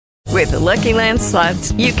With the Lucky Land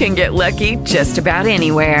Slots, you can get lucky just about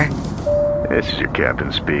anywhere. This is your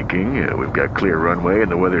captain speaking. We've got clear runway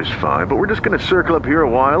and the weather's fine, but we're just going to circle up here a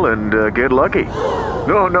while and get lucky.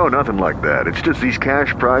 No, nothing like that. It's just these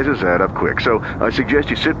cash prizes add up quick. So I suggest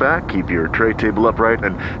you sit back, keep your tray table upright,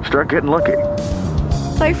 and start getting lucky.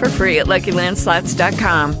 Play for free at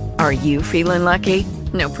LuckyLandSlots.com. Are you feeling lucky?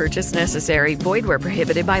 No purchase necessary. Void where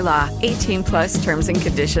prohibited by law. 18 plus terms and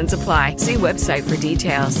conditions apply. See website for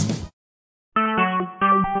details.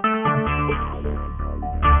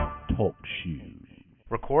 Talk shoes.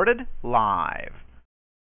 Recorded live.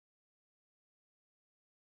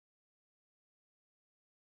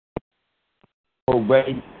 Oh,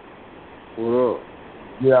 baby. What up?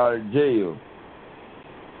 Get out of jail.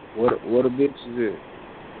 What a bitch is it?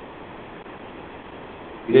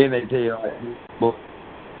 Then they tell you, like,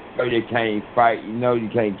 but you can't fight. You know you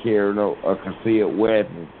can't carry a concealed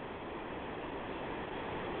weapon.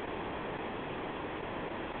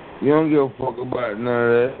 You don't give a fuck about none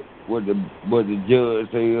of that. What the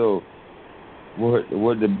judge say,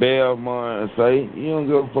 what the bellman say. You don't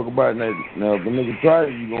give a fuck about that. Now, if a nigga try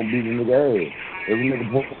it, you gonna beat the nigga ass. If a nigga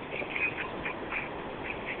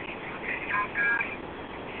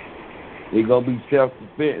it gonna be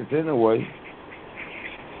self-defense anyway.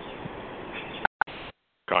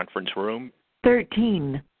 Conference room.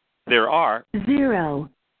 13. There are 0.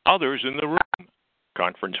 others in the room.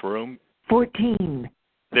 Conference room. 14.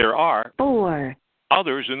 There are 4.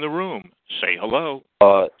 others in the room. Say hello.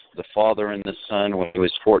 The father and the son when he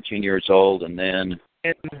was 14 years old, and then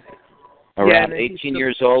around 18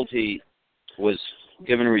 years old, he was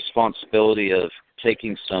given responsibility of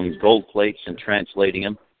taking some gold plates and translating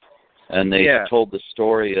them. And they told the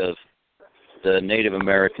story of the Native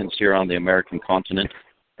Americans here on the American continent.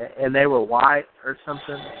 And they were white or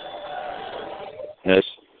something? Yes,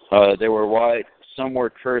 they were white. Some were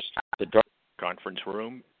cursed with the dark. Conference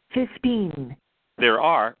room. 15. There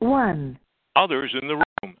are 1. others in the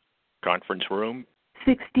room. Conference room.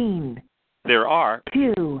 16. There are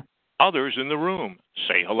 2. others in the room.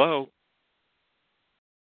 Say hello.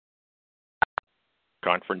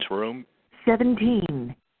 Conference room.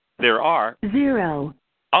 17. There are 0.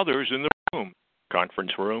 others in the room.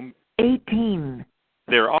 Conference room. 18.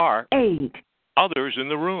 There are 8. others in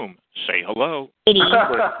the room. Say hello. Katie.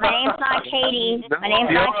 My name's not Katie. My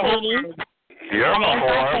name's not Katie. You're My name's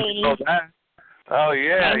not Katie. Oh,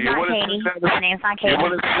 yeah. My name's not Katie. My name's not Katie. You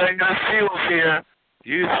wouldn't say that she was here.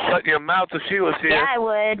 You shut your mouth if she was here. Yeah, I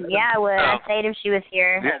would. I'd say it if she was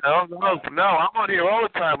here. Yeah, no. I'm on here all the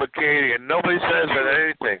time with Katie, and nobody says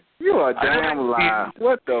anything. You are damn lie.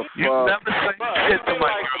 What the fuck? You never say shit to my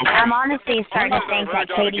girl. I'm honestly starting to think that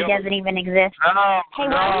Katie doesn't even exist. Hey,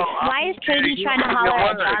 why is Katie trying to holler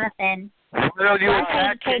at Jonathan? Why don't you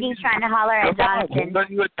Why is Katie trying to holler at Jonathan? Why don't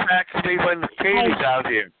you attack me when Katie's out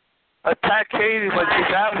here? Attack Katie when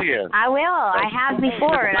she's out here. I will. I have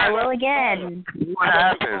before, and I will again. What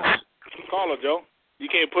happens? Call her, Joe. You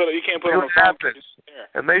can't put her on What happens?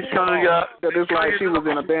 And make sure you. It's like she was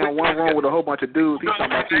in a damn one room with a whole bunch of dudes. He's talking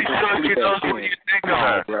about she's make sure she knows what you think of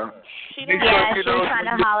her. Bro. Yeah, she was trying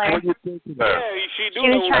to holler. She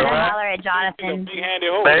was trying to holler at Jonathan.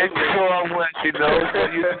 Make sure when she knows what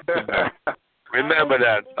you think of her. Remember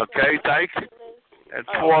that, okay, Dyke? And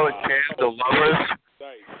for the kids, the lovers.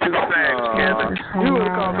 You would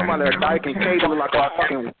call somebody a dyke and Katie look like a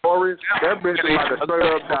fucking Boris. That bitch is like a straight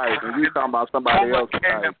up dyke, and you talking about somebody else.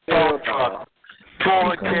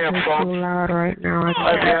 Former camp, folks. So loud right now.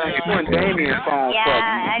 Damien's phone.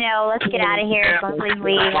 Yeah, I know. Let's get out of here. Let's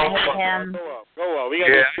leave. I hate him. Go on. We got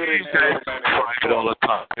to you guys go private all the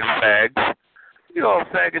time, fags. You know,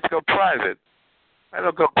 faggots go private. I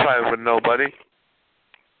don't go private with nobody.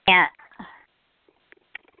 Yeah.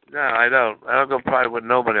 No, I don't. I don't go private with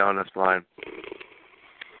nobody on this line.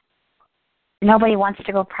 Nobody wants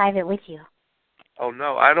to go private with you. Oh,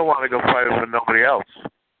 no, I don't want to go private with nobody else.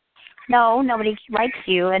 No, nobody likes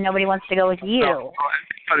you, and nobody wants to go with you. No,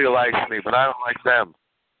 everybody likes me, but I don't like them.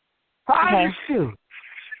 Okay.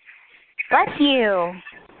 Bless you.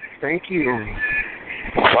 Thank you.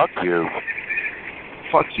 Fuck you.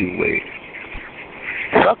 Fuck you, Wade.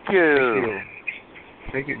 Fuck you.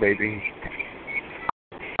 Thank you, baby.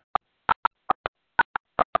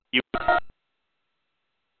 You.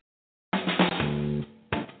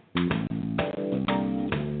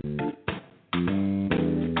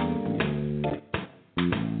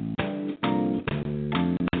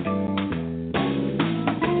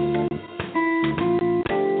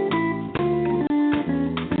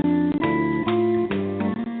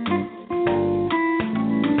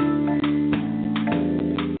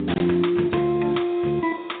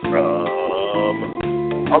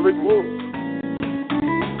 Hollywood.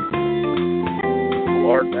 You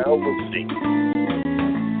are now listening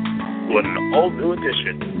to an all-new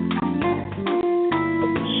edition of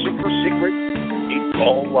the Super Secret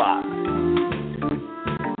 8-Ball Live.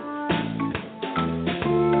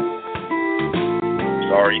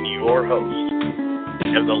 Starring your host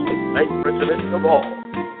and the late-night president of all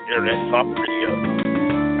Internet Talk Radio,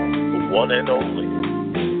 the one and only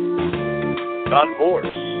John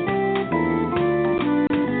Morris.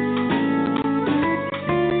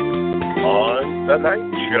 On the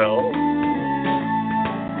night show.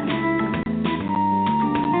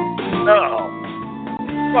 No,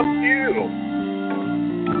 fuck you.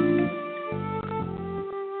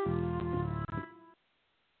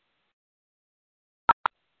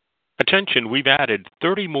 Attention, we've added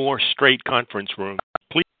 30 more straight conference rooms.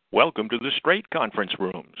 Please welcome to the straight conference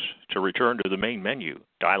rooms. To return to the main menu,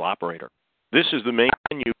 dial operator. This is the main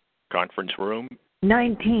menu, conference room.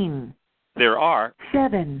 19. There are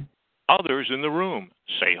 7. others in the room.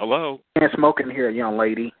 Say hello. Can't smoke in here, young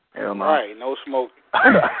lady. Hell no. Right, no smoke.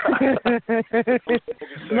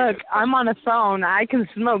 Look, I'm on the phone. I can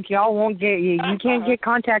smoke. Y'all won't get you. You can't get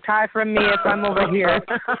contact high from me if I'm over here.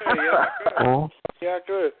 Yeah,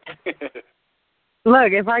 good.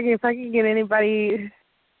 Look, if I can get anybody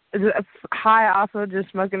high off of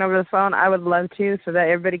just smoking over the phone, I would love to, so that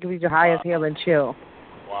everybody can be high as hell and chill.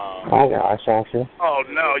 Wow. Oh, gosh, thank you. Oh,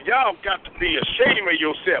 no, y'all got to be ashamed of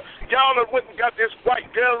yourself. Y'all done went and got this white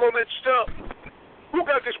girl on that stuff. Who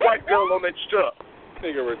got this white girl on that stuff?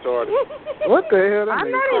 Nigga retarded. What the hell? I'm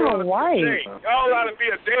not even white. Y'all ought to be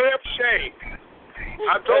a damn shame.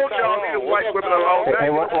 I told y'all leave white women alone. Hey,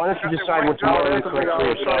 why don't you decide what tomorrow is for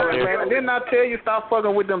yourself, man? Didn't I tell you stop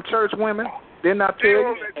fucking with them church women? Didn't I tell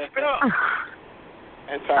you?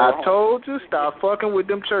 I told you stop fucking with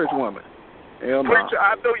them church women. Hell no. Preacher,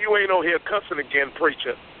 I know you ain't on here cussing again,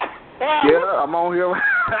 preacher. Yeah, I'm on here.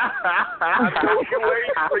 I know you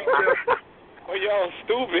ain't, preacher. Oh, y'all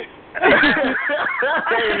stupid.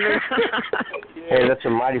 Hey, that's a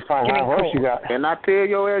mighty fine high horse you got. And I tell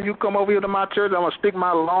your ass, you come over here to my church, I'm going to stick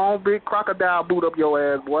my long, big crocodile boot up your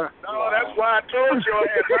ass, boy. No, that's why I told your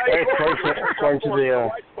ass. I ain't going to the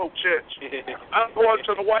white folk church. I'm going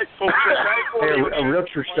to the white folk church. I ain't going to a real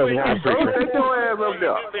church doesn't have preachers. Take your ass up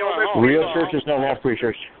there. Real churches don't have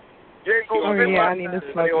preachers. Oh, yeah, I need to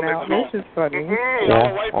smoke now. This is funny.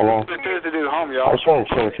 Yeah, I know. I just want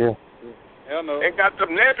to show it to you. And got some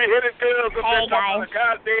nappy-headed girls up there talking to the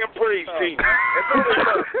goddamn praise team.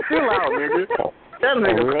 Chill out, nigga. That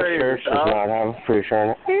nigga crazy, church does not have a preacher on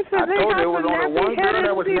it. I told you there was only one girl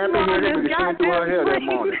that was nappy-headed because she went through her hair that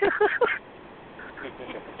morning.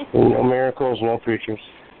 No miracles, no preachers.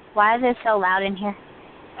 Why is it so loud in here?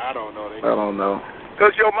 I don't know. I don't know.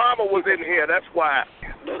 Because your mama was in here, that's why.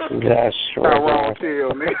 That's right. Wrong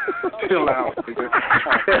chill, nigga. Chill out, nigga.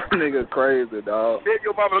 That nigga crazy, dog.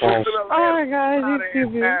 Your mama oh my God, he's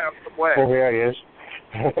stupid. Oh, yeah, he is.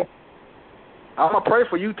 I'm going to pray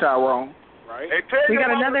for you, Tyrone. Right. We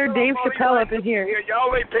got another Dave Chappelle up in here. Yeah,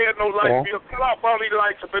 y'all ain't paying no light bill. Cut off all these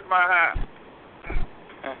lights up in my house.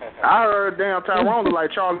 I heard damn Tyrone look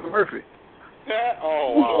like Charlie Murphy.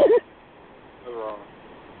 Oh, wow. That's wrong.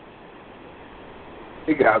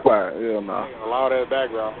 He got quiet. Hell no. Allow that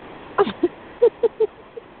background.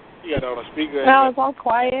 You got it on a speaker. Now it's all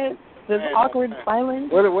quiet. There's awkward silence.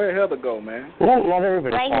 Where'd Heather go, man? Not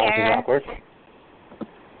everybody's silence is awkward.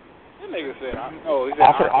 That nigga said, oh, he said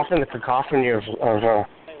often the cacophony of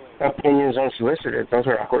opinions unsolicited. Those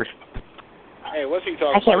are awkward. Hey, what's he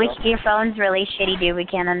talking Okay, about? your phone's really shitty, dude. We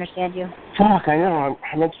can't understand you. Fuck, I know.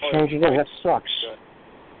 I meant to change it in. That sucks.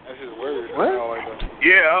 That's his word. What?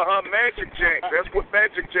 Yeah, Magic Jack. That's what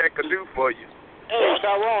Magic Jack can do for you. Hey,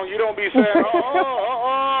 Tyrone, you don't be saying,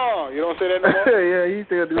 You don't say that no more? Yeah, he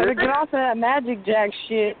still do Better that. get off of that Magic Jack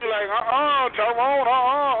shit. You're like,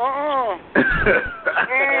 Tyrone,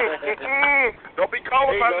 Don't be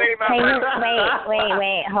calling my name out. Hey,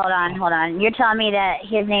 wait. Hold on. You're telling me that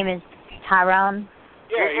his name is Tyrone?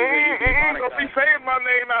 Yeah, don't be saying my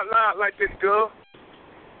name out loud like this, girl.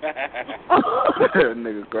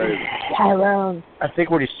 Nigga crazy. Tyrone. I think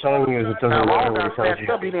what he's telling you is it doesn't matter what he tells you.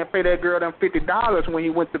 He didn't pay that girl them $50 when he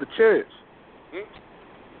went to the church.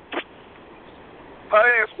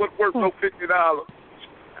 Her ass wasn't worth no $50.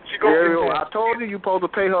 She go. I told you supposed to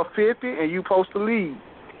pay her $50 and you supposed to leave.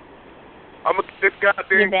 I'm a this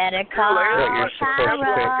goddamn. You better call Tyrone.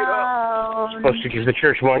 Supposed to give the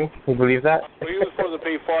church money. You believe that? Well, he was supposed to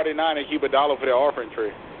pay $49 and keep $1 for the offering tray.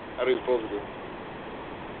 That's what he was supposed to do.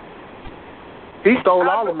 He stole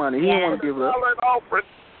all the money. He didn't want to give it up.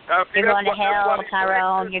 You're going to hell,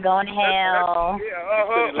 Tyrone. You're going to hell.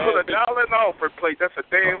 Put a dollar in the offering plate. That's a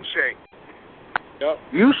damn shame. Yep.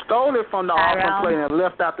 You stole it from the offering Tyrone. plate and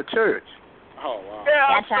left out the church. Oh, wow.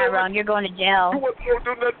 Yeah, Tyrone, you're going to jail. You wasn't going to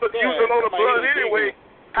do nothing but use it on the blood anyway.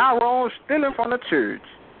 Tyrone stealing from the church.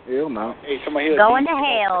 Hell no. Hey, somebody Going to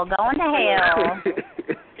hell. Going to hell.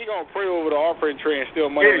 He gonna pray over the offering tray and steal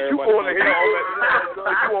money. Yeah, you want to hear all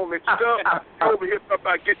that. You want to stuff. You over here talking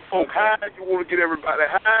about getting folk high. You want to get everybody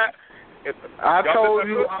high. I told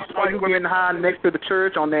you, I saw you getting high next to the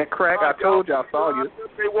church on that crack. I told you, I saw you.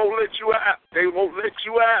 They won't let you out. They won't let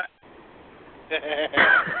you out.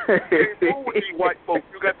 They move with these white folks.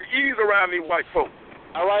 You got to ease around these white folks.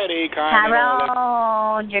 All right, Akon.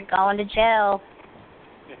 Tyrone, you're going to jail.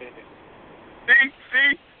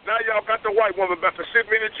 See? Now y'all got the white woman about to sit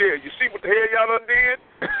me in the chair. You see what the hell y'all done did?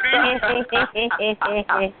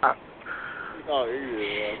 Oh,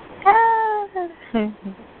 yeah.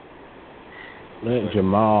 Let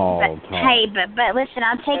Jamal talk. Hey, but listen,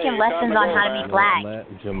 I'm taking lessons on how to be black. Let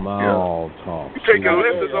Jamal talk. You taking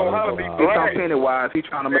lessons on how to be black. He's Pennywise. He's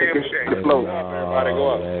trying to make it slow. Everybody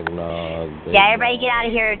go up. Yeah, everybody get out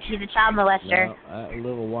of here. She's a child molester. That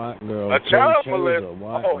little white girl. A child molester.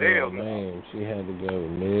 Oh, hell no. Name. She had to go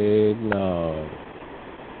midnight.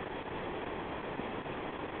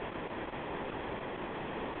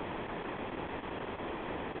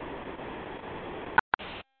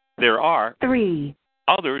 There are 3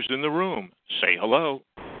 others in the room. Say hello.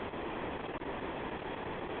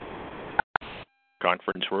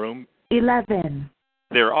 Conference room. 11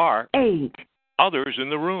 There are 8 others in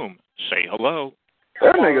the room. Say hello.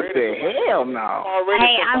 That nigga said, hell no.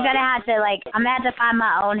 Hey, I'm gonna have to find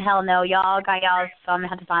my own hell no. Y'all got y'all, so I'm gonna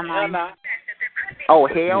have to find mine. Oh,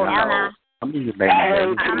 hell Hell no. no. I'm gonna I'm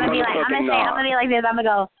gonna be like this. I'm gonna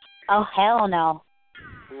go, oh hell no.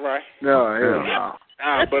 Right. No, hell no.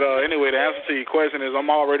 But anyway, the answer to your question is I'm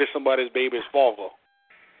already somebody's baby's father.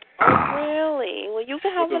 Really? Well, you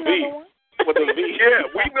can have another one. With a V. Yeah,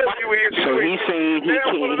 we know you is. So he's saying he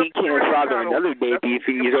can't father another baby if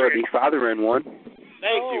he's already fathering one.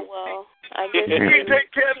 Thank you. Well, I guess he take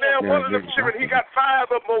care of now one of them children. He got 5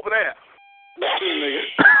 of them over there.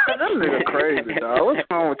 That nigga crazy, dog. What's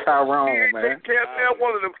wrong with Tyrone, he man? take care of now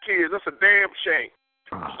one of them kids. That's a damn shame.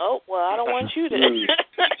 Oh, well, I don't want you to.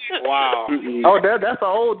 Wow. Oh, that's an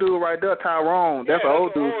old dude right there, Tyrone. That's an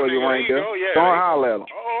old dude for you right there. Don't holler at him.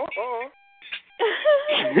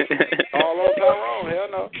 All on Tyrone, hell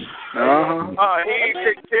no. He ain't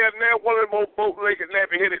taking care of now one of them old boat-legged,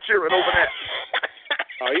 nappy-headed children over there.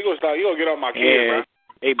 Oh, you gonna get on my kid, bro.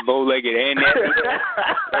 They bow-legged and nappy.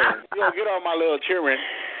 You gonna get on my little children.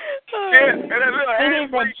 Yeah, and that little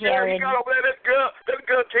half-breed he got over there, that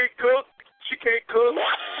girl can't cook. She can't cook.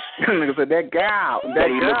 Nigga said that gal. He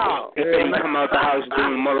come out the house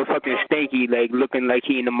doing motherfucking stinky, like looking like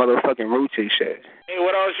he in the motherfucking roots and shit. Hey,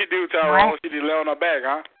 what else she do, Tyrone? She just lay on her back,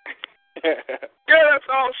 huh? Yeah, that's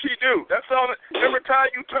all she do. That's all. Every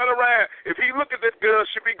time you turn around, if he look at that girl,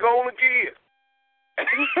 she be gone again.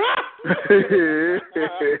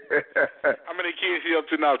 How many kids he up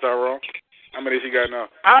to now, Tyrone? How many she got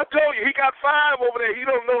now? I told you, he got 5 over there. He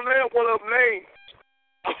don't know now one of them names.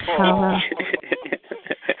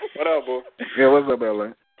 What up, boy? Yeah, what's up,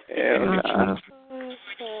 LA?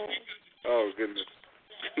 Oh, goodness.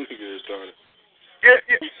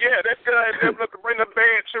 Yeah, that guy had never to bring the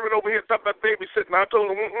bad children over here talking about babysitting. I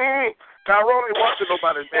told him, Tyrone ain't watching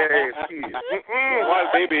nobody's bad ass kids.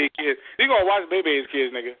 Watch baby kids. He gonna watch baby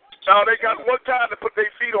kids, nigga. No, they got one time to put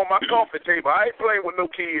their feet on my coffee table. I ain't playing with no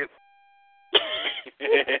kids.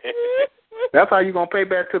 That's how you gonna pay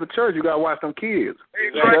back to the church. You gotta watch them kids.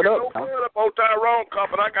 Ain't trying to get no good up on Tyrone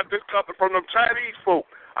carpet. I got this carpet from them Chinese folk.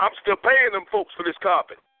 I'm still paying them folks for this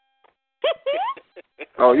carpet.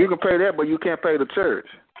 Oh, you can pay that, but you can't pay the church.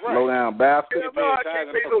 Right. Low down bastard. Yeah, no, I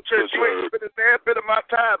can't pay no church. You ain't spending a damn bit of my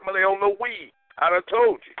time money on no weed. I done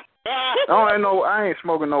told you. I ain't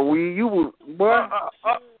smoking no weed. You was what?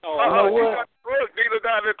 You got the drug dealer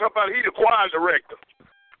down there talking about he the choir director.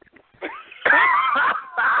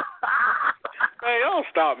 Hey, y'all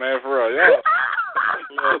stop, man, for real. Y'all.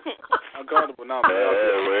 I'm comfortable now, man.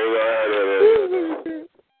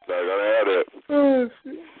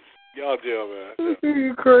 Y'all jail, man.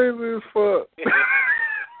 You crazy as fuck.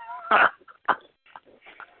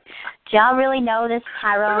 Do y'all really know this,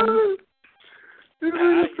 Tyrone?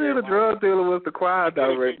 You said the drug dealer was the choir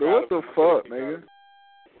director. What the fuck, nigga?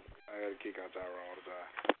 I gotta kick out Tyrone all the time.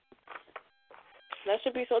 That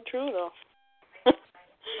should be so true, though.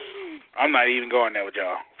 I'm not even going there with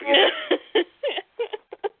y'all. Forget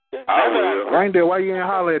that. Reindeer, why you ain't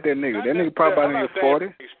holler at that nigga? That nigga probably about in his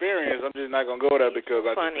 40. experience. I'm just not gonna go there because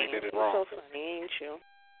I just Funny. think that it's You're wrong. so funny, ain't you?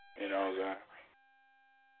 You know what I'm saying?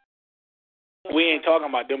 We ain't talking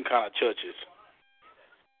about them kind of churches.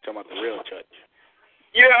 Talking about the real church.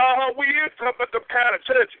 Yeah, we is talking about them kind of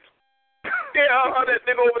churches. Yeah, that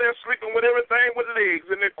nigga over there sleeping with everything with legs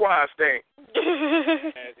in that choir stand.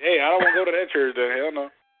 Hey, I don't want to go to that church then. Hell no.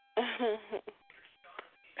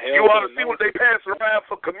 Hell You ought to no. see what they pass around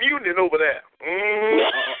for communion over there.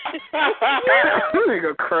 This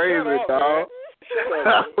nigga crazy, dog.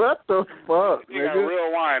 What the fuck, You got nigga?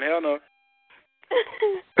 real wine. Hell no.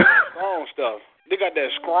 Strong stuff. They got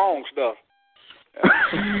that strong stuff.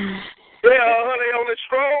 Yeah, honey, on the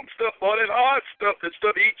strong stuff, all that hard stuff, that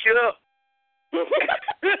stuff eat you up.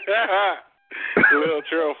 Little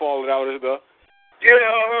trail falling out of his stuff. Yeah,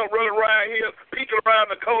 running around here, peeking around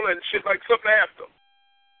the corner and shit like something after.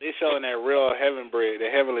 They selling that real heaven bread,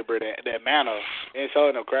 that heavenly bread, that manna. They ain't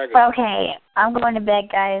selling no crackers. Okay, I'm going to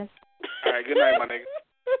bed, guys. All right, good night, my nigga.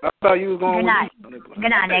 I thought you was going Good night.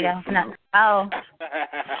 Good night, nigga. Good night. Oh.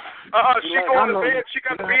 She going to bed. She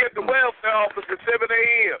got to be at the welfare office at 7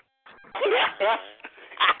 a.m.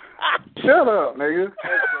 Shut up, nigga.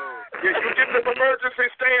 Yeah, you get them emergency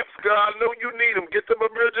stamps, girl. I know you need them. Get them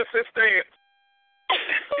emergency stamps.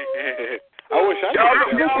 I wish I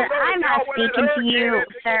could. Listen, I'm not speaking to you,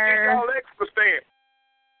 sir.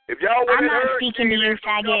 If y'all I'm not speaking to you,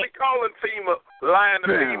 faggot. Y'all be calling FEMA, lying to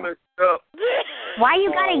FEMA stuff. Why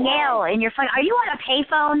you gotta yell in your phone? Are you on a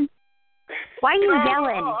payphone? Why are you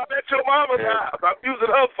yelling? I'm at your mama's house. I'm using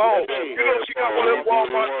her phone. You know she got one of them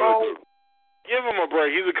Walmart phones. Give him a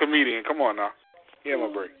break. He's a comedian. Come on now. Give him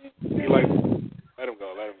a break. He like, let him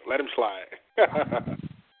go. Let him slide.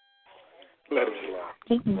 Let him slide.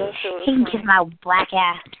 He can kiss my black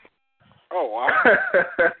ass. Oh wow.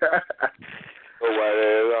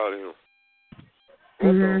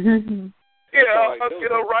 Yeah, I'll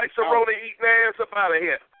get a rice-a-roni eating ass up out of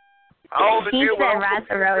here. He said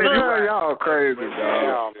rice-a-roni. Y'all crazy, dog.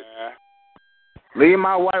 Yeah, man. Leave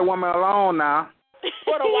my white woman alone now.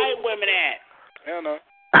 Where the white women at? Hell no.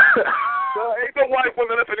 Ain't no white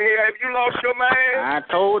women up in here. Have you lost your mind? I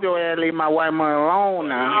told you I'd leave my white woman alone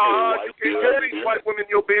now. You can't tell these white women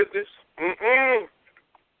your business.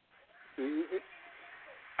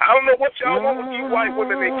 I don't know what y'all want with you white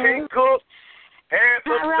women. They can't cook.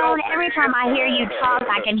 Tyrone, every time I hear you talk,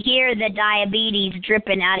 I can hear the diabetes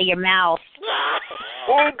dripping out of your mouth.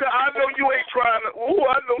 Oh, God, I know you ain't trying to. Oh,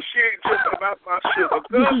 I know she ain't tripping about my sugar.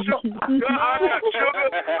 God, I got sugar.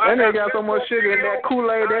 That nigga got so much sugar in that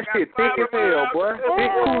Kool-Aid. That shit thick as hell, boy.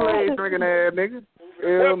 Big Kool-Aid drinking ass nigga.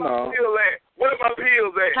 Hell no. Where my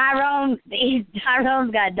pills at?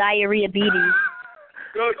 Tyrone's got diarrhea beaties.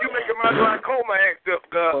 Girl, you making my glaucoma act up,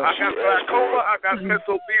 girl. I got glaucoma, I got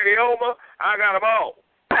mesothelioma, I got them all.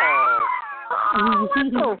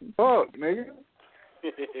 What the fuck, nigga?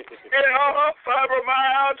 Yeah,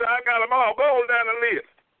 fibromyalgia, I got them all. Go on down the list.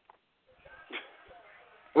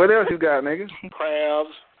 What else you got, nigga?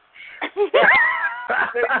 Crabs. What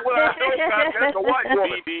I don't got, that's a white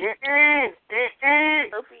woman.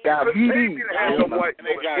 Diabetes.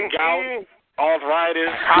 They got gout,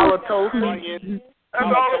 arthritis, halitosis. That's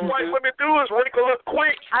all the white women do is wrinkle up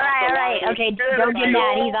quick. All right. Okay, don't get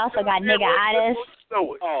mad. He's also got nigga-itis.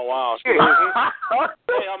 Oh, wow. Hey,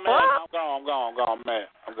 I'm mad. I'm gone, man.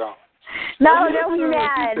 I'm gone. No, don't be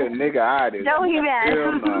mad. She said nigga-itis. Don't be mad.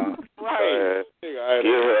 Hell no. Right. Give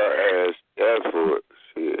her ass. That's for it.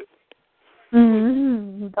 Shit.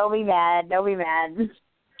 Don't be mad.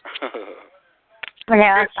 Okay,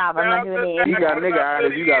 I'll stop. I'm not doing it. You got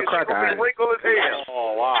nigga-itis. You got cracker-itis. Wrinkle as hell.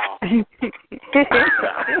 Oh, wow.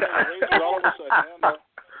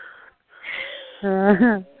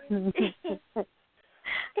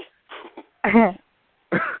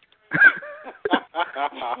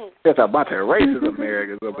 There's a bunch of racist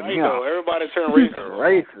Americans up in here. Everybody turn racist.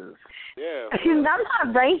 Racist. Yeah. I'm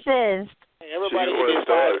not racist. Hey, everybody get their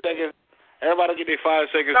 5 seconds. Everybody get their 5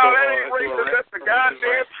 seconds. No, that ain't racist. That's the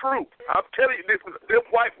goddamn truth. I'm telling you, them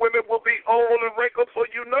white women will be old and wrinkled before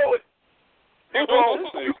you know it. You gonna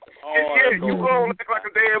act like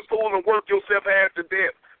a damn fool and work yourself half to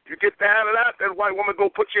death. You get down and out, that white woman gonna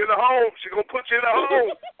put you in the home. She gonna put you in the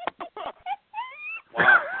home.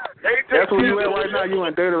 Wow. That's where you at right now. You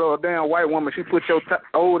ain't dirty little damn white woman. She put your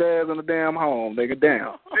old ass in the damn home. Nigga,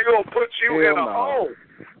 damn. She gonna put you in a home.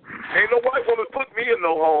 Ain't no white woman put me in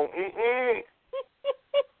no home.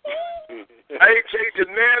 I ain't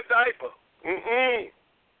changing that diaper.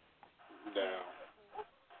 Down.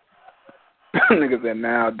 Niggas in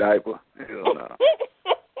now diaper. Hell no.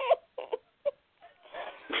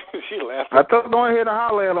 She laughing. I thought go ahead and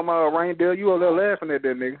holler at him, reindeer. You over there laughing at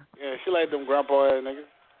that nigga. Yeah, she like them grandpa ass niggas.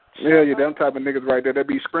 Yeah, them type of niggas right there. They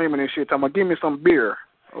be screaming and shit, talking about, give me some beer.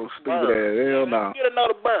 Oh, stupid ass. Hell no. Get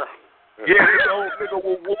another bear. Yeah, this old nigga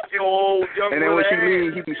will whoop your old young And then when she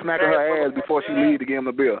leave, he be smacking her ass before she leave to give him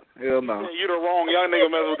the bill. Hell no. You the wrong young nigga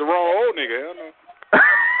messing with the wrong old nigga. Hell no.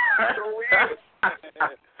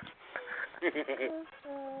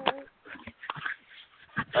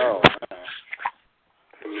 Oh, man.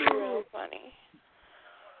 Real funny.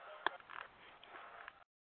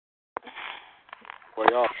 Well,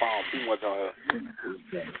 y'all found too much on her.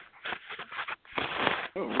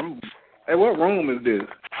 What room? Hey, what room is this?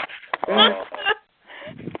 I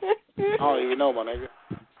don't even know, my nigga.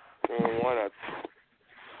 Why not?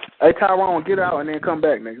 Hey, Tyrone, get out and then come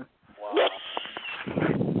back, nigga. Wow.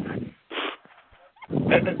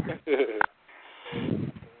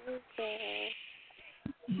 Okay.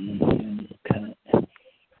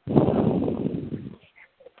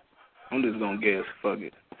 I'm just gonna guess. Fuck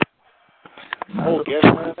it. Oh, guess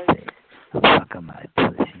man, nigga. Fuck my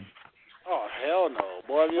pussy. Oh, hell no.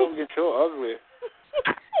 Boy, if you don't get your ugly.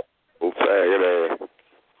 Oh, faggot ass.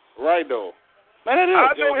 Right, though. Man, that is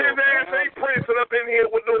I know his ass ain't prancing up in here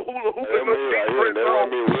with no hula hoop and no secret on.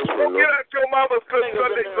 Don't get out your mama's good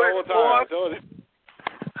Sunday dress, boy.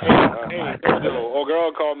 Hey, oh, girl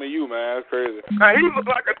called me you, man. That's crazy. Now, he look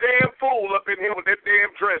like a damn fool up in here with that damn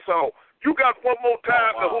dress on. You got one more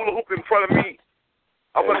time to hula hoop in front of me.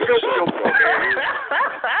 I'm going to choke your fuck ass.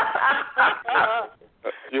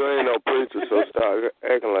 You ain't no preacher, so stop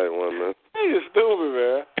acting like one, man. You stupid,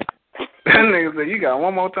 man. That nigga said, you got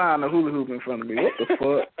one more time to hula hoop in front of me. What the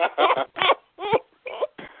fuck?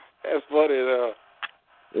 That's funny as hell.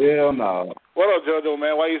 Hell no. What up, JoJo,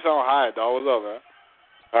 man? Why you so high, dog? What's up, man?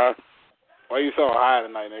 Huh? Why you so high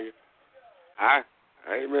tonight, nigga? I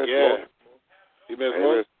ain't been smoking. You been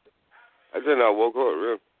smoking? I just not woke up,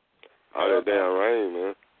 real. All that damn rain,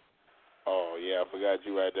 man. Oh, yeah, I forgot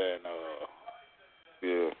you right there in,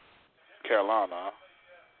 yeah. Carolina, huh?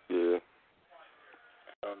 Yeah.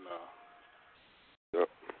 Oh, no. Yep.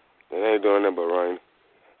 It ain't doing nothing but rain.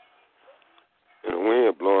 And the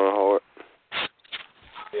wind blowing hard.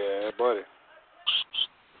 Yeah, buddy.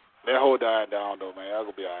 That whole dying down, though, man. I'll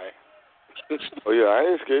go be all right. Oh, yeah, I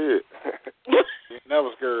ain't scared. You ain't never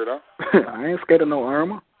scared, huh? I ain't scared of no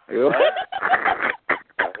Irma. Yep.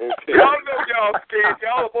 Y'all know y'all scared.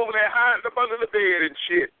 Y'all up over there hiding up under the bed and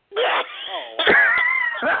shit. Oh, wow.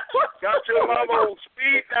 Got your mama on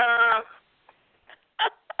speed dial.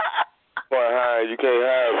 Boy, hide, you can't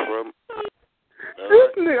hide from.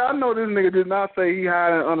 This nigga, I know this nigga did not say he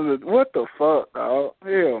hiding under the. What the fuck, dog?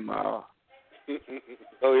 Hell no.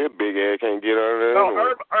 Oh, your big ass can't get under there. No,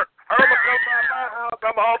 Irma come by my house.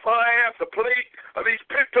 I'm off her ass a plate of these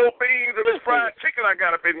pinto beans and this fried chicken I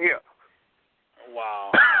got up in here.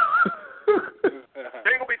 Wow.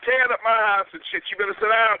 They gonna be tearing up my house and shit. You better sit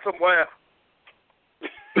down somewhere.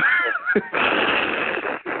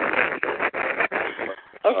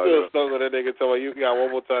 I'm still stuck with that nigga telling you got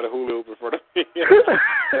one more time to hula hoop in front of me.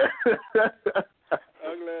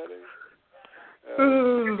 I'm glad.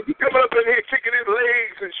 He coming up in here kicking his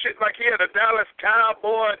legs and shit like he had a Dallas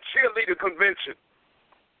Cowboy cheerleader convention.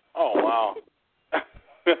 Oh, wow.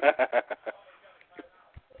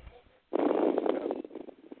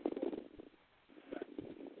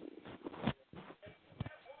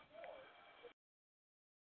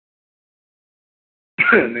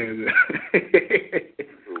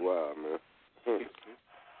 Wow, man.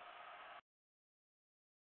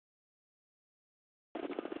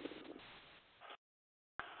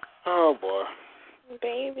 Oh, boy.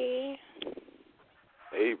 Baby.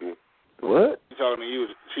 Baby. What? She talking to you.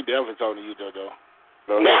 She definitely talking to you, JoJo.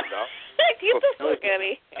 No. Get the fuck out of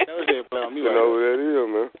here. Never said play on me. You know who that is,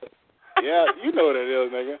 man. Yeah, you know who that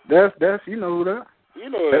is, nigga. That's you know who that. You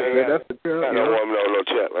know who that is. That's the girl. I don't want no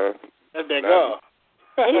chat, man. That's that girl.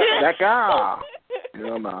 That girl.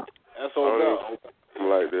 Hell no. That's old girl. I'm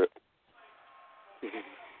like that.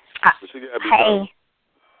 But she gotta be Hey.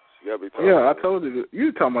 She gotta be talking. Yeah, I told you.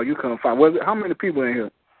 You talking about you couldn't find. How many people in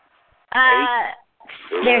here?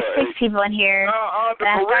 There's 6 people in here. I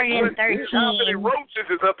started in 13. How many roaches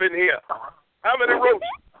is up in here? How many roaches?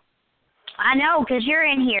 I know, 'cause you're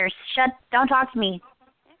in here. Don't talk to me.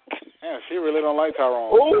 Yeah, she really don't like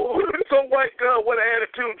Tyrone. Oh, it's a white girl with an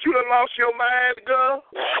attitude. You done lost your mind, girl.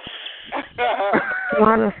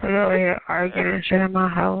 Why the fuck over here arguing and shit in my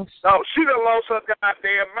house? No, she done lost her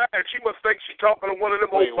goddamn mind. She must think she talking to one of them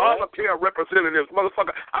Obamacare representatives,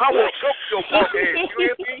 motherfucker. I will choke your fuck ass. You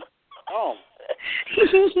hear me? Oh.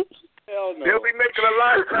 Hell no. They'll be making a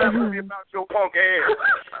lot of time with me about your punk ass.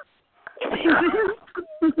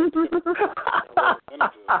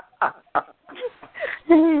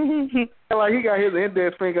 Well, like he got his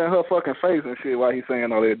index finger in her fucking face and shit while he's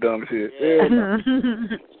saying all that dumb shit. Yeah.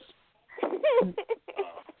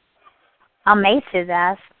 I'll mace his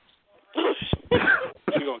ass.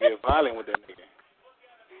 She gonna get violent with that nigga.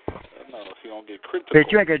 No, she gonna get critical.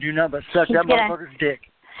 Bitch, you ain't gonna do nothing but suck that motherfucker's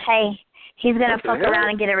dick. Hey, he's gonna fuck around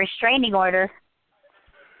and get a restraining order.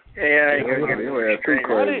 Yeah, I ain't gonna get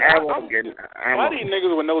Why these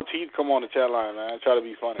niggas with no teeth come on the chat line, man? Try to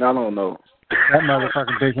be funny. I don't know. That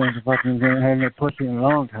motherfucking bitch ain't fucking had that pussy in a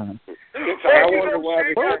long time. I wonder why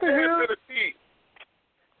they got to the teeth.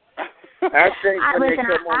 When I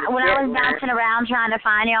was bouncing around trying to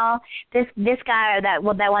find y'all, this guy that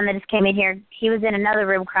one that just came in here, he was in another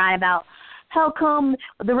room crying about how come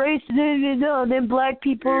the racists, them black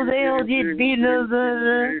people, they all get beaten up.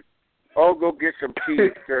 Oh, go get some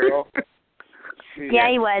teeth, girl. Yeah,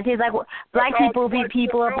 he was. He's like, black people beat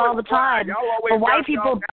people up all the time, but white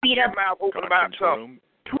people beat up.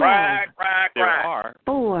 There are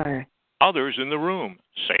 4 others in the room.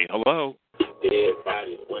 Say hello. Dead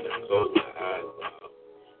bodies when I close my eyes.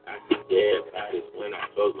 I see dead bodies when I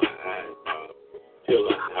close my eyes. Till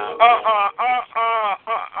hell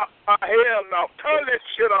no. Turn that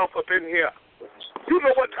shit off up in here. You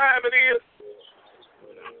know what time it is?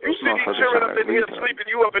 You see me chilling up in here, sleeping,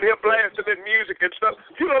 you up in here blasting that music and stuff.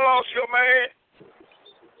 You done lost your man.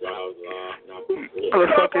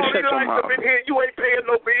 Motherfucker, shut your mouth. Up in here, you ain't paying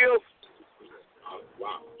no bills.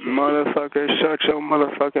 Motherfucker, shut your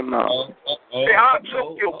motherfucking mouth. Hey, I'll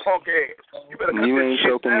choke your punk ass. You ain't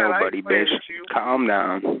choking nobody, bitch. Calm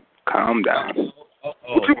down. Calm down.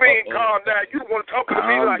 What you mean, calm down? You don't want to talk to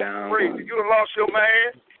me like crazy. You done lost your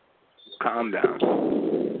man. Calm down.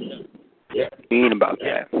 You ain't about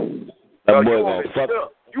that. That boy gonna fuck.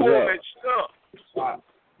 You want that stuff. Wow.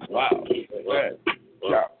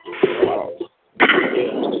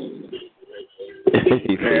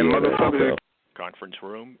 Man, motherfucker. Conference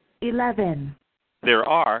room. 11. There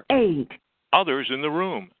are 8. others in the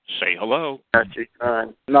room. Say hello.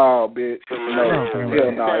 No, bitch. No.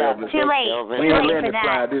 Hell no. Too late. We ain't letting it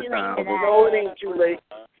fly this time. No, it ain't too late.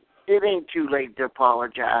 It ain't too late to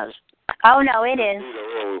apologize. Oh, no, it is.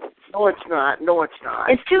 No, it's not. No, it's not.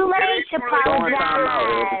 It's too late to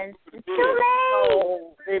apologize. It's too late.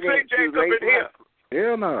 No, it ain't too late.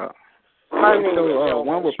 Hell no. My name is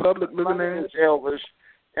One Republic living my name's Elvis,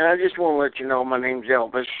 and I just want to let you know my name's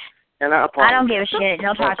Elvis, and I apologize. I don't give a shit.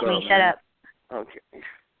 Don't talk to me. Shut up. Okay.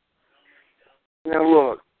 Now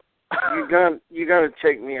look, you got to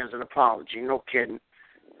take me as an apology. No kidding.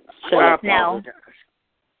 I apologize.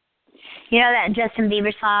 You know that Justin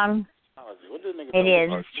Bieber song? It is.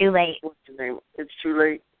 It's too late. What's the name? It's too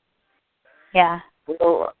late. Yeah.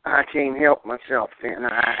 Well, I can't help myself, then.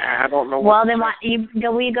 I don't know. Well, then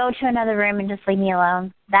will you go to another room and just leave me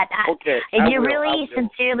alone? Okay. If you're really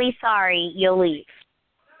sincerely sorry, you'll leave.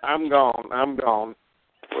 I'm gone.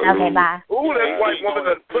 Okay, bye. Ooh, that white woman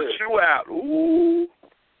that put you out. Ooh.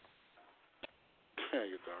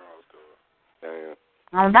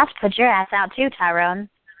 I'm about to put your ass out too, Tyrone.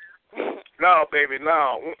 No, baby,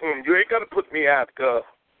 no. You ain't gonna put me out, girl.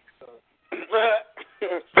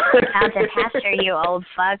 Out to pasture, you old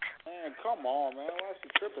fuck. Man, come on, man. Why is she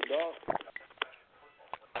tripping, dog?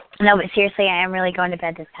 No, but seriously, I am really going to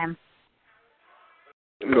bed this time.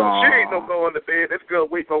 She ain't no going to bed. This girl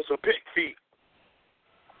waiting on some pig feet.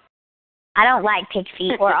 I don't like pig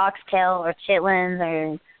feet or oxtail or chitlins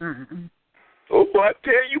or... Oh, boy, I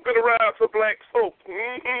tell you, been around for black folk.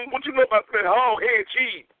 What you know about that hog head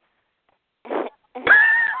cheese?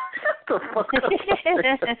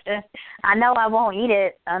 I know I won't eat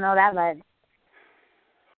it. I know that much.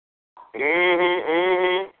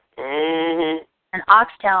 And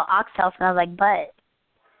oxtail smells like butt.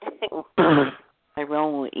 I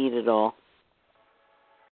won't eat it all.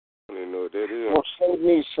 I don't know what that is. Well, save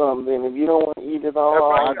me some, then. If you don't want to eat it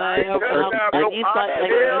all, You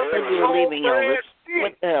said you were leaving, Elvis.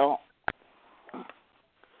 What the hell?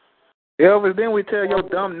 Elvis, didn't we tell your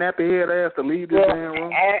dumb nappy head ass to leave this damn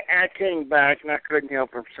room? I came back and I couldn't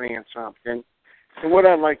help from saying something. So what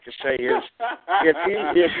I'd like to say is, if you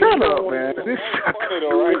don't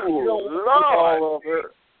all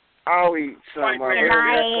over, I'll eat some of it.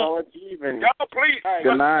 Y'all please,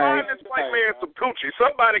 Good night. find this white man some coochie.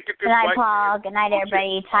 Somebody get this Good night, white Paul. Good night,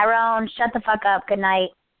 everybody. Tyrone, shut the fuck up. Good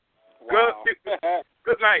night. Wow.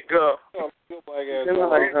 Good night, girl. Good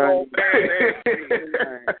night, honey.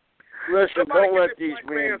 Listen, don't let these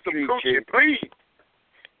men treat you. Please.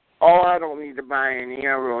 Oh, I don't need to buy any.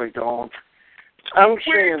 I really don't. I'm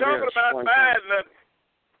saying talking this. about buying nothing.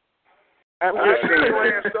 I'm just saying. You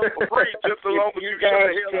ass stuff for free just so long as you shut the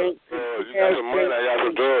hell up. You got some money, I got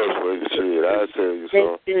some drugs for you. Shit, I'll tell you something.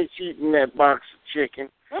 Can't finish eating that box of chicken.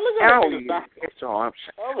 How you? That's all I'm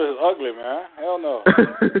saying. That was ugly, man. Hell no.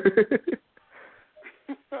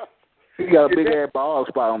 He got a big ass bald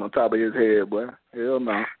spot on the top of his head, boy. Hell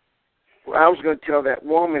no. Well, I was going to tell that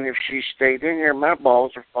woman if she stayed in here, my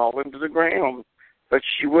balls are falling to the ground. But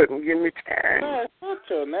she wouldn't give me time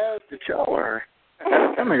to tell her.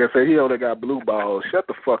 That nigga said he only got blue balls. Shut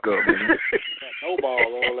the fuck up, man. No ball,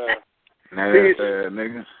 all that. Nasty ass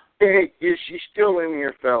nigga. Hey, is she still in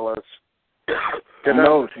here, fellas?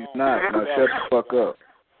 No, she's not. Now shut the fuck up.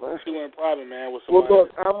 She went private, man, with Well, somebody.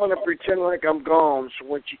 look, I'm going to pretend like I'm gone, so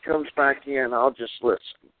when she comes back in, I'll just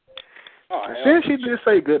listen. Oh, Didn't she just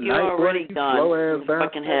say good You night, already bro? done. Slow ass down.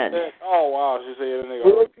 Fucking head. Oh, wow, she said that nigga.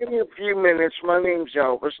 Well, give me a few minutes. My name's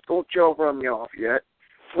Elvis. Don't y'all run me off yet.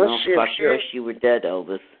 Let's see fuck, if you wish you were dead,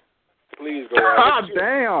 Elvis. Please go out. God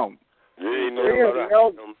damn.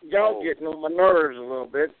 Y'all getting on my nerves a little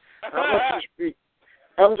bit.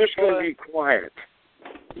 I'm just going to be quiet.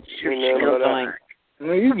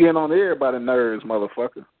 Man, you getting on everybody's nerves,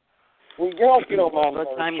 motherfucker. Well, y'all get on my nerves.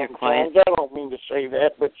 What time you're sometimes. quiet? I don't mean to say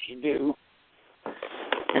that, but you do.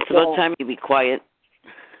 It's about time you be quiet.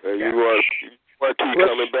 Hey, you want to keep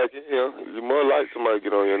coming back in here? You more like somebody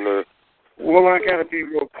get on your nerves. Well, I got to be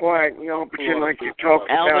real quiet. You know, pretend like you're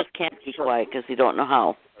talking Elvis about... can't be quiet because he don't know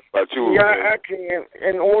how. About you, Yeah, man. I can.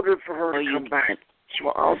 In order for her to come back. So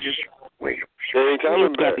I'll just wait. She ain't coming You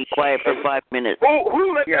can't back. be quiet for 5 minutes.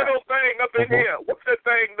 Who let that old thing up in here? What's that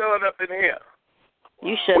thing done up in here?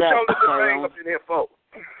 You shut what up, y'all let that thing Tyrone. up in here for?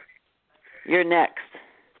 You're next.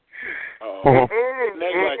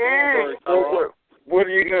 What are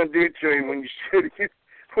you going to do to him when you said he...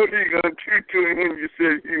 What are you going to do to him when you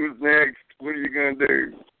said he was next? What are you going to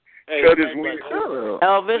do? Hey, Cut his wings.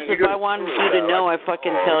 Elvis, if I wanted you to know, I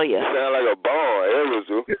fucking tell you. You sound like a ball, Elvis,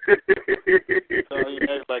 do. So you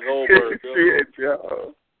act like Goldberg. Shit,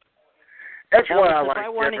 y'all. That's why I Elvis, like if I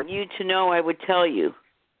wanted you to know, I would tell you.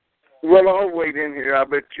 Well, I'll wait in here. I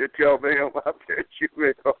bet you tell them. I bet you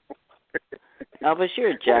will. Elvis,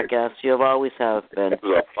 you're a jackass. You have always have been.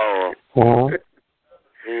 Well,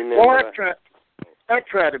 I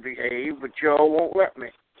try to behave, but y'all won't let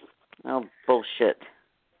me. Oh, bullshit.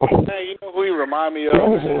 Hey, you know who he remind me of?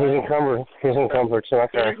 He's encumbered, so You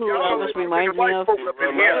know who Elvis reminds me of? Let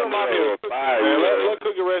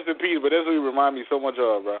Cookie rest in peace, but that's who he remind me so much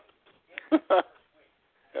of, bro.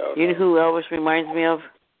 You know who Elvis reminds me of?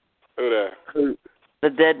 Who that? The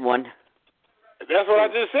dead one. That's what I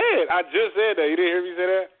just said. I just said that. You didn't hear me say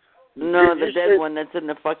that? No, the dead one that's in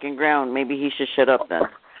the fucking ground. Maybe he should shut up then.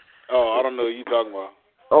 Oh, I don't know what you talking about.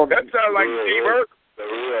 Oh, that sounds like Steve Urkel.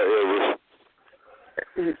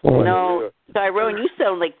 No, Tyrone, you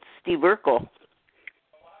sound like Steve Urkel.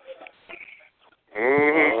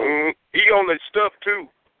 Mm-hmm. He on that stuff too.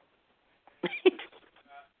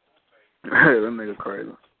 Hey, that nigga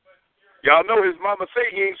crazy. Y'all know his mama say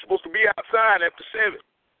he ain't supposed to be outside after 7.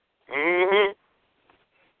 Mm-hmm.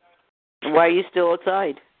 Why are you still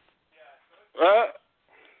outside?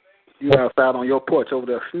 You outside on your porch over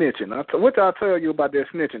there snitching. What I tell you about that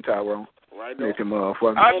snitching, Tyrone? Right snitching,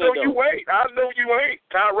 motherfucker. I know you ain't. I know you ain't.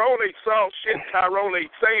 Tyrone ain't saw shit. Tyrone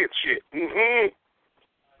ain't saying shit. Mm-hmm.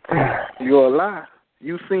 You're a lie.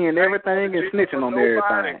 You seeing everything and snitching on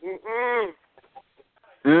everything.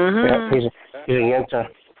 Mm-hmm. Yeah, he's a yenta.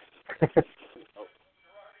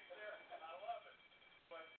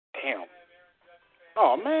 Damn.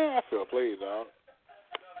 Oh, man, I feel played, dog.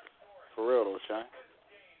 For real, though, Shine.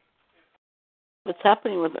 What's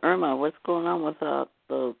happening with Irma? What's going on with the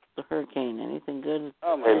hurricane? Anything good?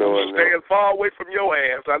 Staying far away from your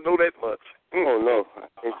ass. I know that much. Oh, no.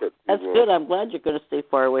 That's good. I'm glad you're going to stay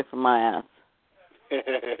far away from my ass.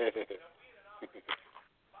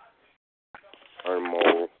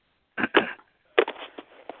 Irma.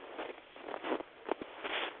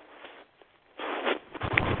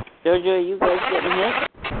 Jojo, are you guys getting hit?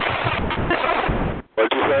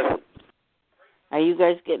 What you say? Are you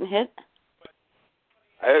guys getting hit?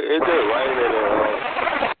 It did rain in it.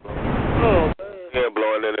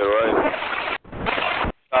 Blowing in it rain.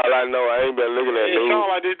 All I know, I ain't been looking at news. It sounds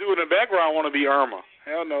like they do in the background want to be Irma.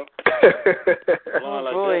 Hell no.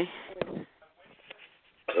 Oh, boy.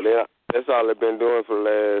 But yeah, that's all they've been doing for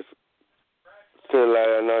the since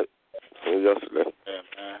last night and yesterday. Yeah,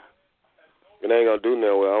 man. It ain't gonna do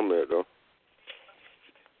nothing where I'm at though.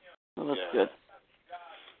 Well, that's good.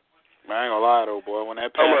 Man, I ain't gonna lie though, boy. When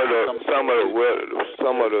that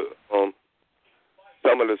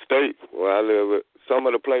some of the states where I live at, some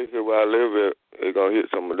of the places where I live at, they gonna hit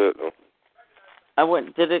some of that though.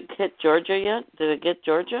 Did it hit Georgia yet? Did it get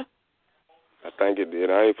Georgia? I think it did.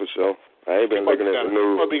 I ain't for sure. I ain't been looking at the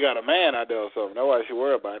news. Probably got a man out there or something. That's why she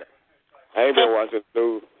worry about it. I ain't been watching the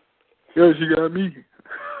news. Yeah, she got me.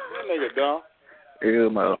 That nigga dumb. Hell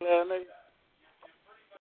no.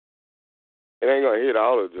 It ain't gonna hit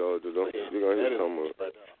all of Georgia though. It's gonna hit some of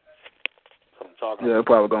it. Yeah, it's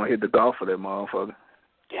probably gonna hit the golf for that motherfucker.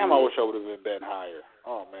 Damn, I wish I would have been betting higher.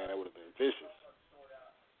 Oh man, that would have been vicious.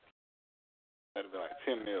 That'd have been like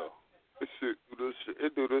 10-0.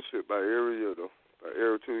 It do this shit by every year though. By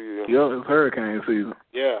every 2 years. Yeah, it's hurricane season.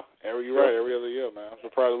 Yeah, you're right. Every other year, man. I'm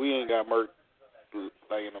surprised we ain't got murked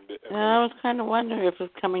like in a bit. Yeah, I was kind of wondering if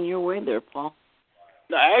it's coming your way there, Paul.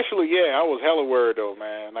 No, actually, yeah, I was hella worried though,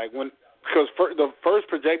 man. Like because the first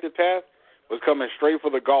projected path was coming straight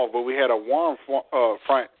for the Gulf, but we had a warm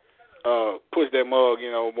front push that mug,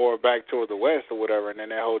 more back toward the west or whatever, and then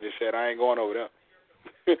that whole just said, I ain't going over there.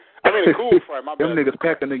 I mean, a cool front, my bad. Them niggas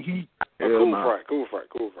packing the heat. Cool front.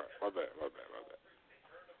 My bad.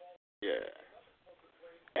 Yeah.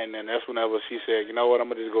 And then that's whenever she said, you know what, I'm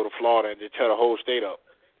going to just go to Florida and just tear the whole state up.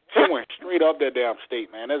 She went straight up that damn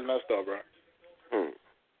state, man. That's messed up, bro.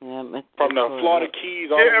 Yeah, from the Florida Keys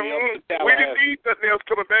all the way up to Tallahassee. We didn't need nothing else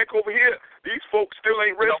coming back over here. These folks still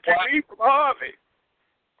ain't rescuing me from Harvey.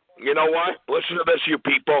 You know what? Listen to this, you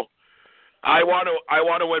people. I want to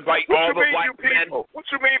invite all the black men. What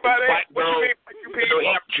you mean by that? What you mean by you to people? New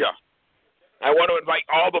Hampshire. I want to invite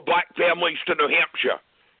all the black families to New Hampshire.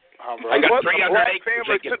 I got 300 acres.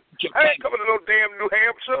 I ain't coming to no damn New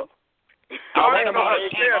Hampshire. I'll rent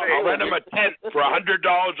them a tent for $100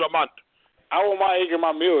 a month. I want my acre,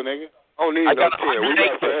 my meal, nigga. I got 100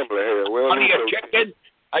 acres. Plenty of chicken.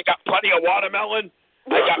 I got plenty of watermelon.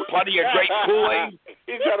 I got plenty of grape Kool-Aid.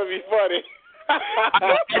 He's trying to be funny. I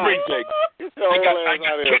got everything. I got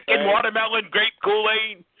chicken, watermelon, grape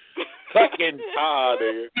Kool-Aid. Fucking.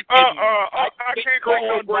 Nigga. I can't drink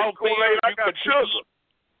no grape Kool-Aid. I got sugar.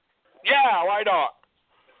 Yeah, why not?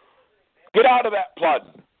 Get out of that flood.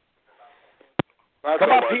 Come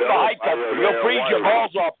up here to high country. You'll freeze your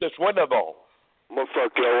balls off this winter, though. I'm gonna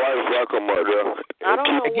fuck your wife like I'm out there. I don't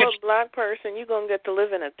know what black person you gonna get to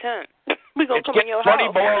live in a tent. We gonna come in your house.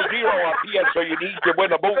 It's 20 below zero up here, so you need your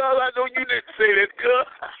winter boots. I know you didn't say that, girl.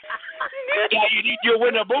 Yeah, you need your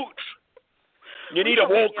winter boots. You need a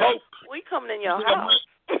wool coat. We coming in your house.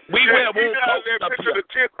 We wear wool coats up here. The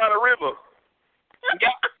tent by the river.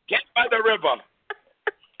 Yeah, get by the river.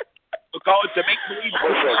 Because to make believe.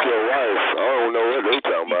 Fuck your wife. I don't know what they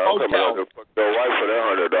talking about. I'm coming out to fuck your wife for that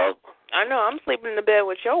 $100. I know. I'm sleeping in the bed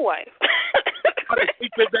with your wife. Want to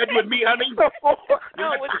sleep in bed with me, honey? No,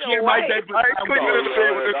 with your wife. My bed with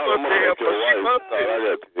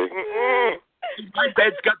my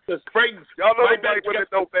bed's got the springs. Y'all know my bed's got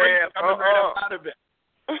the springs coming right up out of it.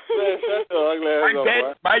 My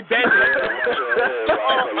bed. Oh,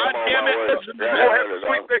 God damn it! Listen to that.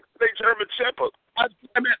 Sweet big German Shepherd. God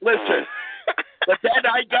damn it! Listen. The bed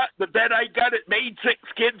I got, it made 6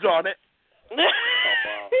 kids on it.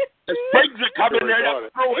 The springs are coming right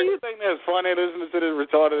up through it. You think that's funny listening to this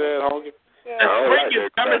retarded ass honky? The spring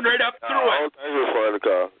is coming right up through it. I don't think it's funny,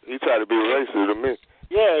 Carl. He tried to be racist to me.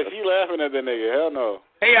 Yeah, she laughing at the nigga. Hell no.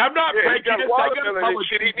 Hey, I'm not prejudiced. I got public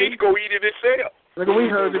shit. He need to go eat it himself. Look,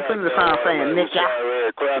 we heard you plenty of time saying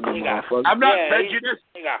nigga. I'm not prejudiced.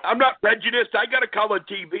 I'm not prejudiced. I got a color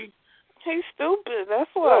TV. He's stupid.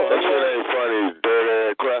 That's why. That shit ain't funny,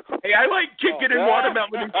 dirty cracker. Hey, I like chicken and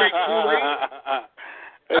watermelon and grape Kool-Aid.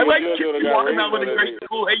 I like chicken, watermelon, and grape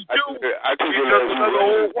Kool-Aid too. I think there's another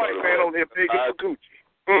old white man on here begging for Gucci.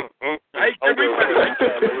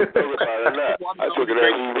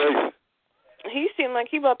 He seemed like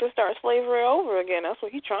he about to start slavery over again. That's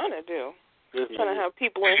what he's trying to do. He's trying to have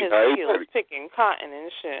people in his fields picking cotton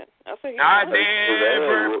and shit. That's what he's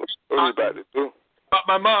never. But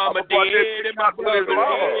my mama did, and my brother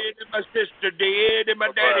did, and my sister did, and my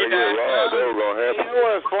daddy died. You know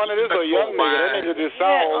what's funny? This is a young nigga. That nigga just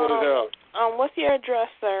sound old as hell. What's your address,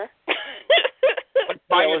 sir? What's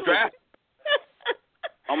my address?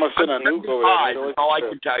 I'm going to send a nuke over there. That's all I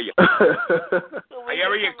can tell you. My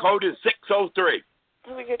area code is 603.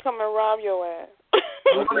 We could come and rob your ass.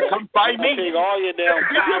 You want to come find me? Take all your damn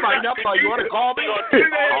cows. You want to call me?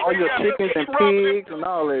 All your chickens and pigs and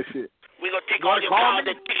all that shit. We're going to take all your cows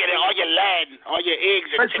and chicken and all your land, all your eggs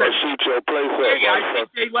and chicken. Shoot your place up. Hey,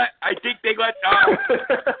 I think they let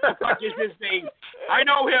what is his name? I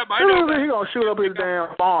know him. He gonna shoot up his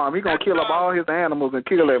damn farm. He gonna kill up all his animals and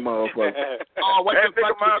kill that motherfucker. What the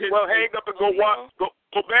fuck might as well hang up and go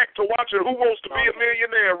back to watching Who Wants to Be a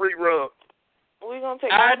Millionaire rerun. We gonna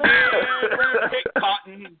take all take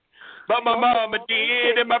cotton, But my mama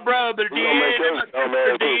did, and my brother did, and my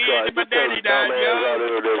sister did, and my daddy died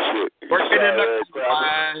young. Working in the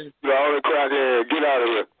mine. You only crackhead. Get out of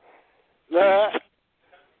here.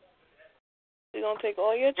 You're going to take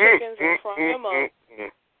all your chickens and fry them up.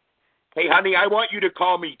 Hey, honey, I want you to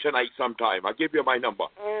call me tonight sometime. I'll give you my number.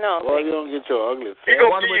 No. Well, you don't get your ugly face. He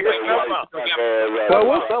gonna give you his number. Well,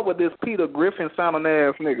 what's up with this Peter Griffin sounding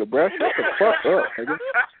ass nigga, bruh? Shut the fuck up, nigga.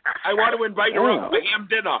 I want to invite her over to ham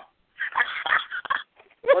dinner.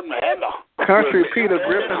 What man? Country Peter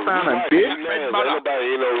Griffin sounding bitch.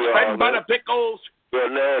 Bread and butter pickles.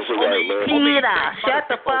 Peter, shut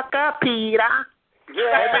the fuck up, Peter.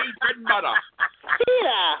 Homemade bread and butter.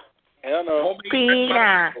 Peter. Hell no.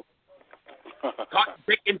 Peter. Cotton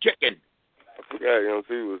picking chicken. I forgot you don't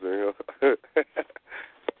see what's in here.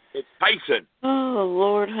 It's Tyson. Oh,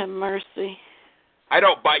 Lord have mercy. I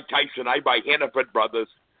don't buy Tyson. I buy Hannaford Brothers.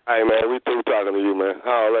 Hey, man, we through talking to you, man.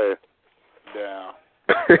 How are you? Yeah.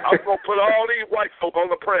 I'm going to put all these white folk on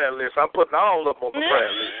the prayer list. I'm putting all of them on the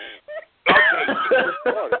prayer list.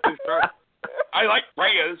 Okay. I like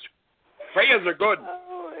prayers. Prayers are good.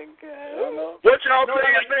 Oh, my God. What y'all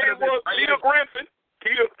say his name was? Peter Griffin?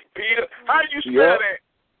 Peter. How do you spell that?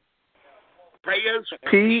 Prayers.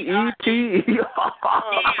 P-E-T-E.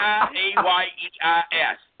 P-I-A-Y-E-I-S.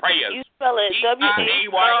 Prayers. You spell it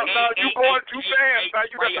W-A-Y-A-A. No, you going too fast. Now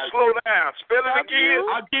you got to slow down. Spell it again.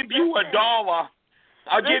 I'll give you $1.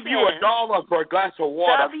 I'll give you $1 for a glass of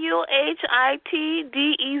water. WHITDEVIL.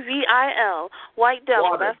 White devil.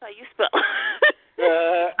 Water. That's how you spell it.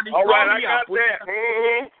 All right, I got that.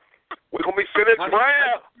 Mm-hmm. We're going to be sitting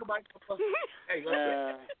prayer. Hey,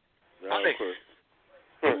 listen.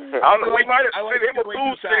 We might have sent him a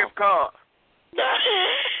food stamp card.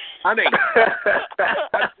 Honey.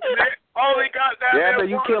 All he got down Yeah, there. but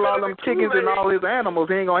you kill all them chickens and all his animals,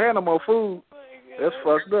 he ain't gonna have no more food. That's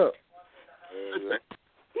fucked up. Listen.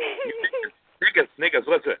 Niggas,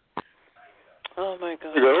 listen. Oh, my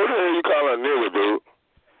God. Who the hell you call a nigga, dude?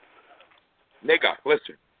 Nigga,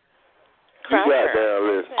 listen. You got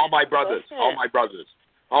down listen. All my brothers. All my brothers.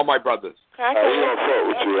 All my brothers. He don't fuck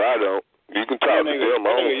with you. I don't. You can talk to him.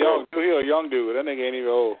 He a young dude. That nigga ain't even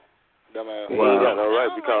old. Dumbass. He ain't got no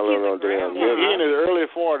right to call him no damn nigga. He in his early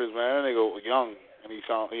 40s, man. That nigga young. And he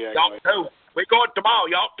sound, y'all too. We going tomorrow,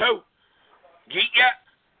 y'all too. Get yet?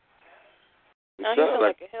 Now he sound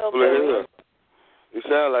like a hillbilly. He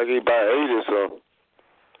sound like he about 80 or something.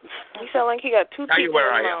 He sound like he got two Tell teeth you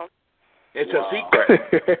where in his I am. mouth. It's a secret.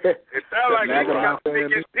 It sound like he got to take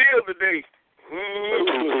his pill today.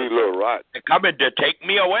 Little right. They're coming to take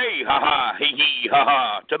me away, ha ha, hee hee, ha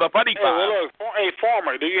ha, to the funny Hey, farm. look, hey,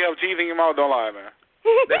 farmer, do you have teeth in your mouth? Don't lie, man.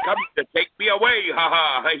 They're coming to take me away, ha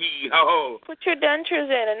ha, hee hee, ha ho. Put your dentures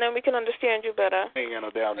in, and then we can understand you better. Ain't got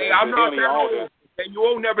no doubt. Hey, I'm not that old. And you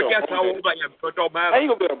won't never guess how old I am, so it don't matter. How you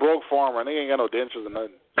gonna be a broke farmer? They ain't got no dentures or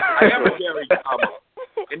nothing. I am a dairy farmer.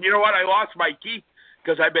 And you know what? I lost my teeth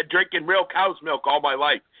because I've been drinking real cow's milk all my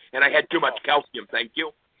life, and I had too much calcium. Thank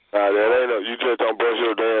you. That ain't no. You just don't brush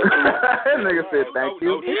your damn teeth. That nigga said thank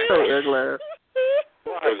you. He's so ugly.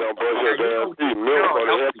 Just don't brush your damn teeth. Milk on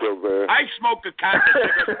the help you, man. I smoke a kind of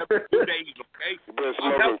cigarette every 2 days, okay? You been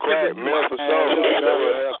smoking crack, milk or something.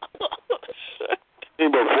 You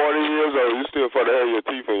been 40 years old. You still for to have your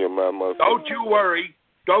teeth in your mouth, motherfucker. Don't you worry.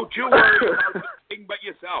 Don't you worry about anything but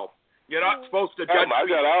yourself. You're not supposed to judge I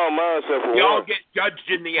got all mine except for we all one. get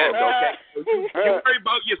judged in the end, okay? You worry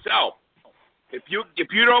about yourself. If you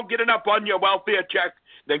don't get enough on your welfare check,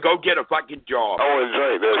 then go get a fucking job. I want to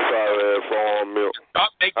drink that solid farm milk. Stop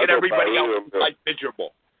making everybody else's life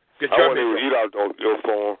miserable. I want to eat out on your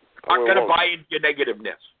farm. I'm not going to buy into your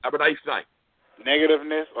negativeness. Have a nice night.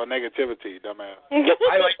 Negativeness or negativity, dumbass?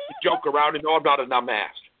 I like to joke around and know I'm not a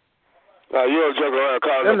dumbass. No, you don't joke around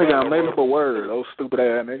calling That nigga made up a word, those stupid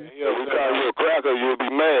ass nigga. Yeah, we call you a cracker, you'll be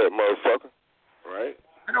mad, motherfucker. Right?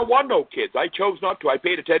 I don't want no kids. I chose not to. I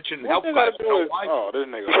paid attention in health class. Oh, this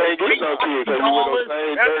nigga. You can't get no kids because you with those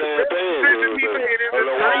same dirty Listen,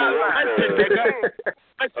 nigga.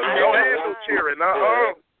 Don't have no cheering,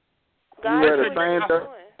 You wear the same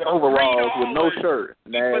overalls with no shirt.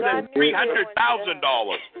 $300,000.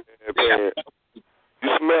 You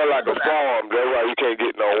smell like a farm. That's why you can't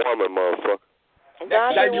get no woman, motherfucker. God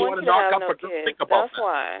Next time didn't you want want to you to knock have up no a kids. think about That's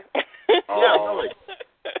why. Yeah, really.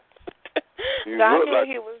 God knew what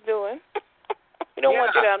he was doing. He don't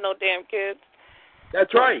want you to have no damn kids.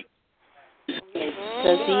 That's right.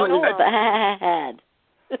 Because he was bad.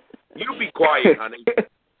 You be quiet, honey.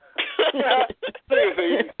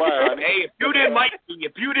 Hey, if you didn't like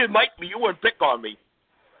me, you wouldn't pick on me.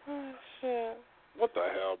 Oh, shit. What the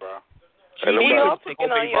hell, bro? You're picking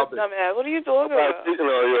on your dumb ass. What are you talking about?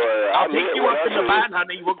 I'll take you up in the van,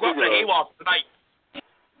 honey. We'll go up to Hayloft tonight.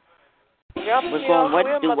 We're going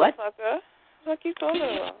what? Do what? What you talking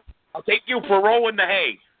about? I'll take you for rolling the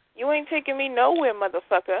hay. You ain't taking me nowhere,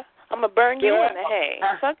 motherfucker. I'm going to burn you in the hay.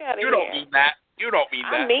 Fuck out of here. You don't mean that. You don't mean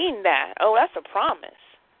that. I mean that. Oh, that's a promise.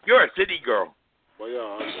 You're a city girl. Well,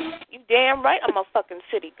 yeah. You damn right I'm a fucking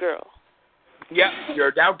city girl. Yeah, you're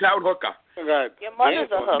a downtown hooker. Your mother's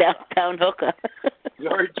a hooker. Downtown hooker.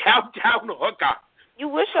 You're a downtown hooker. You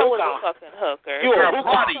wish I was a fucking hooker. You're a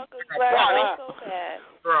party. So bad.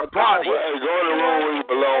 You're a party. Go in the room where you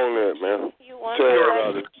belong at, man. You want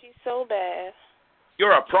to she's so bad.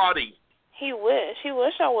 You're a party. He wish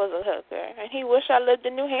I was a hooker, and he wish I lived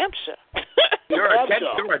in New Hampshire. You're a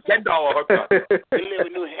 $10 hooker. We live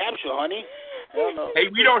in New Hampshire, honey. Hey,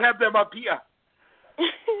 we don't have them up here.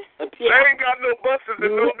 They ain't got no buses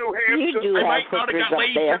in no New Hampshire. You do I have might not have hookers got up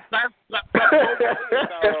laid there.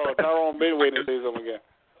 Tyrone been waiting to say something again.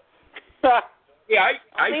 Yeah,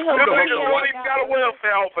 I Them niggas don't even got a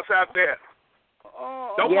welfare office out there.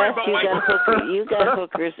 Don't worry Yes, about you got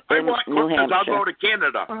hookers in New Hampshire. I'll go to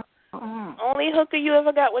Canada. Only hooker you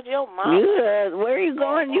ever got with your mom. Where are you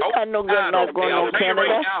going? You got no good enough going I'll to tell you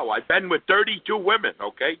Canada. right now, I've been with 32 women,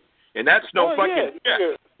 okay? And that's no fucking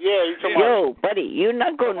shit. Yeah, you talking Yo, buddy, you're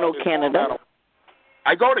not going to Canada.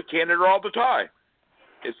 I go to Canada all the time.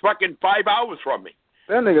 It's fucking 5 hours from me.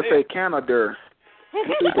 That nigga say Canada.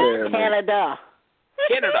 Canada.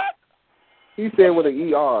 Canada. He said with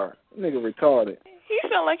an ER. Nigga retarded. He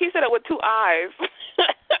sound like he said it with two eyes.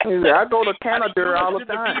 He said, I go to Canada all the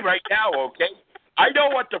Listen to time. me right now, okay? I know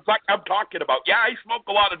what the fuck I'm talking about. Yeah, I smoke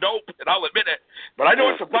a lot of dope, and I'll admit it. But I know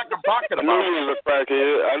what the fuck I'm talking I knew about. he was a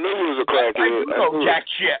crackhead. I knew he was a crackhead. I know jack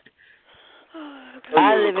shit.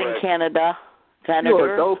 I live in Canada.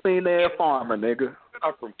 You're a Dauphine farmer, nigga.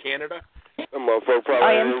 I'm from Canada. That motherfucker probably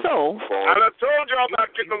I am so. I done told y'all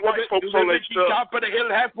about getting the white folks on their stuff. Top of the hill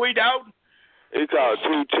halfway down. He caught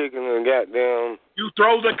 2 chickens and goddamn. You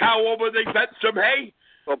throw the cow over, they fed some hay.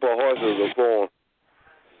 Couple of horses are born.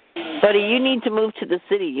 Buddy, you need to move to the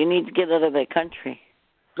city. You need to get out of that country.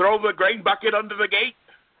 Throw the grain bucket under the gate.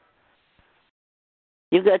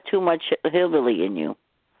 You got too much hillbilly in you.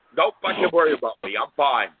 Don't fucking worry about me. I'm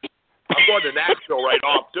fine. I'm going to Nashville right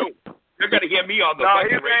off, too. You're going to hear me on the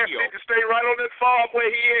fucking his ass radio. need to stay right on that farm where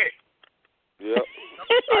he at. Yep.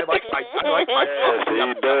 I like my yes, he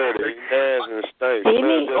dirty. He has and stinks. He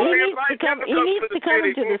needs to come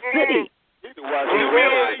into the city. You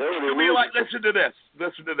realize, listen to this.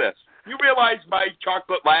 You realize my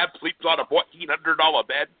chocolate lab sleeps on a $1,400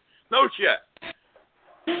 bed? No shit.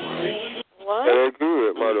 What? That's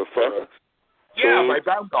good, motherfucker. Yeah, my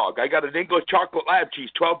brown dog. I got an English chocolate lab.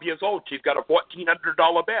 She's 12 years old. She's got a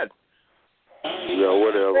 $1,400 bed. Yeah,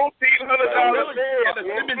 whatever. $1,400 bed.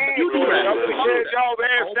 Y'all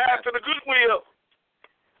ass down to the Goodwill.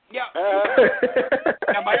 Yeah.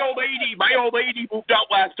 Yeah, my old lady moved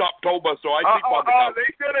out last October, so I sleep on the couch.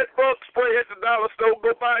 They said that bug spray at the dollar store.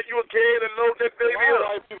 Go buy you a can and load that baby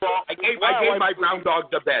up. I gave my brown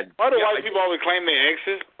dog the bed. Why do white people always claim their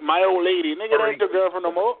exes? My old lady. Nigga, that ain't your girlfriend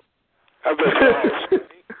no more. I bet your house.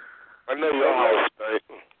 I know your house stink.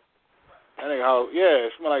 That nigga house, yeah,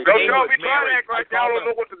 it smell like... Don't y'all be trying to act like y'all don't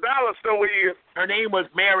know what the dollar store is. Her name was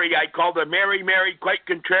Mary. I called her Mary, quite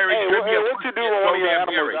contrary. Hey, what you do when one of your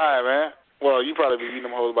animals die, man? Well, you probably be eating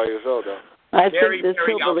them hoes by yourself, though. I think this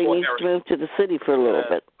hillbilly needs to move to the city for a little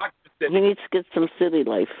bit. He needs to get some city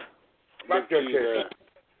life.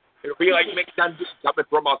 It'll be like Mick Dundee coming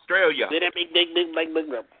from Australia. Did that big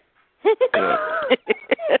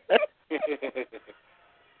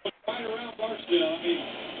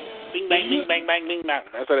Bing bang, bing bang, bang, bing bang.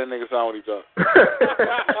 That's how that nigga sound when he talk.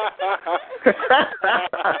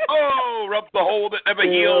 Oh, rub the hole that never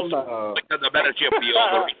heals. Look at the better ship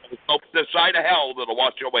heals. Hope the side of hell that'll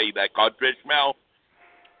wash away that codfish smell.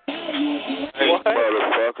 Hey,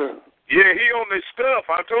 motherfucker. Yeah, he on this stuff.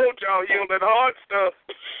 I told y'all he on that hard stuff.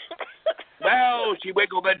 Well, she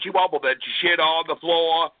wiggled and she wobbled and she shit on the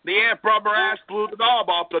floor. The air from her ass blew the knob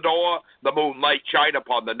off the door. The moonlight shined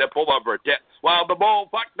upon the nipple of her tit, while the bull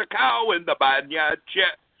fucked the cow in the barnyard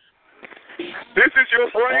shit. This is your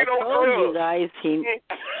brain on drugs. I told you guys, he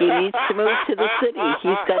needs to move to the city.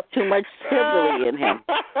 He's got too much hillbilly in him.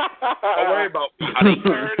 Don't worry about me, honey.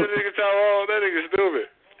 That nigga stupid.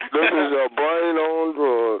 This is your brain on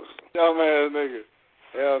drugs. Dumb ass nigga.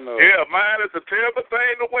 Hell no. Yeah, mine is a terrible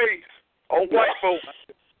thing to waste. On white folks.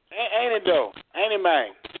 Ain't it though? Ain't it,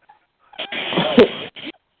 man?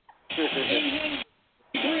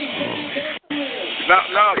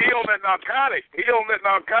 No, he on that narcotic.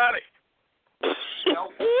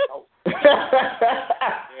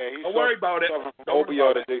 Don't worry about it.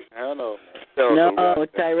 Opioid addiction. Hell no. No,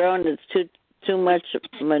 Tyrone, it's too much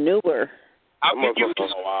manure. How can you? Oh,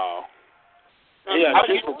 wow. Yeah, how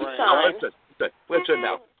shit for brains. Listen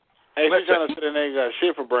now. Hey, she's trying to sit in there and got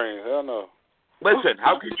shit for brains. Hell no. Listen,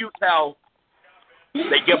 how can you tell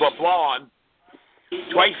they give a blonde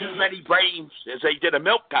twice as many brains as they did a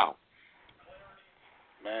milk cow?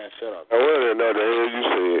 Man, shut up. I wouldn't know the hell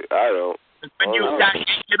you said. I don't. When you start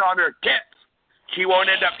eating on her tits, she won't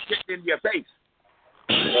end up shitting in your face.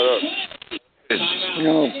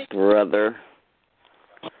 No, brother.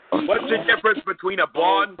 What's the difference between a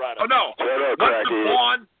blonde? Oh no.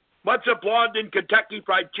 What's a blonde and Kentucky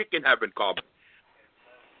Fried Chicken have in common?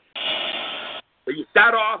 When you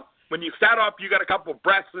start off, you got a couple of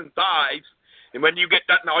breasts and thighs, and when you get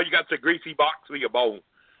done, all you got's a greasy box for your bone.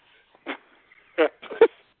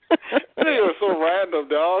 You're so random,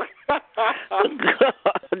 dog.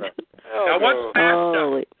 Now,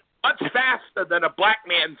 what's faster than a black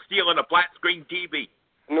man stealing a flat screen TV?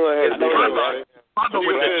 No, it has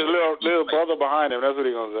little brother behind him. That's what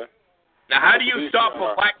he's gonna say. Now, how do you stop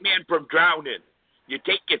a black man from drowning? You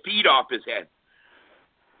take your feet off his head.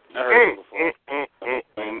 I heard it before.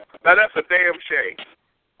 Now that's a damn shame.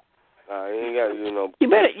 You ain't got to do no.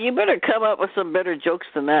 You better come up with some better jokes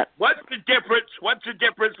than that. What's the difference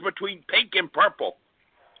between pink and purple?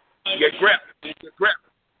 Your grip. It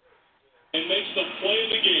makes them play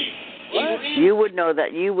the game. What? You would know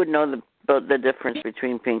that. You would know the difference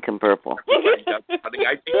between pink and purple. I think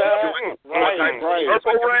right.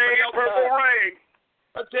 Purple rain.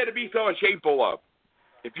 What's there to be so shameful of?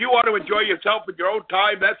 If you want to enjoy yourself in your own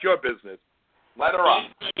time, that's your business. Let her up.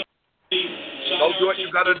 Don't do what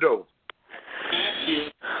you got to do.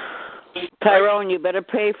 Tyrone, you better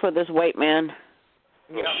pay for this white man.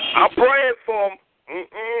 I'm praying for him.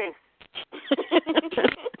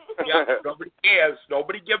 Yeah, nobody cares.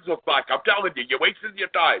 Nobody gives a fuck. I'm telling you, you're wasting your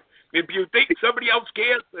time. If you think somebody else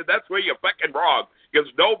cares, then that's where you're fucking wrong. Because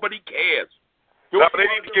nobody cares. No, they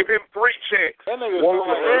need to give him 3 checks. One on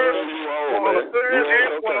the third,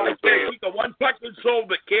 and one on the second. He's the one fucking soul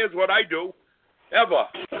that cares what I do. Ever.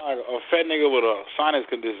 A fat nigga with a sinus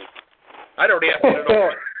condition. I don't answer to no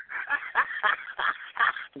one.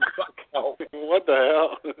 Fuck no. What the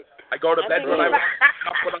hell? I go to bed when I want,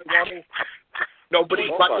 up when I want. Nobody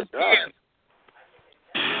fucking cares.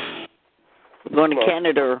 We're going to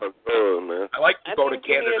Canada. I like to go to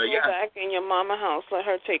Canada, you back in your mama house. Let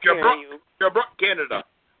her take care of you. Sherbrooke, Canada.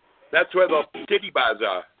 That's where the titty bars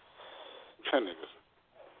are.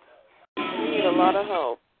 You need a lot of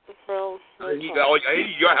help. Bro, I need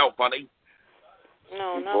your help, honey.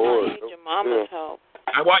 No, I need your mama's help.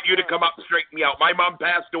 I want you to come up and straighten me out. My mom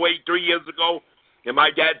passed away 3 years ago, and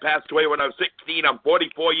my dad passed away when I was 16. I'm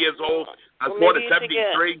 44 years old. I was born in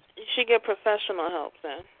 73. You should get professional help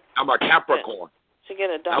then. I'm a Capricorn. You should get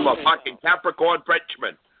a doctor. I'm a fucking Capricorn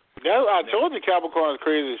Frenchman. Yeah, I told you Capricorn is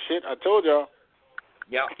crazy as shit. I told y'all.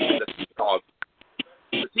 Yeah, the seagulls.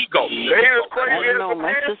 The seagulls. I don't know.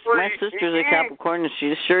 My sister's a Capricorn, and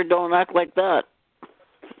she sure don't act like that.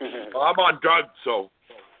 Well, I'm on drugs, so.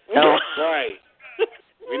 No. Right.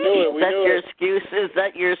 We knew it. Is that your excuse? Is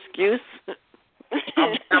that your excuse?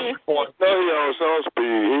 I'm Capricorn. No, he on some speed.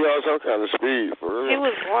 He on some kind of speed, for real. He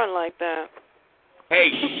was born like that.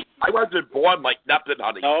 Hey, I wasn't born like nothing,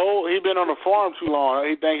 honey. No, he been on the farm too long.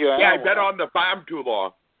 He think he's an I've been on the farm too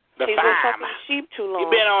long. He's been fucking sheep too long. He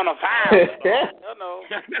been on the farm. No.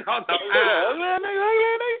 Been on the farm.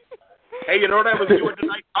 Hey, you know what I was doing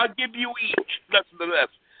tonight? I'll give you each. Listen to this.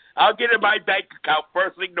 I'll get in my bank account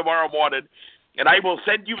first thing tomorrow morning, and I will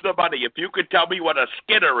send you the money if you can tell me what a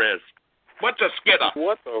skidder is. What's a skidder?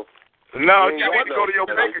 What the? No, you need to go to your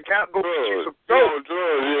bank account and go get you some drugs.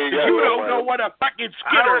 You don't know what a fucking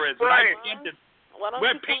skidder is. Why don't you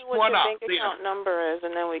tell me what your bank account number is,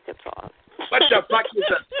 and then we can talk. What the fuck is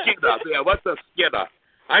a skidder? Yeah, what's a skidder?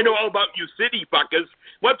 I know all about you city fuckers.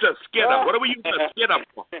 What's a skidder? What do we use a skidder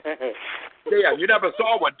for? Yeah, you never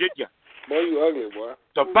saw one, did you? Boy, you ugly, boy.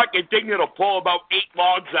 It's a fucking thing that'll pull about 8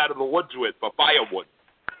 logs out of the woods with for firewood.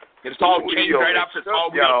 It's all chained right up. It's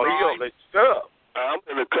all real stuff. I'm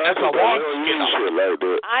in the That's a log skidder. Like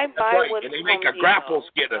that. I buy with and they make a grapple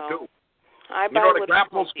skidder, too. I you know what a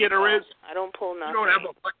grapple skidder is? I don't pull nothing. You don't have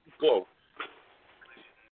a fucking clue.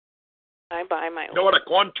 I buy my own. You know what a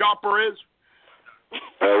corn chopper is?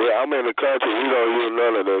 Yeah, I'm in the country. We don't use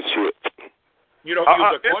none of that shit. You don't use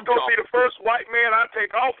a corn chopper. This gonna be the first white man I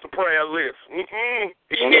take off the prayer list. He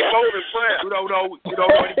get loaded prayer. You don't know anything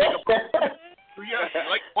about it. You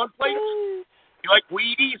like corn flakes? You like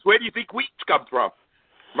Wheaties? Where do you think wheats come from?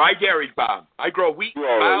 My dairy farm. I grow wheat,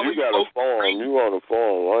 barley, you got a farm. You on a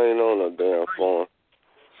farm. I ain't on a damn farm.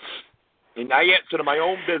 And I answer to my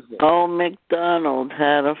own business. Old MacDonald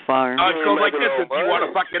had a farm. It goes like this. If you want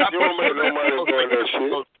to fuck it up, you don't make no money doing that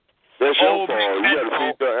shit. That's your farm. You got to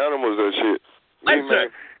feed the animals that shit.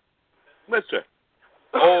 Listen.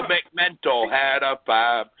 Old McMental had a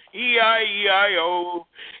farm, E-I-E-I-O,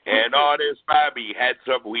 and on his farm he had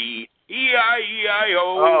some wheat,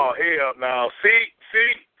 E-I-E-I-O. Oh, hell no. See?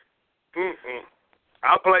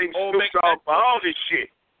 I play Snoop Dogg for all this shit.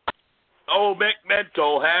 Old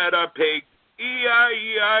McMental had a pig,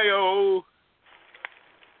 E-I-E-I-O.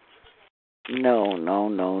 No.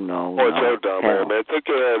 What's your dumb man? Take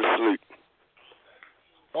your ass to sleep.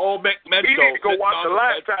 Old McMental. You need to go watch the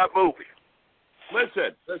Lifetime movie.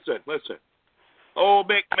 Listen. Old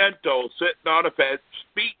McMental sitting on a fence,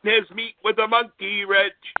 beating his meat with a monkey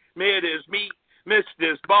wrench. Mid his meat, missed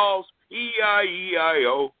his balls,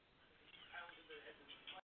 E-I-E-I-O.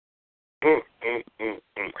 Can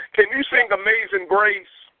you sing Amazing Grace?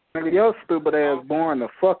 Nigga, your stupid ass boring the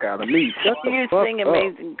fuck out of me. Shut the You fuck sing up.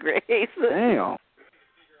 Amazing Grace. Damn.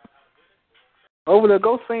 Over there,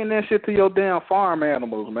 go sing that shit to your damn farm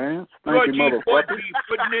animals, man. Thank you, motherfucker.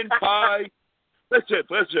 Pudding in pie. Listen.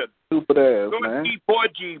 Stupid ass, man.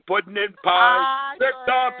 Georgie, pudding in pie. Lift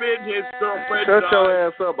up in his girlfriend's Shut your eye.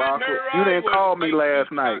 ass up, Aqua. You didn't call me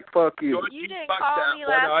last night. Fuck you. You didn't call me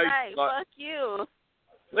last night. Fuck you.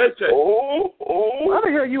 Listen. Why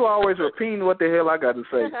the hell you always repeating what the hell I got to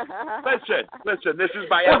say? Listen. This is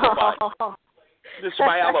my alibi.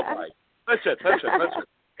 Listen.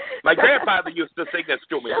 My grandfather used to sing this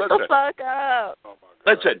to me. Shut the fuck up.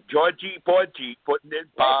 Listen, Georgie, Porgy, putting in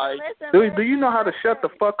pie. Do you know how to shut the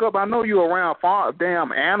fuck up? I know you around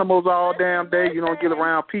damn animals all damn day. You don't get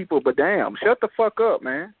around people, but damn, shut the fuck up,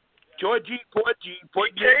 man. Georgie, Porgy,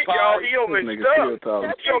 putting in pie. Y'all, he on his stuff.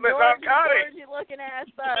 Shut your Georgie looking ass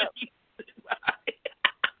up.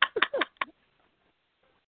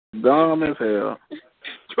 Dumb as hell.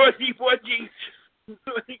 Georgie, Porgy.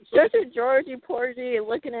 Shut your Georgie, Porgy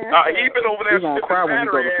looking ass up. He been over there. He's gonna cry when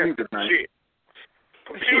you go to sleep tonight. Shit.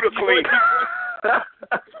 Computer clean.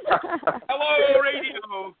 Hello,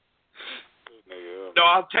 radio. No,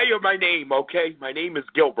 I'll tell you my name, okay? My name is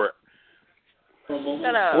Gilbert.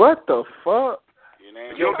 Shut up. What the fuck?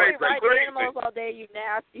 You probably ride animals all day, you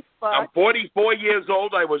nasty fuck. I'm 44 years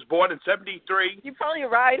old. I was born in 73. You probably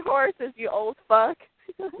ride horses, you old fuck.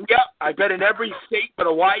 Yep, I've been in every state but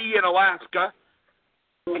Hawaii and Alaska.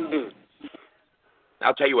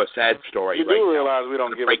 I'll tell you a sad story. You do realize we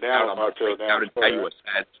don't give a damn about your damn story. Tell you a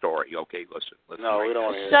sad story. Okay, listen. No, we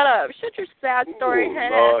don't hear. Shut up. Shut your sad story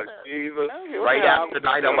head ass up. Right after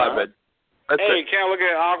 9/11. Hey, can't look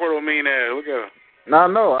at awkward with me now. Look at her.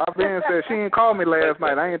 No, I've been said she didn't call me last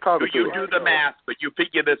night. I ain't talking to her. You do the math, but you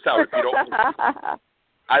figure this out if you don't.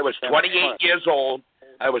 I was 28 years old.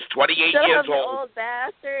 Shut up, you old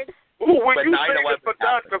bastard. Ooh, when you sing it for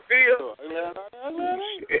Dr. Phil.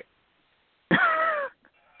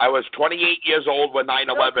 I was 28 years old when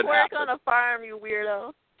 9/11 happened. Work on a farm, you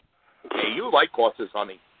weirdo. Hey, you like horses,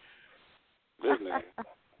 honey. You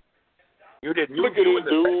didn't. You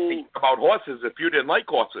wouldn't think about horses if you didn't like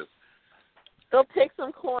horses. Go pick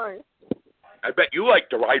some corn. I bet you like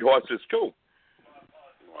to ride horses too.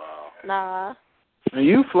 Wow. Nah. And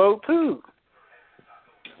you float too.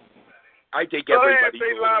 I take everybody.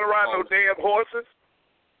 They lie to ride no damn horses.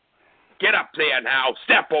 Get up there now.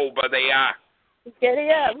 Step over there. Get it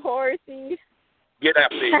up, horsey. Get up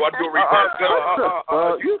there. You want to do a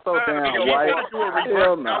reverse you so damn white.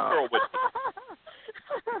 Hell no.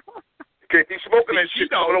 Okay, he's smoking that shit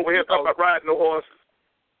coming over here talking about riding no horses.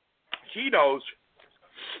 She knows.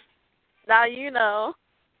 Now you know.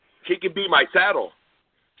 She can be my saddle.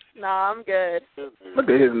 No, I'm good. Look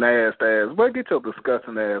at his nasty ass. Boy, get your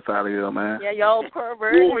disgusting ass out of here, man. Yeah, y'all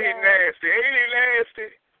pervert. Ooh, he nasty. Ain't he nasty?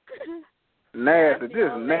 Nasty.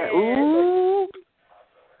 Just nasty. Ooh.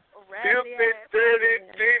 Filthy, dirty,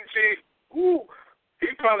 dingy. Ooh. He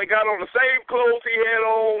probably got on the same clothes he had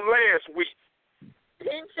on last week.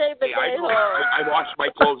 Didn't shave the day I wash my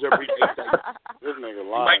clothes every day. This nigga You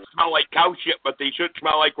lying. might smell like cow shit, but they should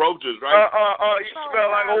smell like roses, right? You smell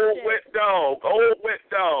like old wet dog. Old wet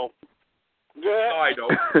dog. Yeah. No, I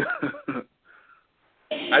don't.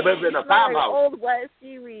 I live in a farmhouse. Old wet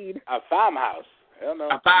seaweed. A farmhouse. Hell no.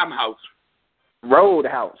 A farmhouse.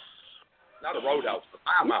 Roadhouse. Not a roadhouse. A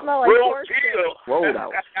farmhouse. Smell like horse shit.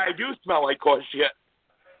 Roadhouse. I do smell like horse shit.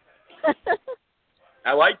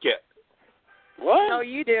 I like it. What? No,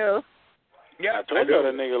 you do. Yeah, I told you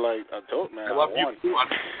that nigga like I told man. I love you.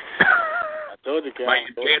 I told you,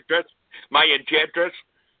 My enchantress.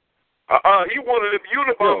 He one of them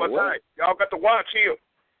Unabomber type. Y'all got to watch him.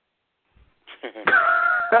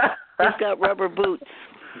 He's got rubber boots.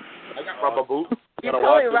 I got rubber boots. You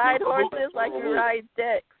probably ride horses like you ride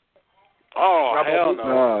dicks. Oh, rubber hell boots.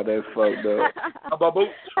 no. Oh, that's fucked up. Rubber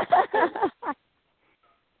boots.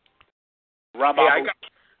 Rubber Hey, boots.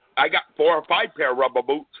 I got 4 or 5 pair of rubber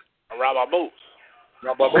boots. Rubber boots.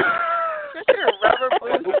 Rubber boots. Shut your rubber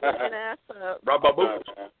boots and ass up. Rubber boots.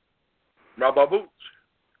 Rubber boots.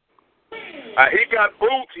 He got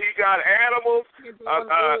boots. He got animals. He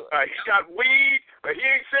got weed. But he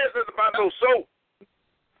ain't said nothing about no soap.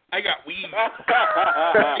 I got weed.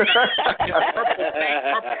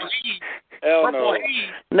 Hell no.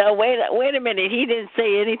 No, wait a minute. He didn't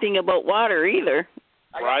say anything about water either.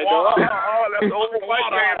 Right Oh, that's the old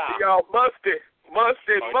white man for y'all. Musty. I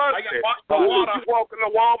got water. You walk into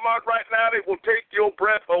Walmart right now, they will take your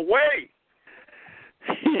breath away.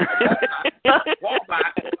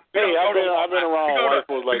 Walmart. Hey, I've been around white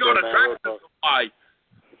folks like that, man.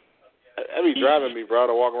 That be driving me, bro,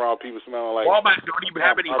 to walk around people smelling like... Walmart don't even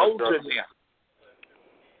have any holes in there.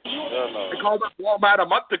 No. I called up Walmart a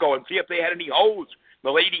month ago and see if they had any holes.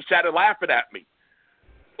 The lady started laughing at me.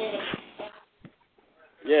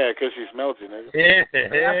 Yeah, 'cause she smells you, nigga.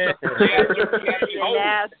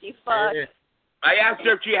 Nasty fuck. I asked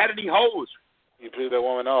her if she had any hoes. You pissed that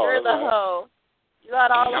woman off. You're the hoe. You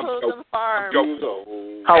got all the hoes on the farm.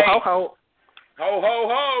 Ho, ho, ho. Ho, ho,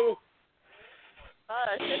 ho.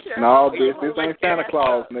 No, this ain't Santa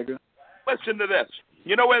Claus, nigga. Listen to this.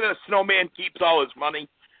 You know where the snowman keeps all his money?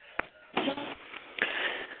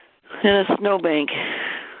 In a snowbank.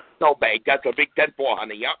 Snowbank. That's a big 10-4,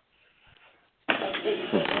 honey. Yep.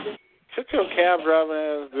 Shut your cab driving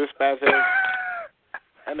ass, dispatch ass.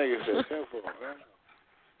 That nigga said 10-4, man.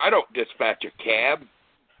 I don't dispatch a cab.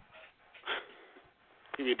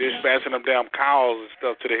 You be dispatching them damn cows and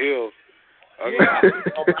stuff to the hills. Okay. Yeah.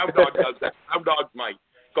 Our dog does that. Our dog's mine.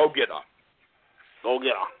 Go get her. Go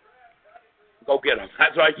get her. Go get him.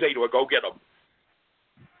 That's what I say to her. Go get him.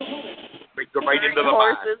 Bring them right into the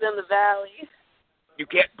barn. Horses in the valley. You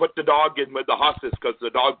can't put the dog in with the horses because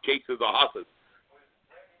the dog chases the horses.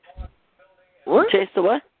 What? Chase the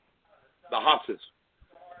what? The horses.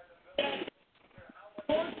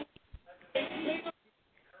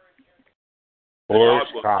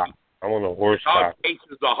 Horse cock. I want a horse Dog cock.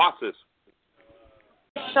 chases the horses.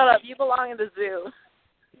 Shut up. You belong in the zoo.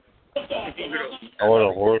 I want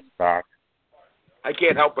a horse cock. I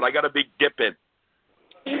can't help it. I got a big dip in.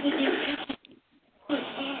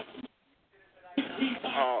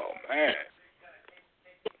 Oh, man.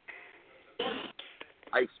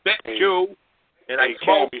 I spit you, and I Hey,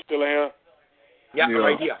 smoke. Cam, you still in here? Yeah,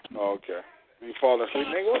 right here. Oh, okay. You falling asleep,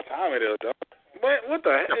 nigga? What time it is, dog? What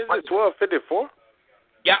the heck? Is it 12:54?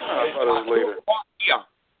 Yeah. Oh, I thought it was later. Yeah.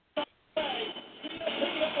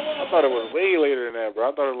 I thought it was way later than that,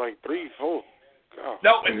 bro. I thought it was like 3, 4. God.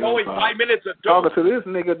 No, it's only 5 minutes until. Talking to this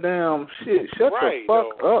nigga, damn shit. Shut Right, the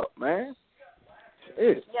fuck up, man.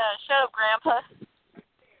 Shit. Yeah, shut up, Grandpa.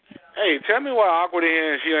 Hey, tell me why Awkward in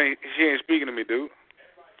here and she ain't speaking to me, dude.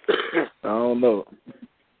 I don't know.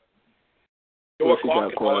 Two She got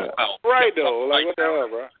o'clock quiet. Right though, like what the hell,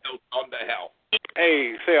 bro? On the hell.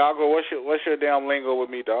 Hey, say Awkward, what's your damn lingo with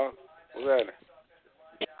me, dog? What's that?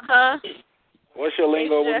 Huh? What's your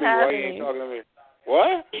lingo with me? Why you ain't talking to me?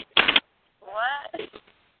 What? What?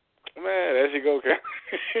 Man, there she go, Cam.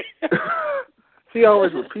 She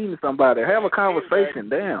always repeating somebody. Have a conversation.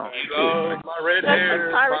 Damn. My red Shut hair.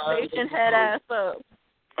 your conversation head ass up.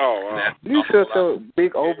 Oh, You shut your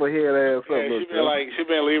big overhead ass up. Yeah, she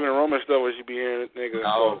been leaving the room and stuff when she be hearing niggas.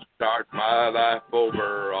 I'll start my life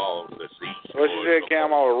over on the sea. What she said,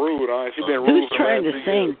 Cam, all rude, huh? She been rude Who's for trying the to last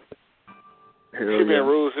 3 sing? years. She been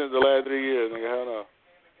rude since the last 3 years, nigga. Hell no.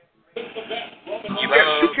 She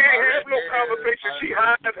can't have no conversation. She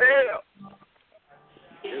high as hell.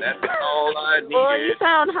 That's all I need. Boy, you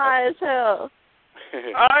sound high as hell.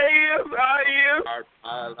 I am. Start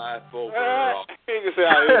my life over on. You can say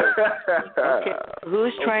I Okay.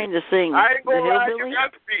 Who's trying to sing? I ain't The gonna lie, hillbilly? you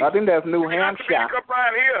got to be. I think that's New You got to be Hampshire. up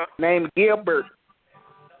right here. Named Gilbert.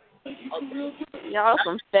 Y'all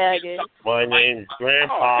some faggots. My name's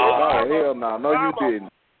Grandpa. Oh, hell no. No, you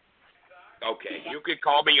didn't. Okay, you can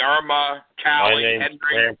call me Irma, My Callie, name's Henry.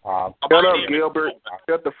 Grandpa. Shut up, Gilbert.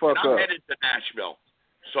 Shut the fuck I'm up. headed to Nashville.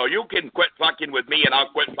 So you can quit fucking with me and I'll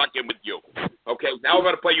quit fucking with you. Okay, now I'm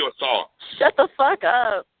going to play you a song. Shut the fuck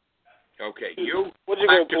up. Okay, you. What you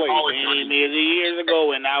back gonna to play? college. Years ago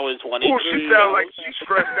when I was 23. Ooh, she sounds like she's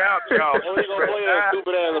stressed out, y'all. What you gonna play that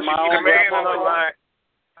stupid ass of my She own the man on the grandpa? line.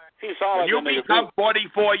 He saw When like you that nigga become too.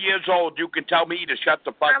 44 years old, you can tell me to shut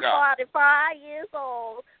the fuck I'm up. 45 years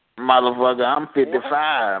old. Motherfucker, I'm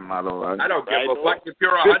 55, motherfucker. I don't give a fuck if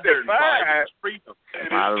you're 105. Freedom.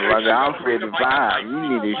 Motherfucker, I'm 55. You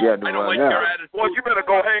need to shut the fuck up. Boy, you better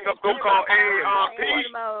go hang up. Go call AARP.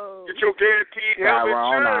 Get your guaranteed health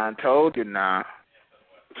Tyrone, insurance. I told you now.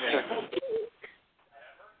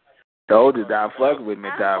 Told you that fuck with me,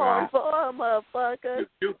 Tyrone. Motherfucker.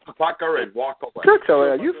 You fucker and walk away. Shut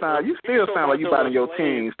your ass. You still sound like you about in your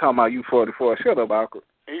teens talking about you 44. Shut up, awkward.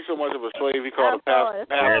 He's so much of a slave, he called a pastor.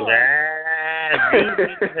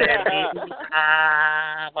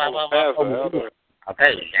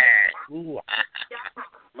 Okay.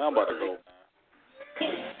 Now I'm about to go,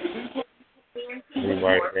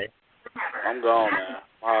 man. I'm gone, man.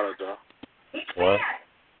 I'm out of there. What?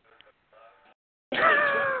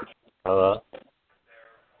 Hello?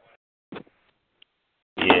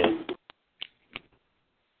 Yeah.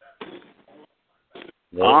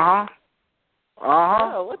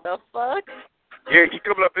 Oh, what the fuck? Yeah, he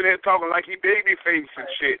coming up in there talking like he baby face and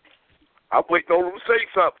shit. I'm waiting on him to say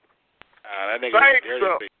something. That nigga Sing dirty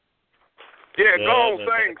something. face. Yeah, go on,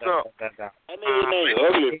 sing something. That nigga named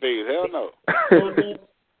ugly face. Hell no.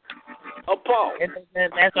 Oh, Paul.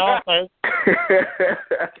 That's all, folks.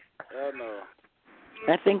 Hell no.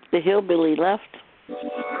 I think the hillbilly left. He's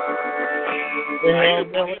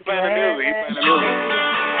playing the music.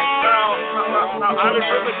 No, I just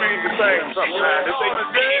really mean to say something, man. This ain't the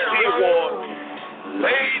DEP award.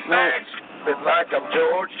 Laid back, it's like I'm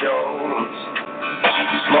George Jones.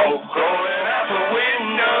 Smoke blowing out the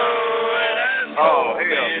window, and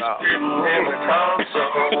I'm in the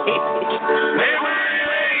console. Memory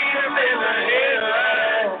lane up in the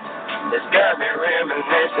headlights. It's got me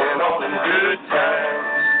reminiscing on them good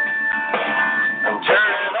times. I'm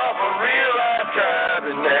turning off a real life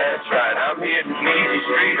driving, that's right. I'm hitting easy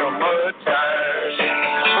street on mud tires.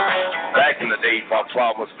 Back in the day, my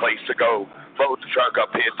plan was place to go. Load the truck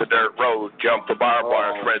up, hit the dirt road, jump the barbed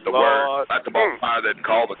wire, spread the word. Light the bonfire, then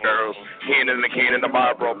call the girls. Keenan and the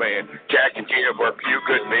Barbaro band. Jack and Gina were a few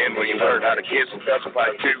good men when you learned how to kiss and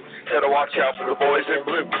specify too. Had to watch out for the boys in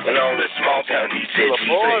blue. And all this small town, he said,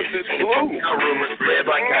 Now rumors spread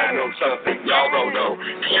like I know something y'all don't know.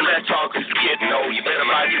 Damn, that talk is getting old. You better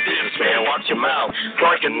mind your business, man. Watch your mouth.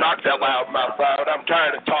 Before I can knock that loud mouth out. I'm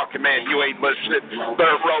tired of talking, man. You ain't listening.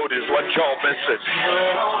 Dirt road is what y'all missing.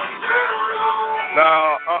 No,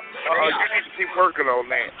 you need to keep working on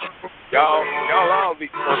that. Y'all all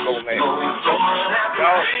need to work on that.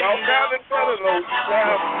 Y'all sound in front of those.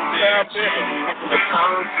 Sound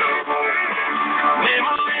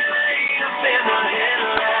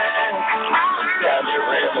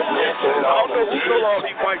also, who told all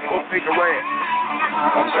these white folks take a rant?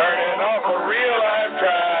 I'm turning off a real life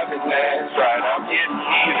driving, that's right. I'm getting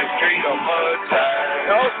in the street on mud tires.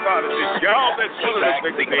 Y'all started this. Y'all been killing this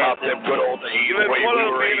nigga. Think about them good old days. The way we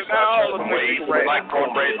were raised by certain ways. Like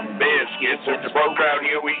cornbread and biscuits. If the broke out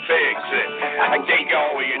here, we fix it. I can take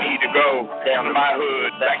y'all where you need to go. Down to my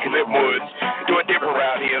hood, back in the woods. Do it different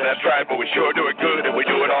around here, that's right. But we sure do it good and we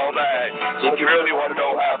do it all night. So if you really want to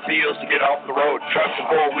know how it feels to get off the road, trucks and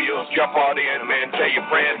four wheels, jump on in, man. Tell your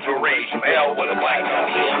friends to raise some hell with a black on.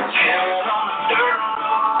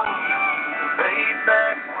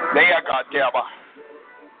 There, goddamn.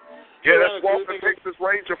 Yeah, that's Walker Texas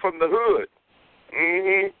Ranger from the hood.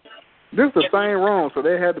 Mm-hmm. This is the same room, so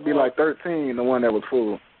they had to be like 13, the one that was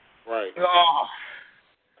full. Right. Oh.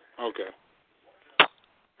 Okay.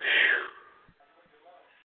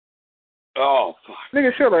 Oh, fuck.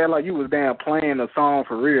 Nigga, sure like you was damn playing a song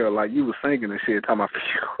for real, like you was singing and shit, talking about,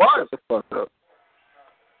 what? Shut the fuck up.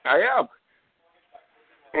 I am.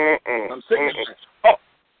 I'm singing.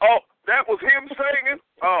 Oh, that was him singing?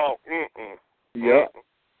 Oh, Yep.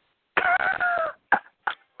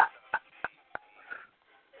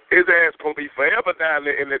 His ass gonna be forever down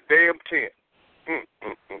there in the damn tent.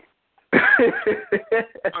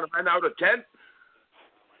 Want to run out of tent?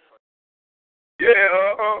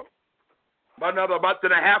 Yeah, About another month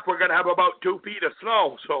and a half, we're going to have about 2 feet of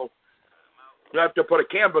snow, so we'll have to put a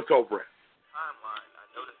canvas over it.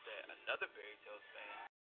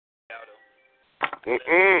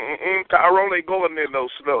 Tyrone ain't going in no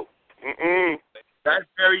snow. That's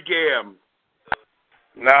very jam.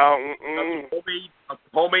 No,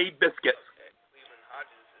 homemade biscuits.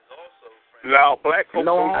 No, black folks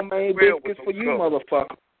no homemade biscuits for you,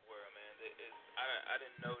 motherfucker.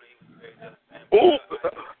 Ooh,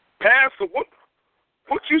 Pastor, what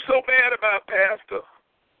you so mad about, Pastor?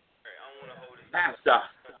 Pastor.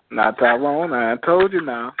 Not Tyrone, I told you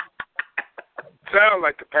now. Sound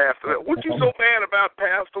like the pastor. What you so mad about,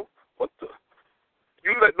 Pastor? What the?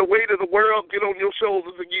 You let the weight of the world get on your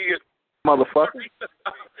shoulders again. Motherfucker.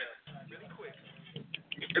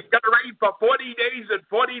 It's going to rain for 40 days and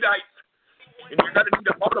 40 nights. And you're going to need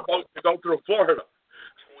a motorboat to go through Florida.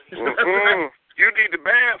 You need the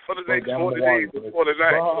bath for the next 40 days and 40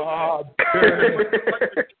 nights.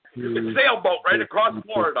 Sailboat right across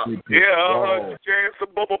Florida. Yeah, chance a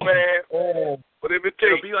bubble bath. Whatever it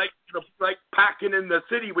takes. It'll be like packing in the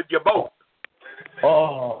city with your boat.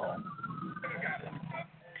 Oh.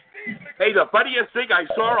 Hey, the funniest thing I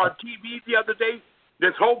saw on TV the other day,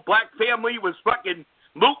 this whole black family was fucking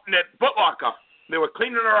looting at Foot Locker. They were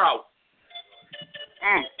cleaning her out.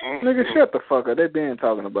 Nigga, shut the fuck up. They been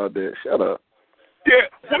talking about that. Shut up. Yeah,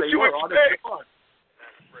 what you expect?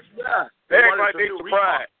 Yeah. They act like they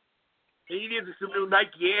surprised. He needed some new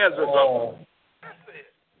Nike Airs or something.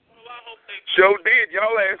 Sure did.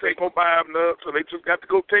 Y'all ass ain't gonna buy them up, so they just got to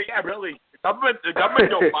go take. Yeah, really. The government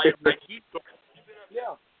don't buy them Nike.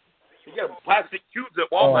 Yeah. You get plastic shoes at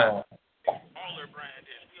Walmart.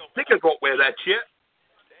 Tickets won't wear that shit.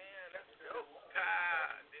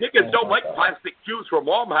 Tickets don't like plastic shoes from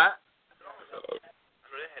Walmart.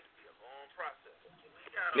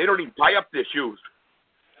 They don't even tie up their shoes.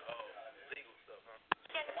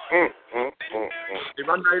 They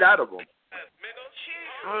run right out of them.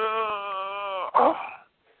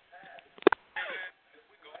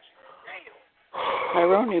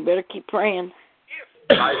 Tyrone, you better keep praying.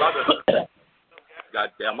 I love it.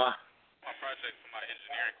 Goddamn it.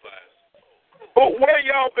 But where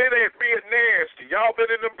y'all been at being nasty? Y'all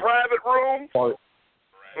been in them private rooms?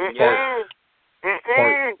 Yeah.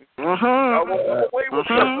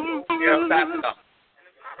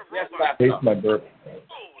 Taste my burp.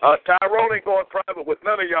 Tyrone ain't going private with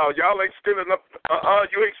none of y'all. Y'all ain't stealing up.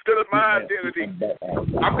 You ain't stealing my identity.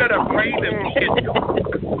 I'm gonna pray that we get you.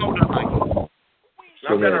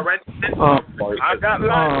 I'm gonna rent this. I got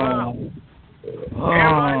lights.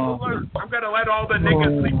 I'm gonna let all the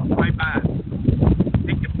niggas sleep in my bed.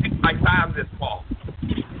 They can pick my farm this fall.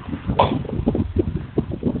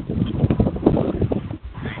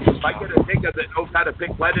 If I get a nigga that knows how to pick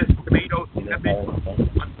lettuce, tomatoes,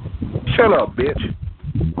 shut up, bitch.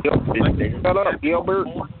 Shut up, Gilbert.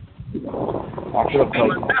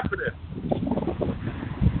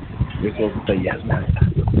 You're supposed to say yes, man.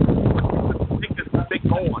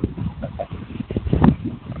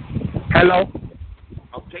 Hello?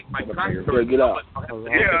 I'll take my tractor. Get out.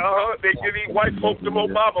 They give these white folks them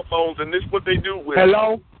Obama phones, and this is what they do with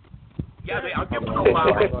Hello? Yeah, I'll give them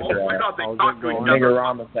Obama phones. Why don't they talk to each other?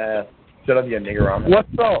 Niggerama's ass. Shut up, you Niggerama.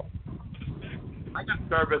 What's up? I got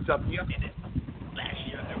service up here.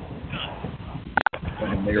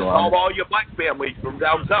 Niggerama. All your black families from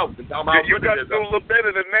down south and down you got to do a little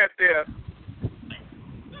better than that there.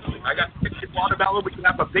 I got chicken watermelon. We can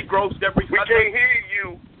have a big roast every Sunday. We can't hear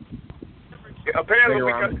you. Apparently,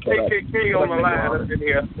 we got the KKK on the line up in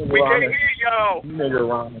here. We can't hear y'all.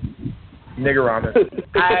 Niggerama.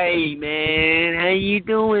 Hey, man. How you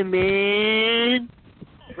doing, man?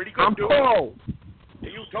 Pretty good, I'm cold.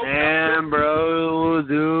 Man, bro,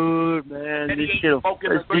 dude, man, this shit'll fuck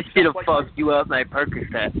you up like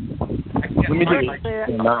Percocet. Let me do this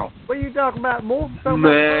now. What are you talking about, more?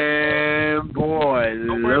 Man, boy,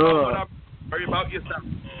 look. Worry about yourself.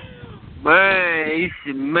 Man,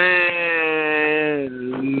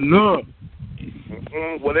 look.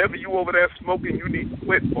 Whatever you over there smoking, you need to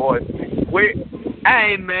quit, boy. Quit.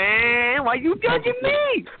 Hey, man, why you judging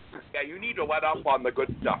me? Yeah, you need to let up on the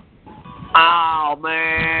good stuff. Oh,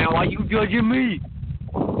 man, why you judging me?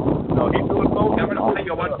 No, he's doing both. I'm going to tell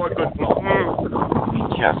you one more good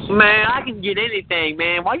song. Yes. Man, I can get anything,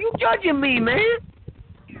 man. Why you judging me, man?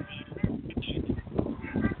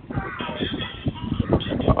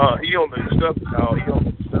 He on the stuff now. He on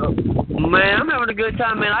the stuff. Man, I'm having a good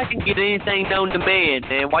time, man. I can get anything known to man,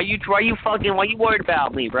 man. Why you worried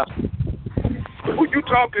about me, bro? Who you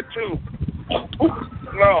talking to?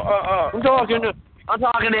 I'm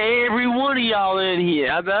talking to every one of y'all in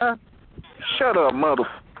here, I bet. Shut up,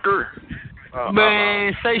 motherfucker.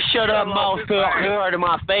 Man, say shut up, motherfucker, to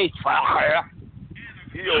my face. Shut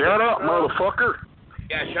up, motherfucker.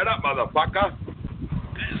 Yeah, shut up, motherfucker.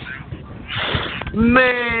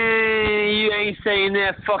 Man, you ain't saying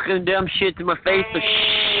that fucking dumb shit to my face,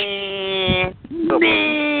 but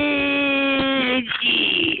man,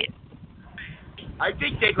 shit. I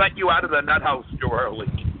think they let you out of the nut house too early.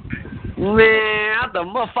 Man, out the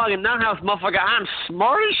motherfucking nut house, motherfucker. I'm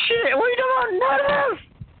smart as shit. What are you doing on nut house?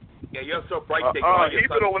 Yeah, you're so bright. He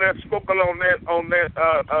been over there smoking on that,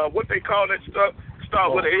 what they call that stuff?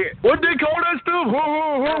 Start with a head. What they call that stuff?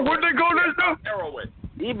 What they call that stuff? Heroin.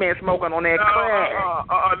 He been smoking on that crack.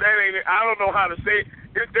 That ain't it. I don't know how to say it.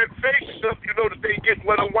 It's that fake stuff, you know, that they get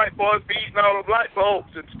when them white boys be eating all those light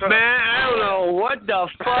bulbs and stuff. Man, I don't know what the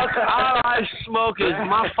fuck. All I smoke is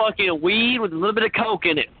my fucking weed with a little bit of coke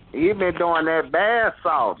in it. He been doing that bath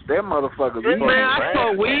sauce. That motherfucker. Man, I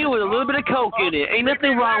smoke weed with a little bit of coke in it. Ain't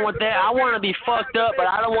nothing wrong with that. I want to be fucked up, but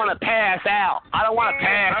I don't want to pass out. I don't want to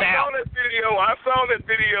pass out. I saw that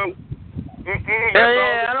video.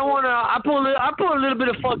 Yeah, I don't want to. I put a little bit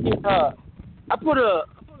of fucking. I put a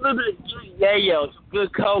little bit of yayo, some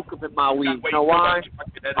good coke up in my weed. You know why?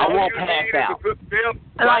 I won't pass out.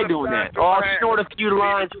 I like doing that. Or I'll snort a few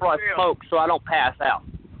lines before I smoke so I don't pass out.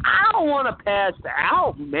 I don't want to pass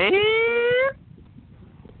out, man.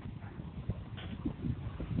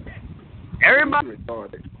 Everybody.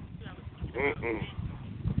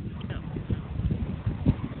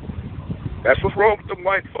 That's what's wrong with them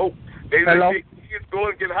white folk. They let their kids go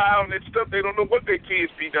and get high on that stuff. They don't know what their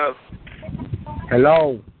kids be doing.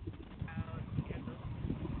 Hello.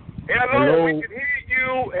 Hello, we can hear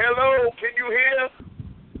you. Hello, can you hear?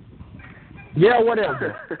 Yeah,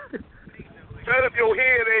 whatever. Turn up your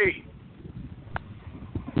head,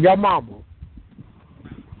 Your mama.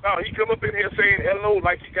 No, he come up in here saying hello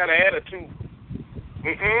like he got an attitude.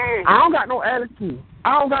 I don't got no attitude.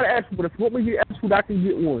 I don't got an attitude, but if you want me to get attitude, I can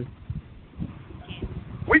get one.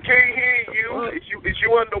 We can't hear you. Is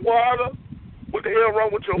you underwater? What the hell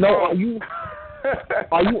wrong with your phone? No,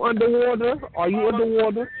 are you underwater? Are you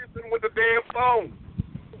underwater? With the damn phone.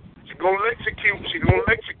 She gonna execute.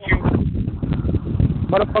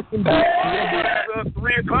 Motherfucking bitch.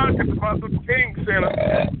 3 o'clock at the Martin King Center.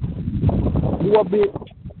 You a bitch.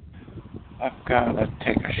 I've gotta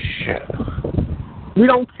take a shit. We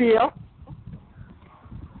don't care.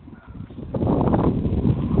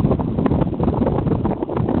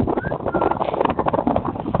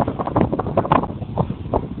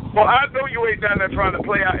 Well, I know you ain't down there trying to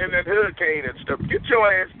play out in that hurricane and stuff. Get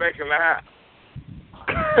your ass back in the house.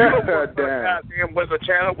 Goddamn Weather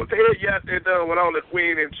Channel. What the hell you out there doing with all that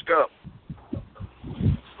wind and stuff?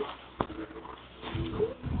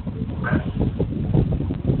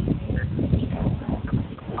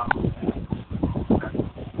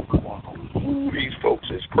 Ooh, these folks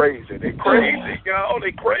is crazy. They crazy, y'all.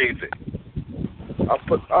 They crazy. I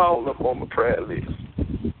put all up on my prayer list.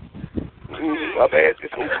 I've had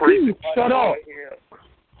this so crazy. Shut up.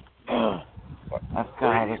 I've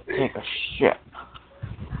gotta take a shit.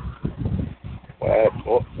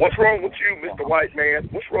 Well, what's wrong with you, Mr. White Man?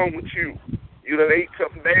 What's wrong with you? You done ate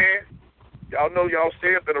something bad? Y'all know y'all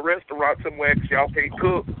stay up in a restaurant somewhere because y'all can't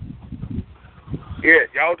cook. Yeah,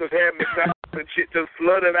 y'all just have McDonald's and shit just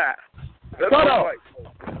flooded out. That's Shut up.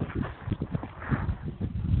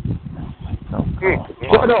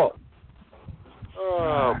 Shut up.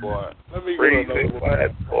 Oh, boy. Let me crazy go another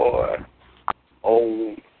white boy.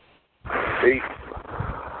 On fake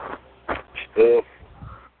stuff.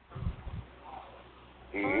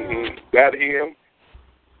 Got him.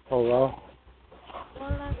 Hello.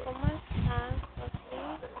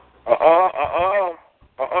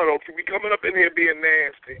 Don't you be coming up in here being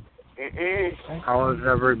nasty. How is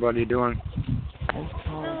everybody doing?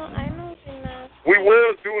 We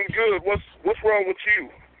was doing good. What's wrong with you?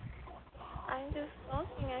 I'm just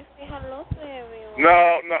talking. I say hello to everyone.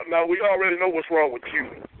 No. We already know what's wrong with you.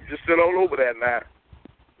 You just sit all over that now.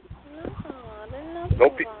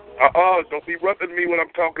 Don't be rubbing me when I'm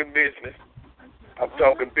talking business. I'm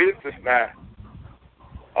talking business now.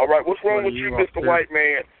 All right, what's wrong with you, Mr. White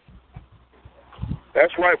Man?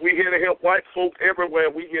 That's right. We here to help white folk everywhere.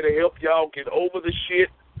 We here to help y'all get over the shit,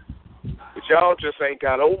 but y'all just ain't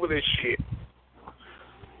got over this shit.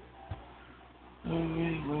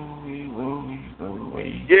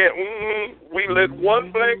 Yeah, we let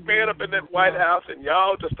one black man up in that White House, and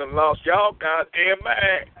y'all just done lost y'all goddamn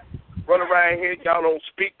mind. Run around here, y'all don't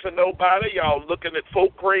speak to nobody. Y'all looking at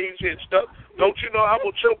folk crazy and stuff. Don't you know I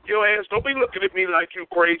will choke your ass? Don't be looking at me like you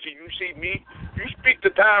crazy. You see me? You speak to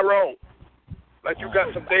Tyrone like you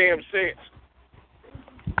got some damn sense.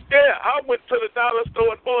 Yeah, I went to the dollar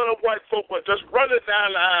store and one of them white folk were just running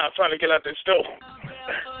down the aisle trying to get out the store.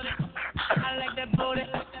 I like that booty.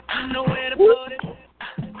 You know where to put it.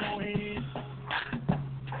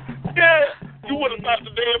 Yeah, you would have thought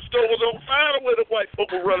the damn store was on fire with the white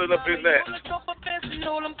folk were running up in there.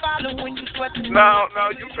 No,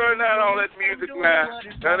 you turn down all that music now.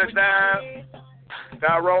 Turn it down.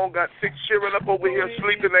 Tyrone got 6 children up over here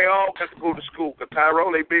sleeping. They all got to go to school. Because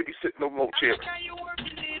Tyrone ain't babysitting no more children.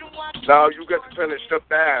 Now you got to turn this stuff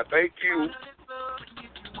down. Thank you.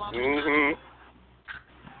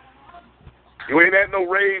 You ain't at no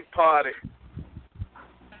rave party.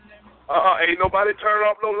 Ain't nobody turn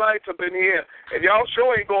off no lights up in here. And y'all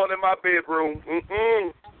sure ain't going in my bedroom.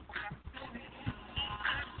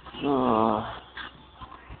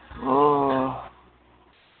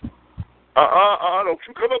 Don't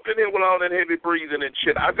you come up in here with all that heavy breathing and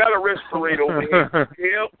shit. I got a respirator over here.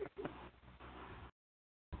 Yep.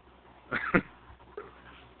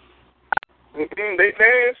 They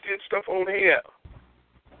nasty and stuff on here.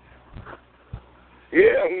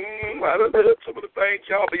 Yeah, I done heard some of the things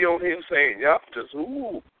y'all be on here saying. Y'all just,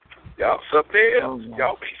 y'all something else.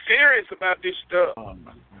 Y'all be serious about this stuff.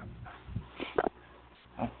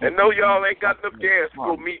 And no, y'all ain't got enough gas to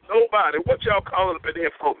go meet nobody. What y'all calling up in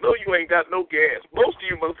here for? No, you ain't got no gas. Most of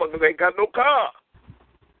you motherfuckers ain't got no car.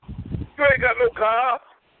 You ain't got no car.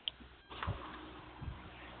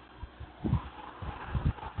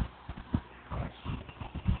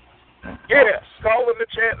 Yes, call in the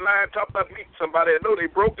chat line, talk about meeting somebody. I know they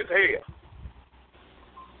broke his hair.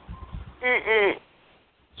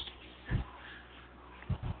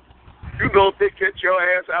 You go get your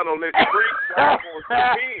ass out on that street. Going to the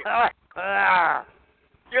pen.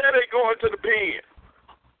 Yeah, they going to the pen.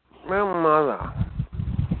 My mother.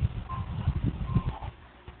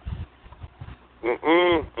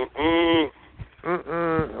 I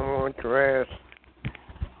want your ass.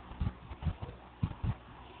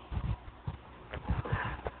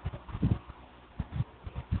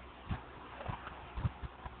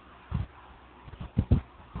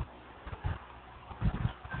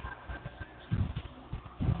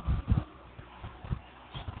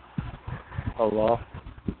 Hello?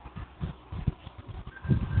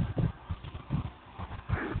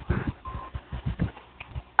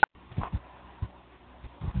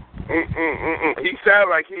 He sound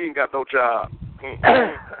like he ain't got no job.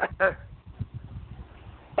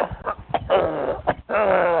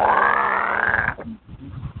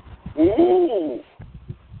 Ooh.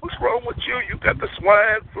 What's wrong with you? You got the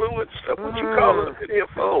swine flu and stuff. What you calling up in here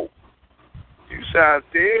for? You sound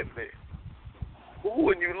deadly.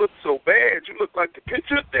 Ooh, and you look so bad. You look like the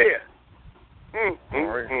picture there.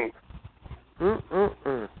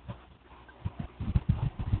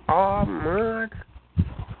 Oh, man.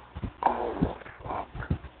 Oh, fuck.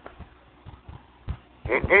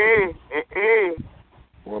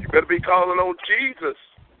 You better be calling on Jesus.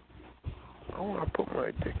 I want to put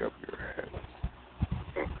my dick up your head.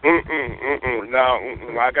 No,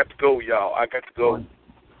 I got to go, y'all. I got to go.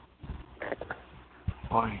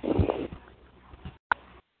 Why?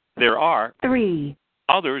 There are 3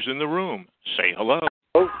 others in the room. Say hello.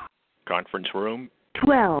 Conference room.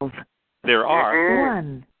 12. There are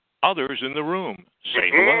 1 others in the room.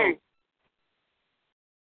 Say hello.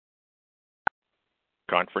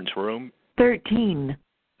 Conference room. 13.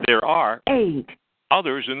 There are 8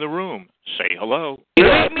 others in the room. Say hello.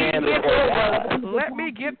 Let me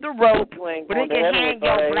get the rope. But it can hang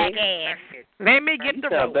your black ass. Let me get the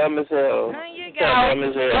rope. Dumb as hell. There you go. Go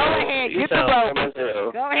ahead, get the rope.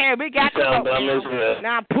 Go ahead, we got the rope.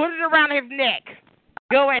 Now put it around his neck.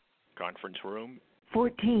 Go ahead. Conference room.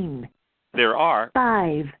 14. There are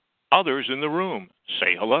 5 others in the room.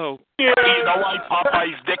 Say hello. Yeah, you know why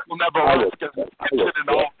Popeye's dick will never rust because it's in an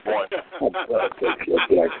old boy.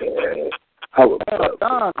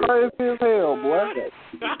 Don, crazy as hell, boy.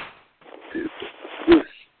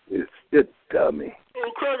 You dummy.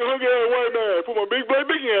 Oh, crack a hungry ass white man. Put my big black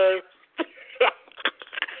big ass.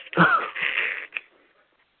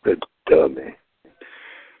 The dummy.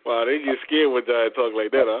 Wow, they get scared when I talk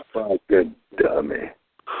like that, huh? Fucking dummy.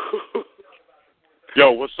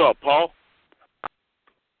 Yo, what's up, Paul?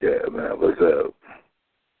 Yeah, man, what's up?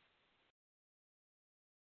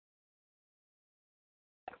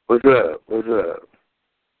 What's up? What's up?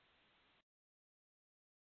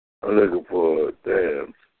 I'm looking for a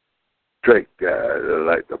damn straight guy that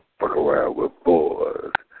like to fuck around with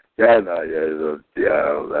boys. Y'all know y'all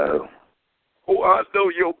down low. Oh, I know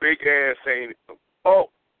your big ass ain't. Oh,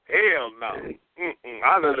 hell no.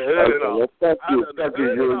 I done heard it all. Fuck you,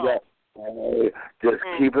 just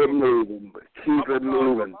keep it moving. Keep it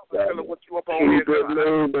moving, dummy. Keep it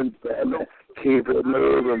moving, dummy. Keep it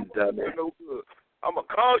moving, dummy. I'm going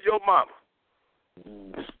to call your mama.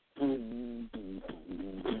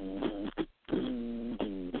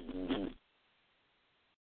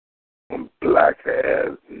 Black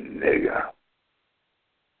ass nigga.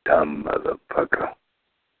 Dumb motherfucker.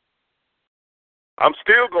 I'm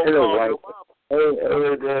still going to call your mama.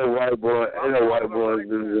 Ain't no white boy.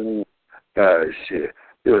 Oh, shit.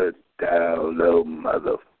 You're a down low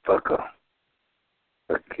motherfucker.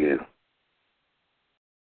 Fuck you.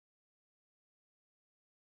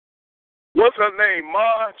 What's her name,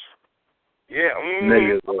 Marge? Yeah, I'm going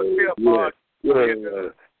to tell Marge.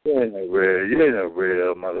 You ain't a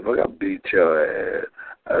real motherfucker. I beat your ass.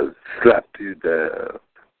 I slapped you down.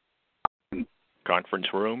 Conference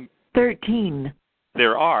room. 13.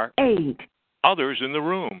 There are 8. others in the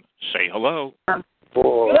room. Say hello.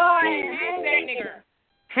 Go ahead, hang that nigger.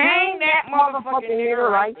 Hang that motherfucking nigger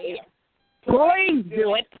right there. Please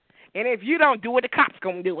do it. And if you don't do it, the cops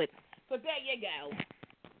gonna do it. So there you go.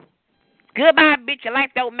 Goodbye, bitch. Your life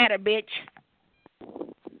don't matter, bitch.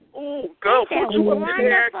 Ooh, girl, put you up in the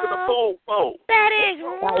air to the phone. That is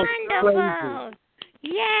wonderful.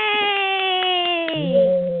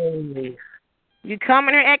 Yay! You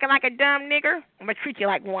coming here acting like a dumb nigger? I'm gonna treat you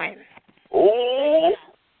like one. Oh.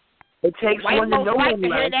 It takes White one to folks know like one, to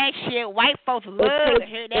hear right? that shit. White folks love to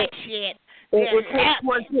hear that shit. It takes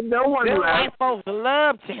one to know one, Them right? white folks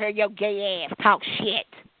love to hear your gay ass talk shit.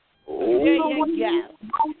 Oh. There you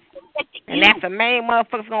go. And that's the main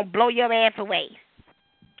motherfucker's gonna blow your ass away.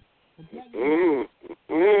 No,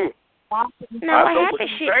 what happened,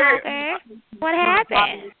 shit talker? What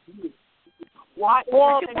happened? What you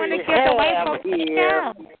want to give the white folks the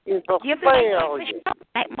show? It's a Give the white failure. folks the show,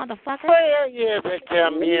 that motherfucker. Failure of the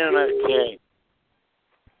community.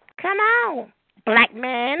 Come on, black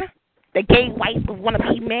man. The gay white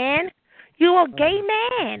wannabe man. You a gay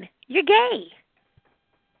man. You're gay.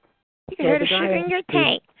 You can hear the sugar in your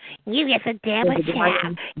tank. You just a devil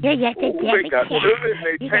child. You're just a devil child.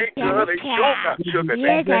 You're a devil child. You're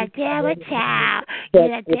a devil child.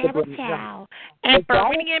 You're a devil child. And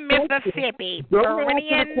Berlinian, Mississippi.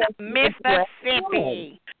 Berlinian,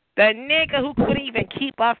 Mississippi. The nigga who couldn't even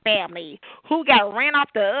keep a family, who got ran off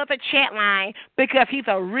the other chat line because he's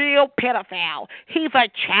a real pedophile. He's a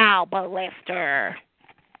child molester.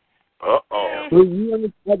 Uh-oh. Were you on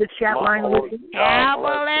the other chat line with him? Child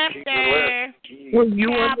molester. Were you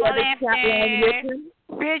on the other chat line with him?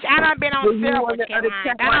 Bitch, I done been on several chat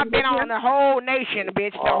lines. I done been on the whole nation,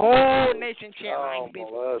 bitch. The whole nation chat line,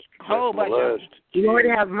 bitch. Whole bunch of them. Lord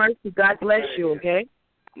have mercy. God bless you, okay?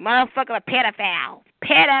 Motherfucker, a pedophile.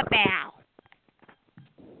 Pedophile.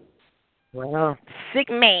 Wow. Sick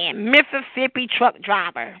man. Mississippi truck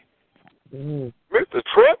driver. Mr.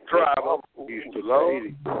 Truck Driver. Used to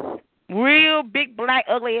lady. Real big, black,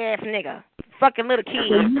 ugly ass nigga. Fucking little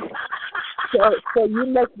kid. So you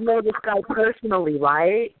must know this guy personally,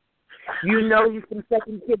 right? You know he's from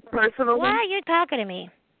second kid personally? Why are you talking to me?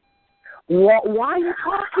 Why are you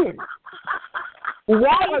talking?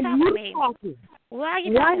 Why are you talking? Why are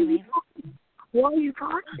you talking to me? Why are you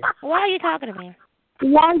talking? Why are you talking to me?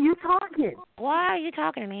 Why are you talking? Why are you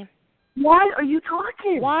talking to me? Why are you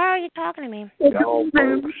talking? Why are you talking to me?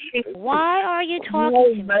 Why are you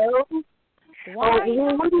talking to me? Why?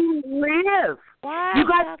 Where do you live? Why? You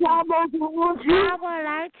got problems around you? I would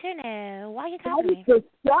like to know. Why are you talking to me? That is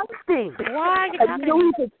disgusting. Why are you talking to me? You know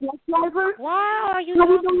he's a truck driver? Why are you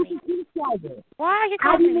talking to me? Why are you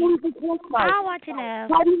How do talking you to know me? he's a truck driver? I want to know.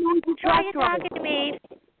 How do you know he's a Why truck are you driver? talking to me?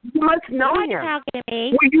 You must know Why are him. you talking to me?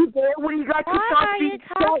 Were you there when he got kicked off Why are you the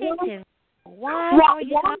talking to me? Why are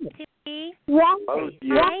you talking to me? Why?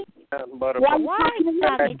 Right? Why are you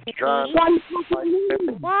talking to me?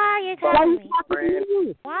 Why are you talking to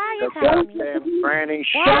me? Why are you talking to me? Granny,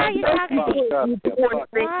 Why are you talking to me? Why are you talking to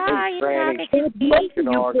me? Why are you talking to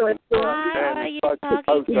me? Why are you talking to me? Why are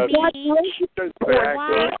you talking to me? I need to know. Why are you talking to me?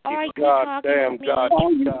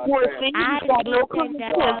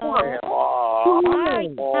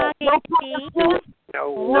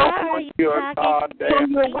 Why are you talking to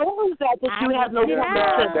me? You have no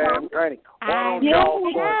goddamn granny. Why don't y'all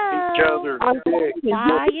fuck each other's dick? Why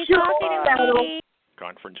are you talking to me?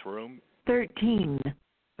 Conference room. 13.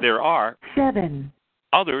 There are 7.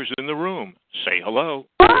 others in the room. Say hello.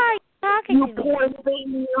 Why are you talking You to me? poor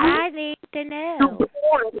thing. I need to know. You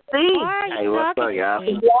poor thing. Why are Hey, you what's talking up, to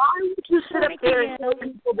me? Why would you sit up there and tell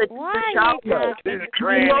people that Why you're are you childless? talking This to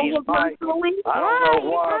granny's You know fight. what's going I don't know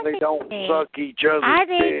why they don't suck each other's I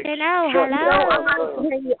need dicks. to know. Shut No, Hello. I'm not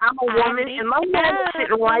telling you. I'm a woman, and my man is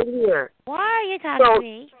sitting right here. Why are you talking So to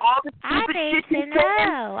me? all the I stupid need shit to you saying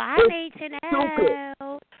know. I is need to stupid.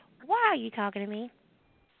 know. Why are you talking to me?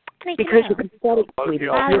 I need Because to you're know. pathetic, sweetie.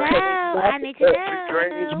 Hello. You're I need to know.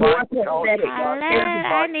 Granny's You're fight because pathetic. Hello.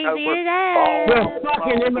 I need to You're know.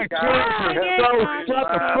 fucking immature. So shut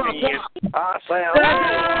the fuck up. I sound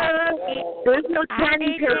There's no time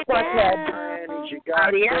here, fuckhead.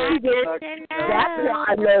 Yes, you did. That's why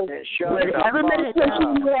I know whatever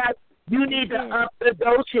medication you have, you need to up the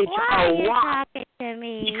dosage Why are a you lot. talking to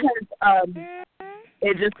me? Because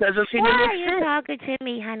it just doesn't seem to Why are make you sense. talking to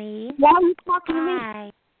me, honey? Why are you talking to me?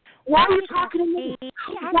 Why? Why are you talking to me?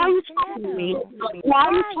 Why are you talking to me? Why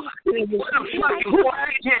are you talking to me? Why are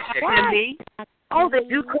you talking to me? Oh, that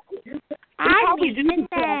you I need to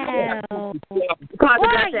know. Why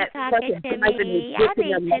are you talking to me? I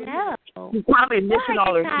need to know. He's probably missing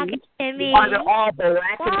all her teeth. Why they're all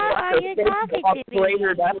black and Why are you talking to me?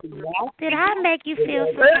 Did I make you feel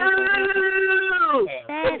something?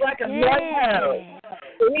 It's like a meth house.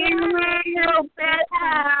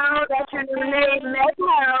 That's your name, meth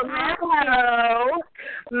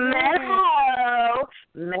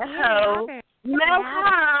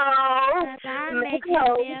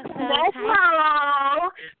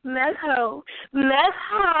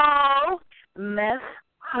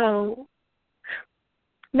house.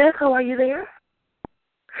 Metho, are you there?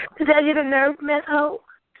 Did I get a nerve, Metho?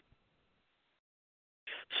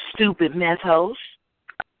 Stupid Methos.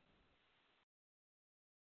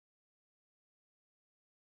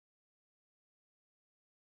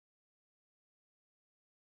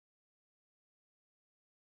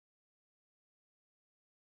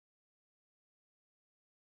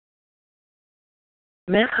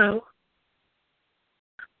 Metho,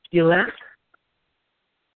 you left?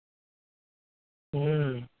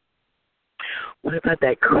 What about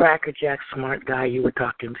that crackerjack smart guy you were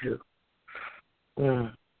talking to?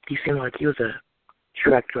 He seemed like he was a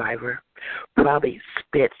truck driver. Probably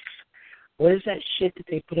spits. What is that shit that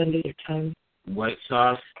they put under your tongue? White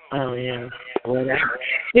sauce. Oh, yeah. Whatever.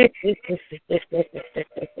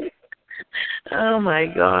 Oh, my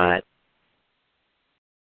God.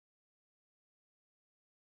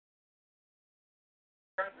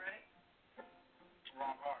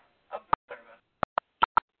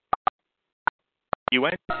 You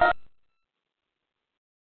went?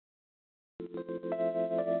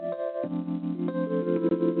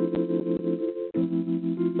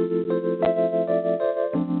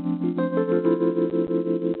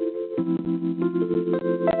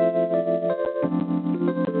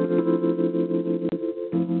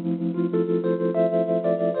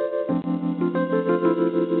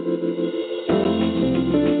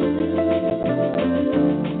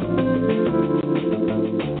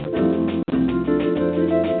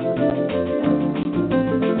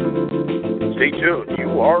 Stay tuned.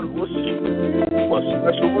 You are listening to a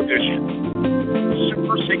special edition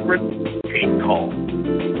Super Secret Game Call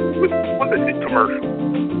with limited commercial.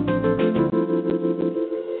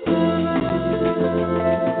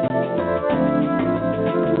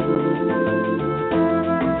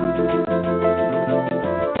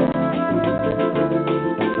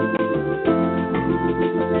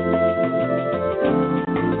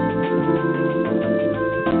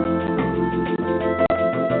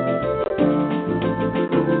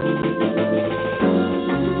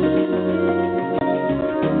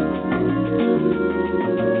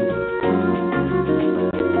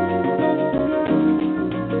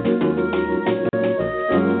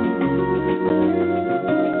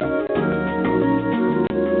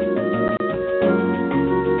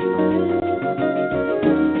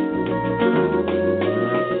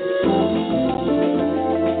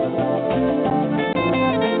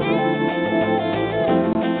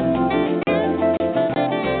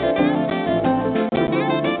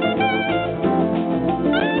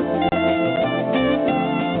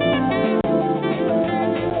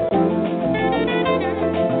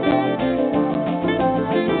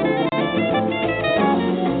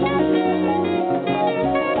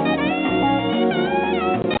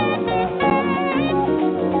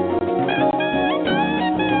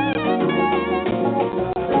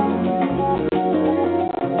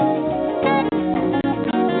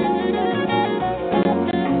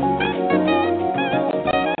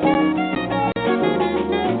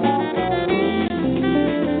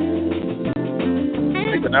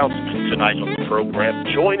 Announcement tonight on the program.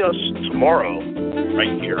 Join us tomorrow,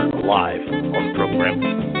 right here, live on the program.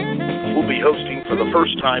 We'll be hosting for the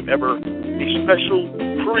first time ever a special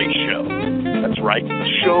pre-show. That's right, the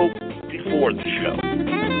show before the show.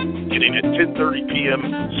 Beginning at 10:30 p.m.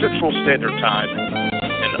 Central Standard Time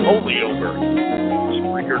and only over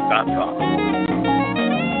Spreaker.com.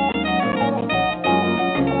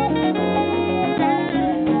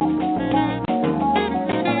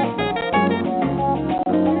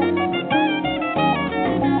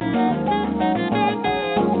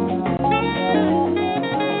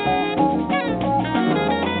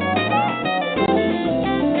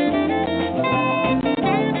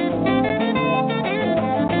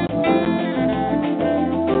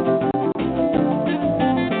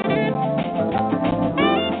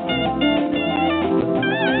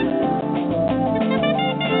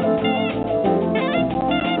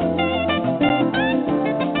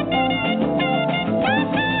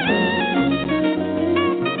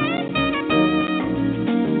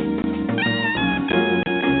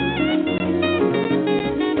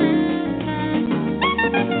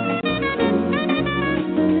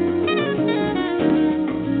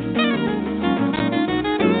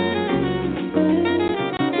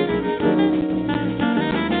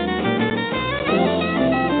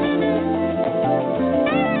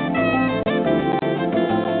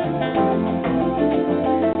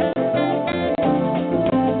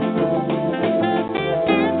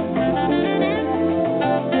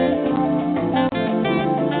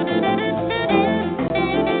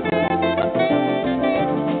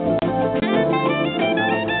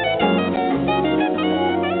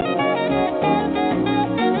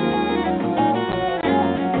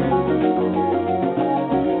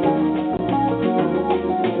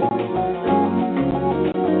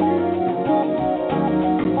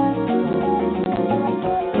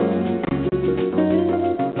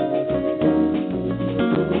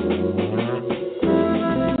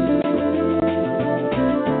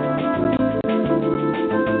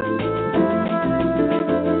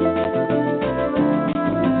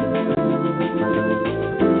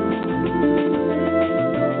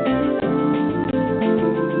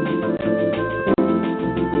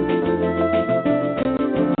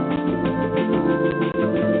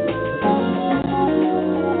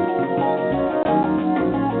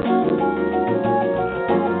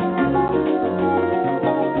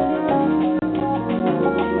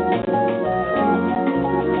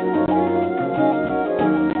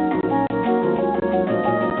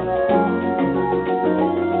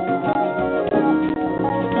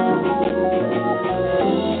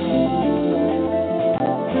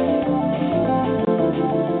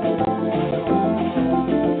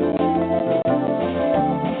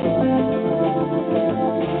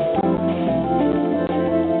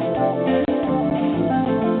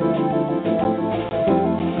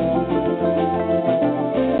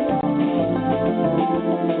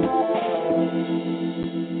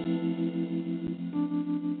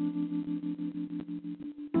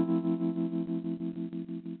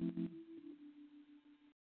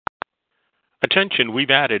 Attention, we've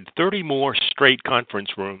added 30 more straight conference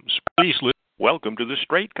rooms. Please listen. Welcome to the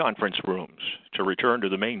straight conference rooms. To return to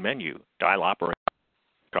the main menu, dial operator.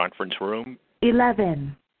 Conference room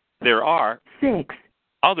 11. There are 6.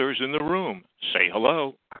 others in the room. Say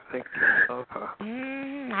hello.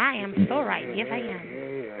 I am so right. Yes, I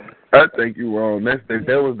am. I think you're wrong. That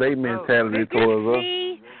was their mentality towards us.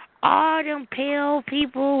 See all them pale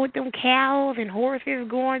people with them cows and horses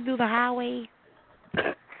going through the highway.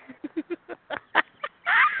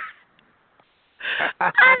 I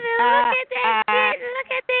mean, look at that shit. Look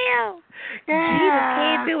at them. Jesus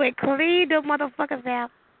came through and cleaned them motherfuckers out.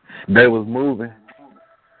 They was moving.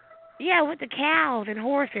 Yeah, with the cows and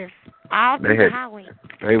horses all through the highway.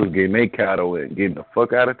 They was getting their cattle and getting the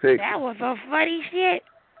fuck out of Texas. That was some funny shit.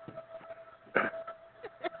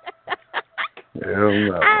 Hell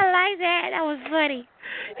no. I like that. That was funny.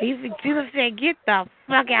 Jesus said, "Get the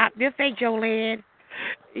fuck out. This ain't your land."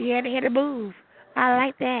 You had to move. I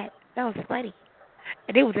like that. That was funny.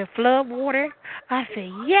 And it was in flood water. I said,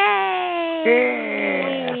 "Yay!"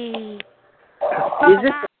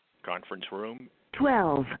 Conference room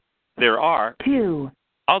 12. There are 2.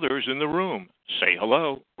 others in the room. Say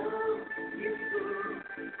hello.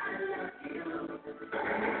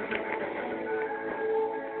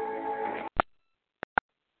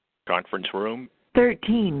 Conference room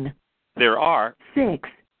 13. There are 6.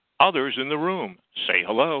 others in the room. Say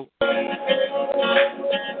hello.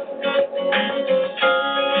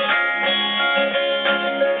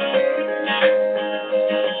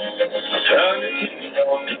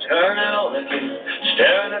 Turn it on again,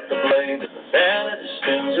 staring at the blade of the fan as it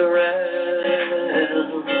spins around.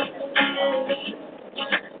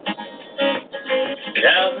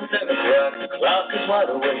 Counting to the clock, the clock is wide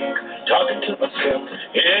awake, talking to myself,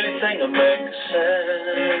 anything to make a sound.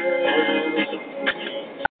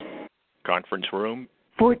 Conference room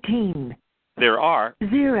 14. There are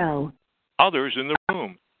 0. others in the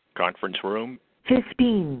room. Conference room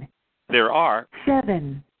 15. There are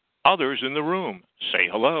 7. others in the room. Say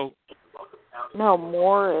hello. No,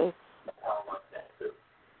 Morris.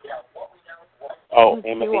 Oh,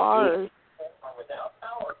 two R's.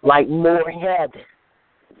 Like Moorhead.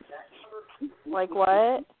 Like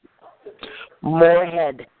what?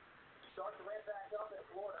 Moorhead.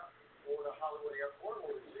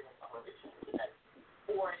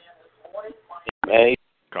 Hey.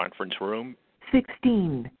 Conference room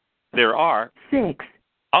 16. There are 6.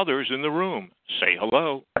 others in the room. Say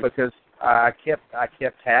hello. Because I kept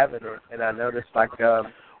having it, and I noticed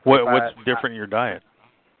what's different in your diet?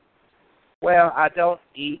 Well, I don't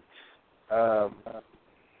eat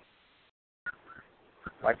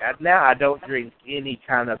now I don't drink any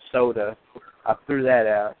kind of soda. I threw that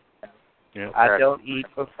out. Yeah. I don't eat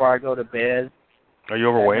before I go to bed. Are you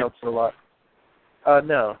overweight? That helps a lot.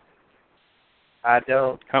 No. I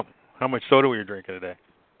don't. How much soda were you drinking today?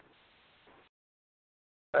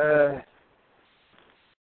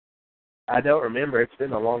 I don't remember. It's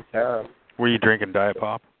been a long time. Were you drinking Diet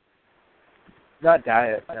Pop? Not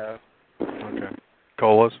Diet, no. Okay.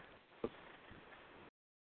 Colas?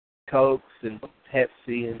 Cokes and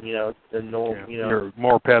Pepsi and, the normal, You're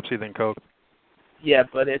more Pepsi than Coke? Yeah,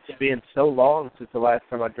 but it's been so long since the last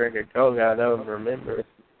time I drank a Coke, I don't remember.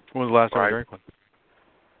 When was the last time you drank one?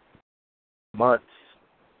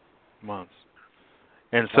 Months.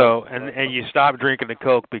 And so, and you stopped drinking the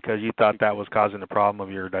Coke because you thought that was causing the problem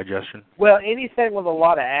of your digestion? Well, anything with a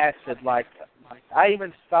lot of acid, like I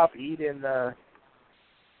even stopped eating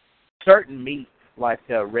certain meat, like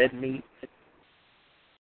red meat.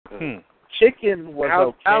 Chicken was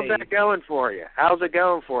okay. How's that going for you? How's it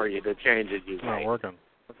going for you, the changes you've made? Not working.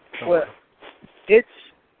 Well, it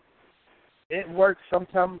works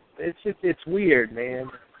sometimes. It's weird,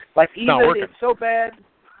 man. Like it's so bad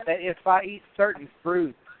that if I eat certain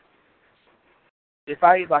fruit, if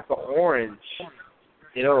I eat like an orange,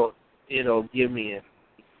 it'll give me it.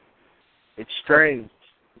 It's strange.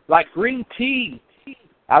 Like green tea.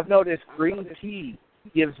 I've noticed green tea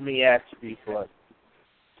gives me acid reflux.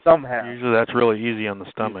 Somehow. Usually that's really easy on the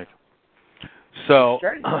stomach. So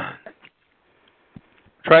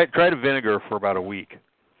try the vinegar for about a week.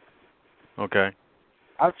 Okay.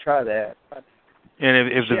 I'll try that. And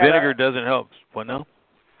if the vinegar doesn't help, what now?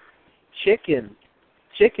 Chicken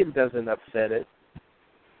doesn't upset it.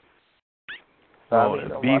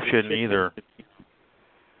 Beef shouldn't either.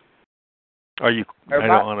 I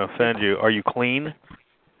don't want to offend you. Are you clean?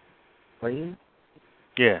 Clean?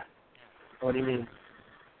 Yeah. What do you mean?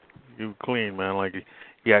 You clean, man. Like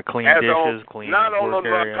you got clean dishes, clean not on work the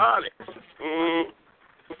area. narcotics.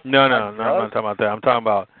 No, I'm not talking about that. I'm talking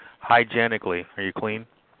about hygienically. Are you clean?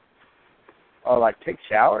 Oh, like take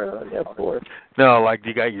shower? Yeah, of course. No, like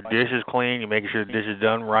you got your dishes clean. You making sure the dishes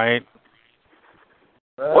done right.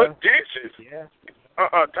 What dishes? Yeah.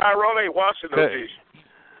 Tyrone ain't washing those dishes.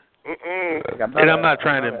 And I'm not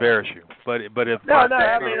trying to embarrass you, but if no,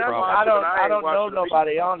 I mean I don't know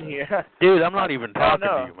nobody on here. Dude, I'm not even talking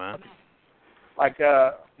to you, man. Like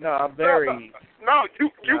no, I'm very. No,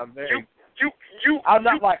 I'm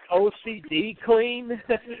not like OCD clean,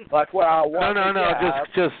 like where I want. No,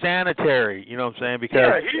 just sanitary. You know what I'm saying?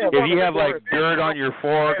 Because if you have like dirt on your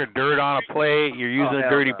fork or dirt on a plate, you're using a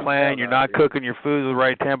dirty pan, you're not cooking your food at the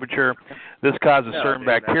right temperature. This causes certain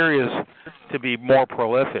bacteria to be more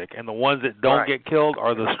prolific, and the ones that don't get killed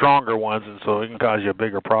are the stronger ones, and so it can cause you a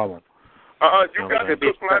bigger problem. You got to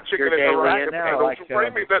cook my chicken in the rack, and don't you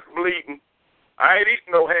bring me that bleeding. I ain't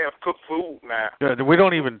eating no half-cooked food now. Yeah, we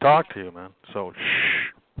don't even talk to you, man. So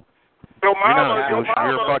shh. Your mama, you're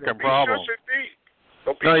a fucking problem.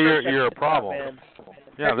 No, you're a problem.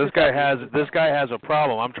 Yeah, this guy has a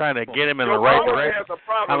problem. I'm trying to get him in the right direction.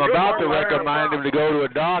 I'm about to recommend him to go to a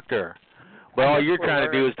doctor. But all you're trying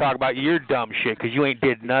to do is talk about your dumb shit because you ain't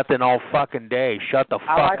did nothing all fucking day. Shut the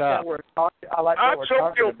fuck up. I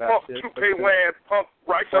choke your toupee wearing punk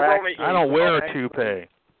right around the I don't wear a toupee.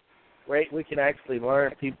 Wait, we can actually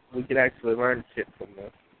learn shit from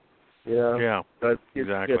this. Yeah. So it's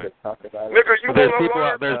exactly. good to talk about it.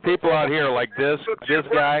 Nigga, there's people out here like this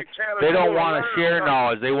guy. They don't want to share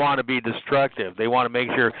knowledge. They want to be destructive. They want to make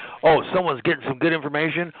sure, someone's getting some good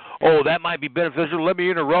information. Oh, that might be beneficial. Let me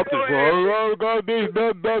interrupt this.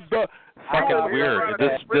 Fucking weird.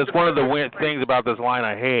 This one of the weird things about this line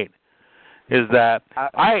I hate is that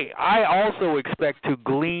I also expect to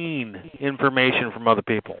glean information from other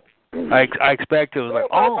people. I expect to like,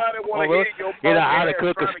 look, how to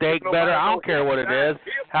cook a steak better. I don't care what it is.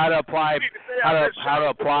 How to apply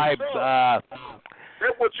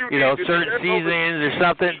certain seasonings or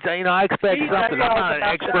something. I expect something. I'm not an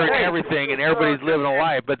expert in everything, and everybody's living a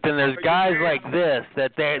life. But then there's guys like this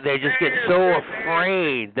that they just get so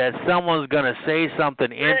afraid that someone's gonna say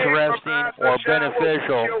something interesting or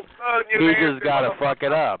beneficial. He just gotta fuck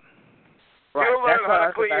it up. Right. That's what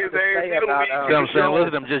I was about to say about. I'm saying,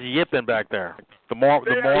 listen, I'm just yipping back there. The more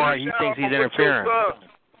he thinks he's interfering.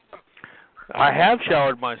 I have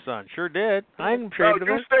showered my son. Sure did. I ain't shaved him.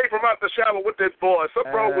 You stay from out the shower with this boy.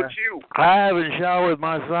 Something wrong with you. I haven't showered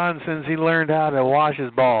my son since he learned how to wash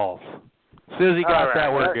his balls. As soon as he got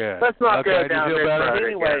that, we're good. Let's not go down this road.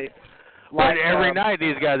 Anyway. Like, every night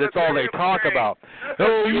these guys, that's all they talk about.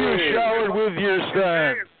 Oh, you showered with your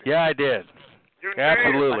son. Yeah, I did.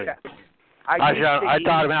 Absolutely. I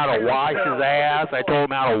taught him how to wash his ass. I told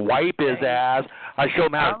him how to wipe his ass. I showed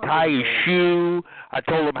him how to tie his shoe. I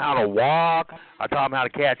told him how to walk. I taught him how to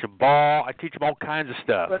catch a ball. I teach him all kinds of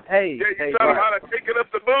stuff. But hey, you taught him how to take it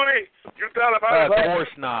up the booty. You taught him how to. Of course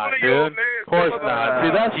not, dude. Of course not.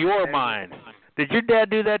 See, that's your mind. Did your dad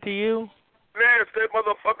do that to you? Nasty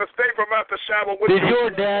motherfucker, stay from out the shower with Did your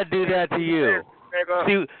dad do that to you?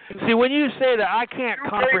 See, when you say that, I can't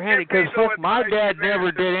comprehend it because my dad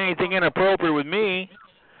never did anything inappropriate with me,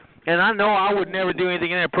 and I know I would never do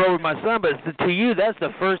anything inappropriate with my son. But to you, that's the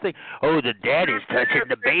first thing. Oh, the daddy's touching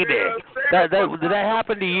the baby. Did that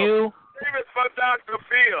happen to you? Save it for Dr.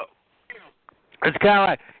 Phil. It's kind of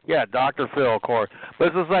like, yeah, Dr. Phil, of course. But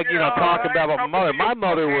it's just like, talking about my mother. My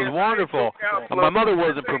mother was wonderful. My mother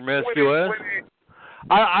wasn't promiscuous.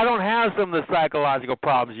 I don't have some of the psychological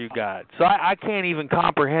problems you got, so I can't even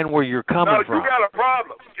comprehend where you're coming from. No, you got a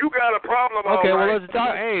problem. You got a problem. Okay, well, let's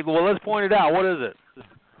talk. Hey, let's point it out. What is it?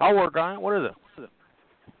 I'll work on it. What is it?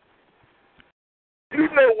 You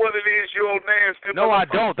know what it is, you old nasty. No, I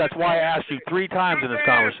don't. That's why I asked you 3 times in this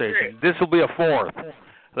conversation. This will be a 4th.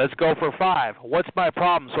 Let's go for 5. What's my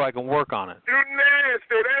problem so I can work on it? You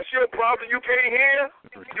nasty. That's your problem. You can't hear.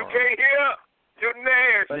 You can't hear. You're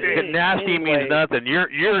nasty. Nasty means nothing.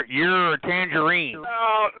 You're a tangerine.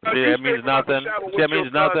 No, see, that means nothing. That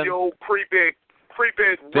means nothing.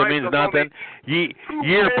 That means nothing.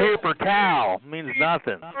 You're a paper towel. Means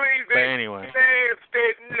nothing. But anyway,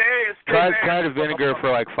 try the vinegar for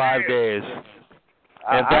like 5 days.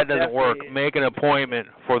 And if that doesn't work, make an appointment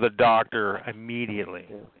for the doctor immediately.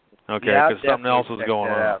 Okay, because something else is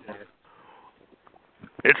going on.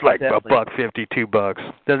 It's like $1.50,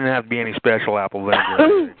 $2. Doesn't have to be any special apple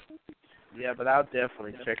vinegar. Yeah, but I'll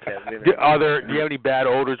definitely check that vinegar. Do you have any bad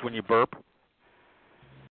odors when you burp?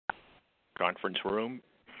 Conference room.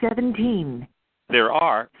 17. There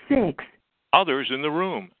are 6 others in the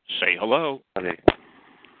room. Say hello.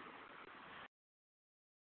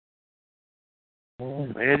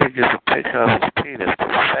 Man, he just a picture of his penis to a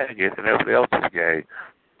faggot and everybody else is gay.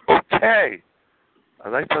 Okay.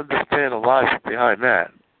 I'd like to understand the logic behind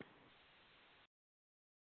that.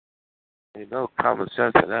 Ain't no common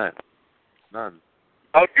sense in that. None.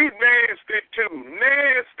 Oh, you nasty too.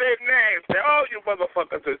 Nasty. All you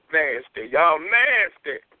motherfuckers is nasty. Y'all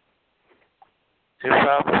nasty.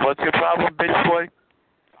 What's your problem, bitch boy?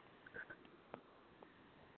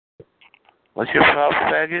 What's your problem,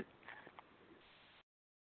 faggot?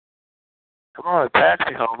 Come on, attack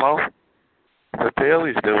me, homo. What they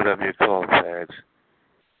always do whenever you call them fags.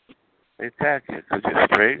 They attack you because you're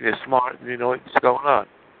straight, you're smart, and you know what's going on.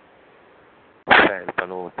 Fags don't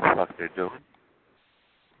know what the fuck they're doing.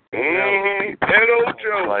 Pedo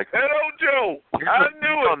Joe. I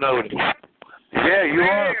knew it. Yeah,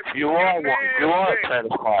 you are one. You are a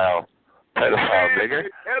pedophile. Pedophile nigger.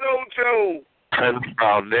 Pedo Joe.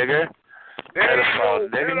 Pedophile nigger. Pedophile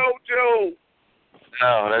nigger. Pedo Joe.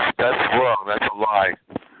 No, that's wrong. That's a lie.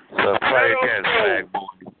 So try again, fag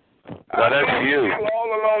boy. No, that's you. All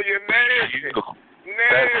along, you're nasty.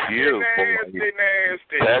 That's you, boy.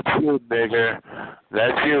 That's you, nigger.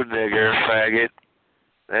 That's you, nigger, faggot.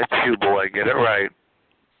 That's you, boy. Get it right.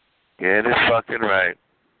 Get it fucking right.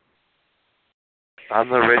 I'm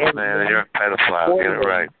the rich man and you're a pedophile. Get it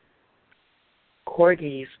right.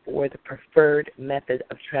 Corgis were the preferred method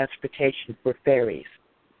of transportation for ferries.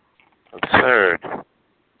 Absurd.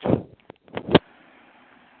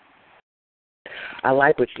 I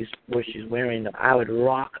like what she's wearing. I would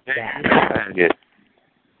rock that.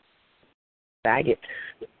 Faggot.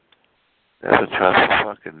 That's a trust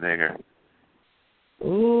fucking nigger.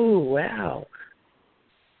 Ooh, wow.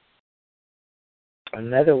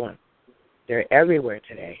 Another one. They're everywhere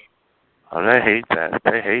today. Oh, they hate that.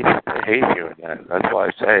 They hate hearing that. That's why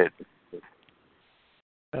I say it.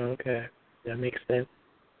 Okay. That makes sense.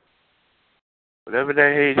 Whatever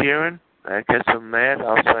they hate hearing, that gets them mad,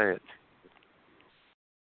 I'll say it.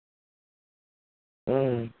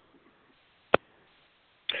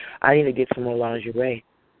 I need to get some more lingerie.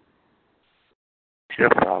 It's your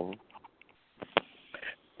problem.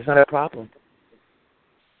 It's not a problem.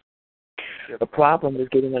 The problem is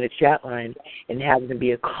getting on a chat line and having to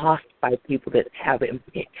be accosted by people that have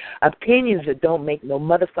opinions that don't make no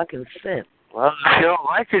motherfucking sense. Well, if you don't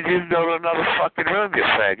like it, you can go to another fucking room, you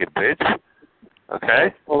faggot bitch.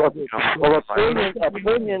 Okay? Well,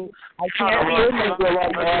 opinion. I can't opinions are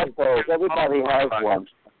like assholes. Everybody has one.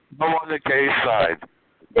 Go on the gay side.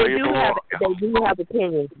 They do have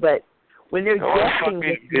opinions, but when they're guessing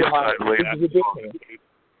it's ridiculous.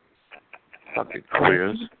 Fucking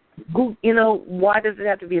queers. You know, why does it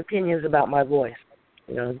have to be opinions about my voice?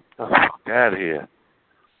 You know? Oh, fuck out of here.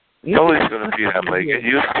 You're always going to be that way. Get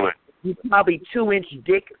used to it. You probably 2-inch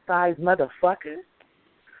dick-sized motherfucker.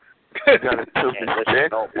 You got a 2-inch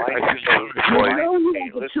dick? You know you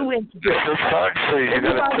have a 2-inch dick. You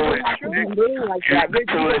got a 2-inch dick. You're a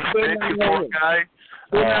 2-inch dick, you poor guy.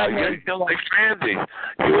 You're like Randy.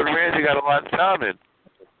 You and Randy got a lot in common.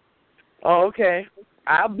 Oh, okay.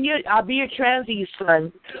 I'll be a transy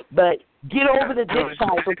son, but get over the dick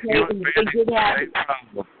size, okay? And get happy.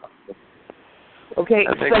 Okay,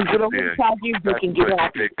 so get over the size of your dick and get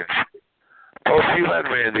happy. Oh, you and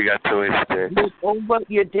Randy got 2-inch dicks. Get over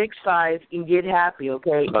your dick size and get happy,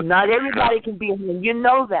 okay? Not everybody can be a man. You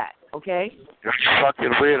know that, okay? You're a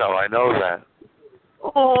fucking weirdo. I know that.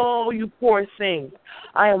 Oh, you poor thing.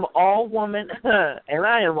 I am all woman, and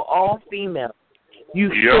I am all female.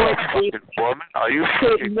 You're a fucking woman? Are you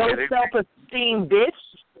fucking no kidding me? Self-esteem, bitch.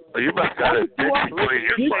 Well, you must got a dick between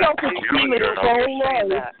your Your self-esteem is so low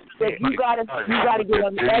that you gotta get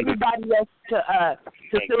on everybody else to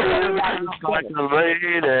fill everybody's like a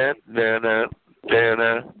lady,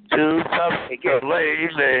 too tough,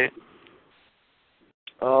 lady.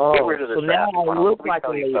 Oh, get rid of this so now I look like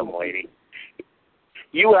a lady.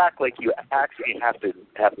 You act like you actually have to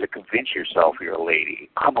convince yourself you're a lady.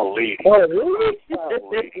 I'm a lady. Oh, really?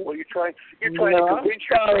 Well, you're trying to convince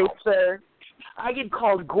yourself. Sir. I get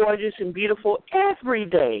called gorgeous and beautiful every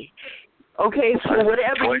day. Okay, so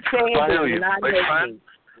whatever you say is not me.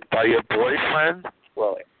 By your boyfriend?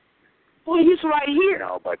 Well, he's right here.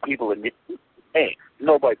 No, by people that need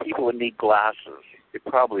glasses. They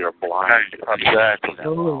probably are blind.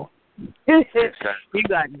 Exactly. You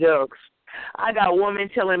got jokes. I got women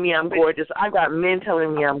telling me I'm gorgeous. I got men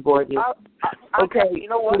telling me I'm gorgeous. Okay. You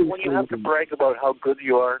know what? When you have to brag about how good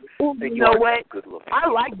you are, then you know what? Good looking. I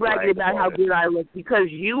like bragging about how good I look because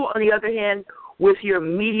you, on the other hand, with your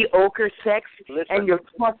mediocre sex and your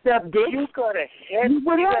fucked up dick, you got a head. You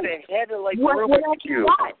got a head like a Rubik's Cube.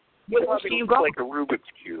 What else do you got? Like a Rubik's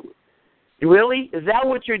Cube. Really? Is that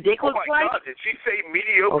what your dick looks like? Oh my God! Did she say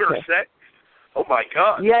mediocre sex? Oh my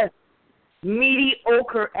God! Yes.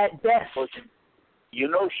 Mediocre at best. You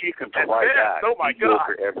know she can provide that. Oh, my God. God.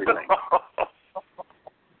 For everything.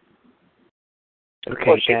 Okay,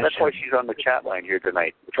 well, that's why she's on the chat line here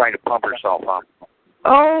tonight, trying to pump herself up.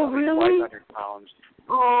 Oh, really? 500 pounds.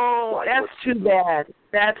 Oh, that's too bad.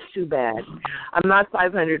 That's too bad. I'm not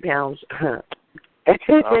 500 pounds. That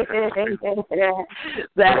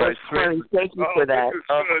was funny. Thank you for that.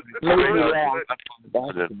 Made me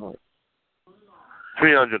laugh.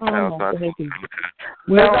 300 pounds.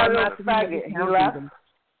 No, I'm not a faggot. He left.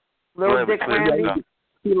 Little Dick Randy.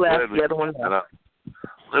 He left. The other one left.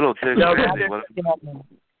 Little Dick Randy.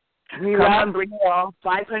 He left. Bring it all.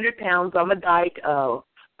 500 pounds. I'm a dyke. Oh.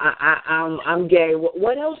 I'm gay.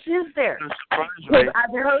 What else is there? Because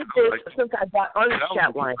I've heard this since I got on the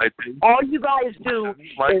chat line. All you guys do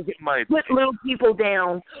is put little people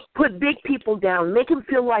down, put big people down, make them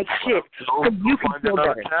feel like shit, so you can feel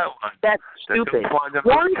better. That's stupid. Why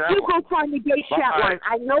don't you go find the gay chat line?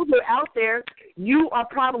 I know they're out there. You are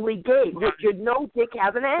probably gay with your no dick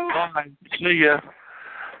having ass. See ya.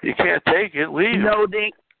 You can't take it. Leave. No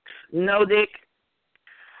dick. No dick.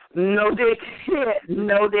 No dick.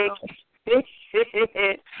 No dick. No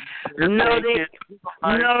dick. No dick.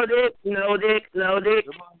 No dick. No dick. No dick.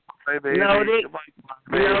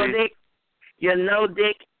 No dick. You're no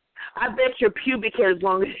dick. I bet your pubic hair is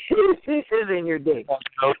longer than your dick.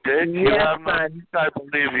 No dick? Yes, son. I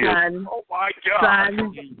believe you. Son. Oh, my God.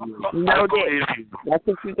 Son. No dick. That's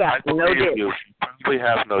what you got. No dick. You probably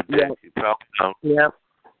have no dick. Yep. You probably don't. Yep.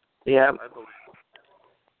 Yep.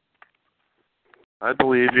 I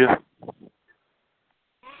believe you.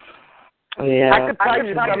 Yeah. I could tell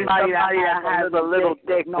you somebody that has a little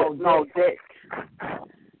dick, no dick.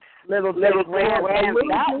 Little dick, Randy.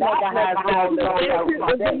 That nigga has no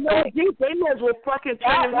dick. They may as well fucking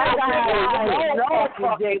turn him out. No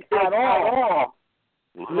fucking dick at all.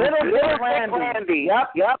 Little dick, Randy.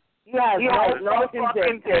 Yep. He has no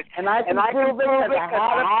fucking dick. And I can prove it because I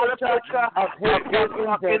had a picture of his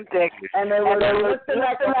fucking dick. And they were lifting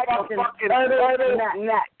like a fucking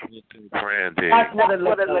neck. Randy. That's what it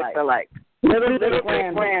looked like. Little dick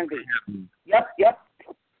Randy. Yep.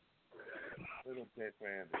 Little dick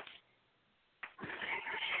Randy.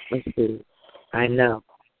 Let's see. I know.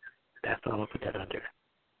 That's all I'll put that under.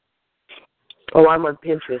 Oh, I'm on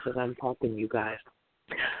Pinterest as I'm talking to you guys.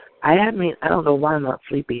 I don't know why I'm not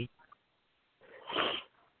sleepy.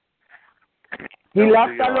 He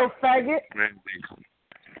left that little faggot?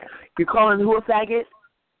 You calling who a faggot?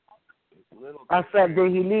 I said,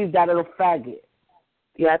 did he leave that little faggot?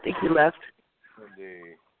 Yeah, I think he left.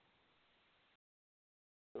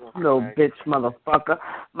 Little bitch motherfucker.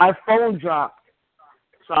 My phone dropped,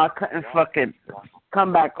 so I couldn't fucking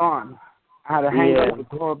come back on. I had to hang up and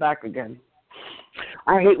call back again.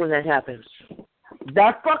 I hate when that happens.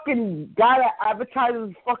 That fucking guy that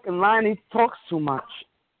advertises fucking line, he talks too much.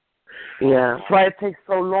 Yeah. That's why it takes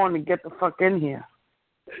so long to get the fuck in here.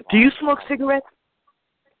 Do you smoke cigarettes?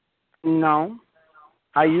 No.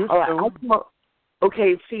 I used to. I smoke.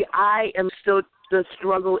 Okay, see, the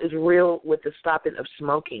struggle is real with the stopping of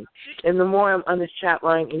smoking. And the more I'm on this chat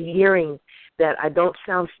line and hearing that I don't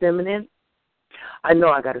sound feminine, I know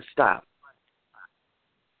I got to stop.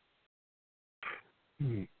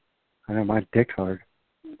 I know my dick's hard.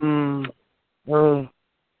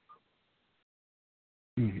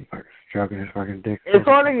 Stroking his fucking dick. It's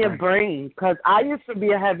all in your brain, because I used to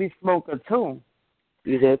be a heavy smoker, too.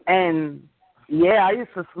 You did? And, yeah, I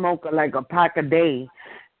used to smoke like a pack a day.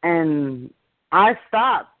 And I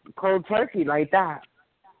stopped cold turkey like that.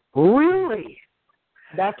 Really?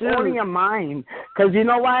 That's all in your mind. Because you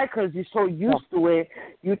know why? Because you're so used to it,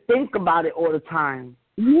 you think about it all the time.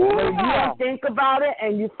 Yeah. When you don't think about it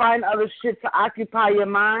and you find other shit to occupy your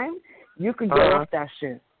mind, you can get off that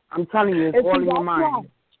shit. I'm telling you, it's all in your mind.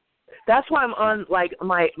 That's why I'm on like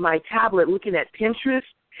my tablet looking at Pinterest,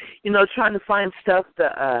 trying to find stuff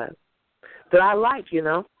that I like,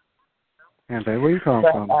 Yeah, babe, where you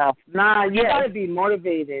coming from? Nah, you gotta be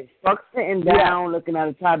motivated. Fuck sitting down looking at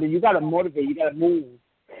a tablet. You gotta motivate. You gotta move.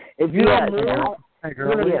 If you don't move,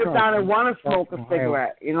 you're gonna sit down and want to smoke a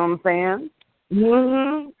cigarette. You know what I'm saying?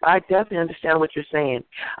 I definitely understand what you're saying.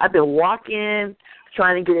 I've been walking,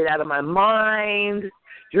 trying to get it out of my mind,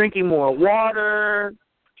 drinking more water.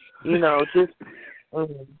 It's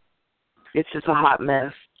just a hot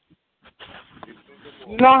mess.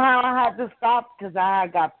 You know how I had to stop? Because I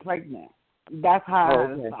got pregnant. That's how I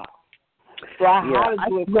had to stop. So I had to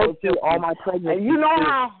do it close to all my pregnancy. And you know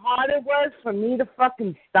how hard it was for me to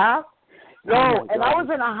fucking stop? And I was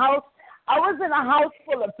in a house. I was in a house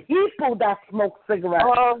full of people that smoked cigarettes.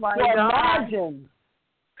 Oh, my God. Imagine.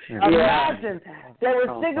 There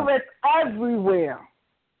were cigarettes everywhere.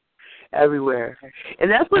 everywhere.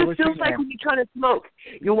 And that's what it feels like when you're trying to smoke.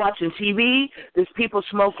 You're watching TV, there's people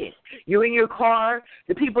smoking. You're in your car,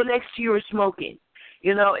 the people next to you are smoking.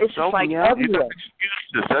 You know, it's just like everywhere.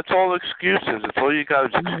 Excuses. That's all excuses. That's all you got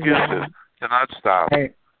is excuses. Cannot stop.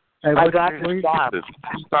 Hey, I got to stop.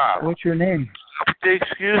 Stop. What's your name? Stop the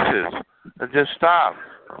excuses and just stop.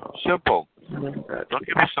 Simple. Don't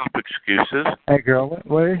give yourself excuses. Hey, girl,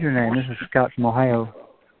 what is your name? This is Scott from Ohio.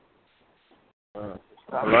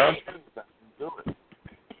 Hello?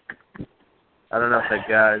 I don't know if that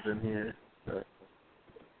guy's in here. But...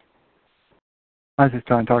 I was just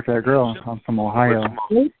trying to talk to that girl. I'm from Ohio.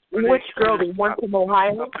 Which girl? The one from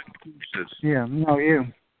Ohio? Yeah, no, you.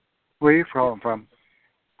 Where are you from?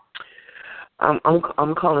 I'm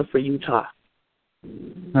calling for Utah.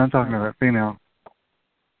 No, I'm talking about a female.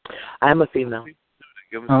 I'm a female.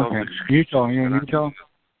 Okay. Utah, you're in Utah?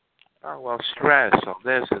 Oh, well, stress on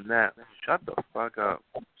this and that. Shut the fuck up.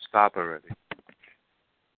 Stop already.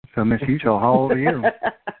 So, Miss Utah, how old are you?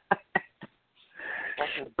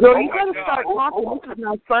 Girl, you gotta start talking. This is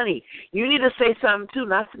not funny. You need to say something, too,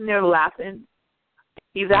 not sitting there laughing.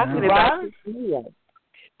 He's asking about this anyway.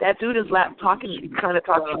 That dude is trying to talk to you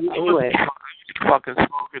anyway. Fucking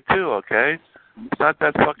smoke it, too, okay? It's not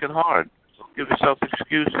that fucking hard. Don't give yourself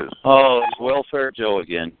excuses. Oh, it's Welfare Joe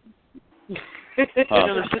again. Give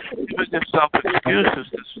yourself excuses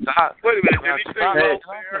to stop. Wait a minute,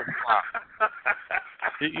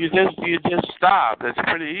 did he say You just stop. That's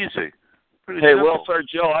pretty easy. Pretty hey, simple. Welfare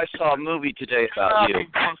Joe, I saw a movie today about you.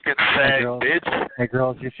 Hey,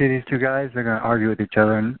 girls, you see these two guys? They're going to argue with each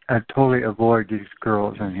other, and I totally avoid these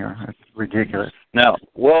girls in here. It's ridiculous. Now,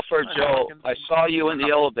 Welfare Joe, I saw you in the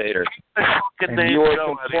elevator, and you were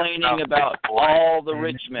complaining about all the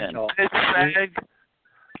rich men.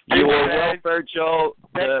 You were Welfare Joe,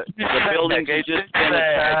 the buildings you just been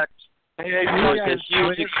attacked. There was this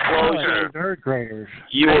huge explosion. Third graders.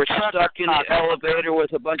 You were stuck in the elevator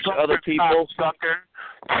with a bunch of other people,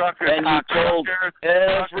 and you told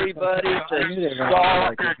everybody to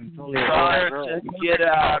stop trying to get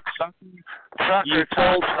out. You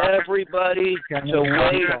told everybody to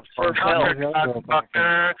wait for help.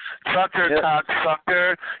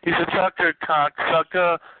 Sucker. He's a sucker,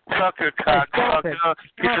 cocksucker. Sucker, cocksucker.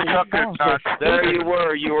 He's a sucker, cocksucker. There you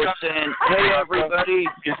were. You were saying, hey, everybody,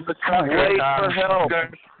 wait for help.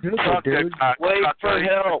 Wait for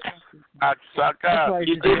help.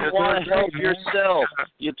 You didn't want to help yourself.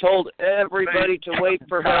 You told everybody to wait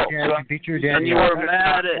for help. And you were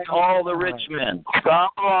mad at all the rich men.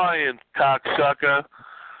 Stop lying, cocksucker.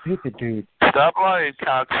 Stupid dude. Stop lying,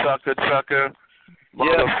 cocksucker, sucker.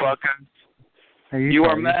 Motherfucker. You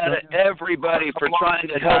are mad at everybody for trying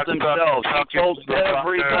to help themselves. You told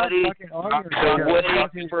everybody to wait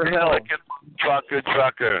for help.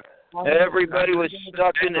 Trucker. Everybody was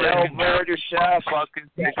stuck in the elevator shaft,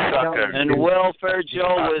 and Welfare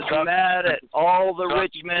Joe was mad at all the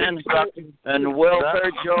rich men, and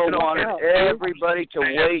Welfare Joe wanted everybody to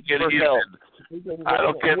wait for help. I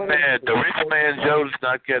don't get mad. The rich man Joe does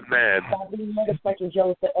not get mad.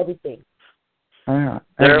 Joe for everything.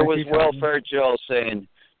 There was Welfare Joe saying,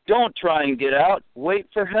 don't try and get out. Wait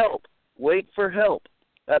for help. Wait for help.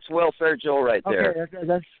 That's Welfare Joe right there.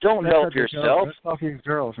 Okay, don't help yourself.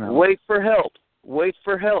 Girls now. Wait for help. Wait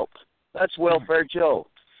for help. That's Welfare Joe.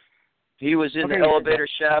 He was in the elevator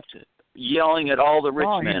shaft yelling at all the rich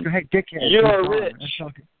men. You're rich.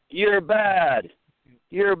 You're bad.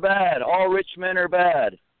 You're bad. All rich men are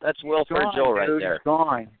bad. That's Welfare Joe right there.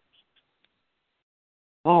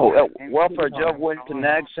 Oh, Welfare Joe went to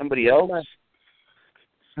nag somebody else?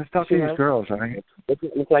 Let's talk to these girls, all right? Does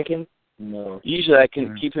it look like him? No. Usually I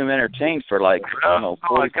can keep him entertained for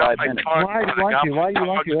 45 minutes. Why do you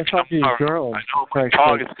want to? Let's talk to these girls. My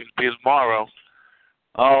target's going to be tomorrow.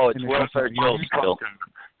 Oh, it's Welfare Joe still.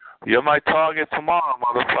 You're my target tomorrow,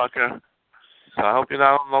 motherfucker. So I hope you're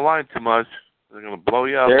not on the line too much. They're going to blow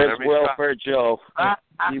you up. There's Welfare Joe.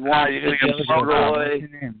 He wants to destroy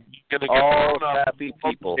all happy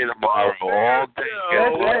people. Tomorrow, all day.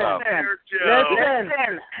 Listen,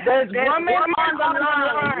 there's women on the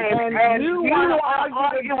line, and you want to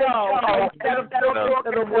argue instead of talking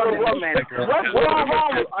to the woman. What's going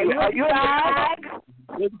on? Are you mad?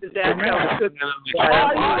 Look at that.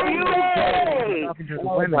 Are you ready?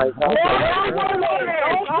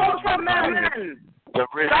 Don't talk to men. The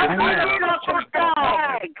rich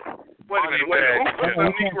Wait a minute. Who's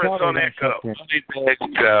the negress on that cup? Moneybags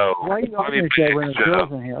Joe. Why are you talking to Joe when there's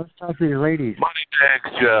girls in here? Let's talk to these ladies.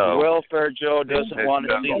 Moneybags Joe. Welfare Joe doesn't want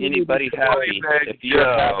to see anybody happy. If you're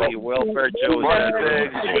happy, Welfare Joe is happy.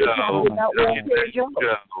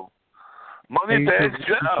 Moneybags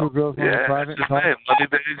Joe. Yeah, that's his name.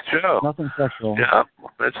 Moneybags Joe. Nothing sexual. Yeah,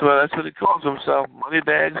 that's what he calls himself.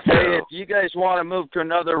 Moneybags Joe. Hey, if you guys want to move to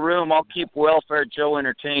another room, I'll keep Welfare Joe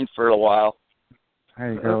entertained for a while.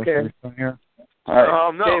 There you go. Okay. Here. All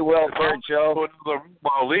right. No. Hey, Welfare Joe.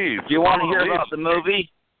 I'll leave. Do you want to hear about the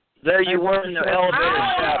movie? There you were in the elevator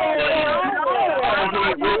shaft.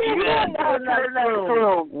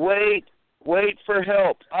 Wait for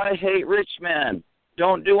help. I hate rich men.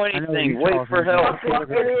 Don't do anything. Wait for help. I hate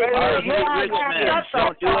rich men.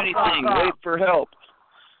 Don't do anything. Wait for help.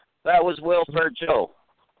 That was Welfare Joe.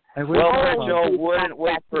 Welfare Joe wouldn't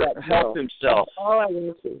wait for help himself. All I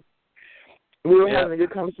want to see. We were having a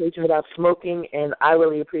good conversation about smoking, and I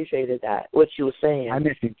really appreciated that, what you were saying. I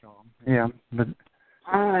miss you, Tom. Yeah, but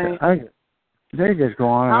Hi. they just go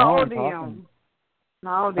on and How on. old are you?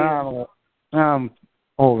 How old are you? I'm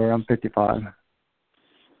older. I'm 55.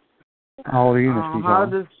 How old are you, Miss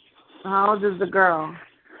How old is the girl?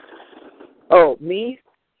 Oh, me?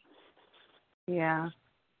 Yeah.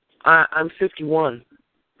 I'm 51.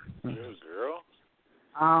 You're a girl?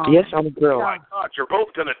 Yes, I'm a girl. Oh, my God, you're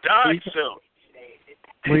both going to die soon.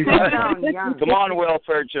 Come on,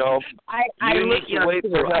 Welfare Joe. I need to wait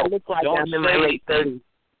for help. I look like Don't I'm in my late 30s.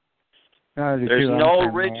 There's no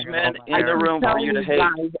rich men in the room for you to hate.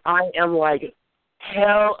 Guys, I am like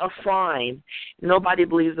hell of fine. Nobody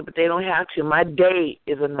believes it, but they don't have to. My day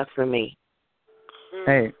is enough for me.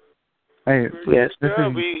 Hey, yes. This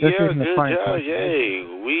isn't a funny question. Yay.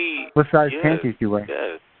 What size panties do you wear?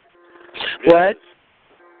 Yes. What?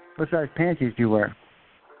 What size panties do you wear?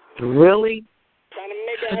 Really?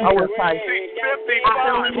 I wear size. I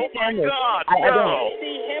don't understand this. I don't.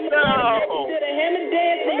 No.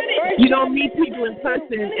 You don't meet people in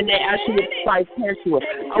person and they ask you what size pants you wear. I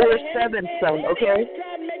wear 7, son, okay?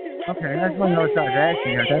 Okay, I just want to know what size ass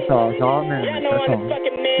you got. That's all. That's all, man. That's all.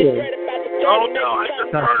 Yeah. Oh, no, I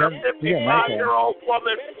just heard a 55-year-old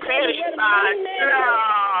woman panty size.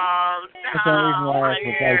 That's the only reason why I asked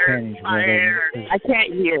what size panties you wear. I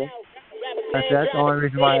can't hear. That's the only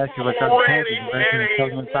reason why I asked you what size panties you wear. Because it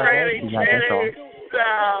tells me what size ass you got. That's all.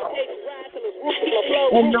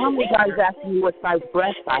 And normally guys ask me what size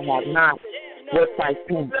breasts I have, not what size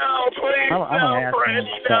pants. No, please, no, Freddie,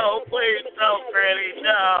 no, please, no, Freddie,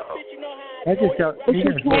 no. That's just you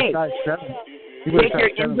can wear size 7. You wear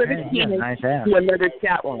size 7 panties, you got a nice ass. To another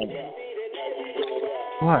chat line.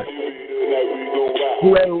 What?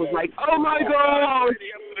 Whoever was like, oh my God!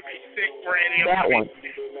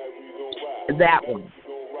 That one.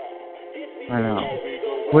 I know.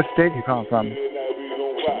 What state you calling from?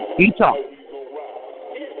 Utah.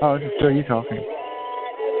 Oh, this is still Utah.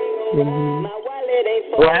 Mm-hmm.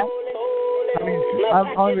 What? I mean, I'm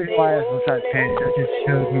only why I asked what size panties. That just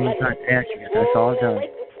shows me what size ass you got. That's all it does.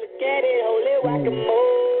 I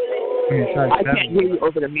can't hear you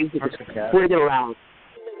over the music. It's pretty loud.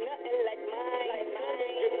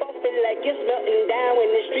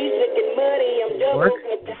 Work?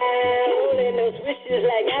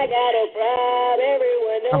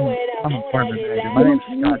 I'm a farmer manager. My name's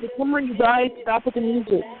Scott. Come on, you guys. Stop with the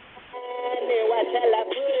music.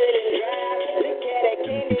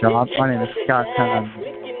 Good job. My name is Scott.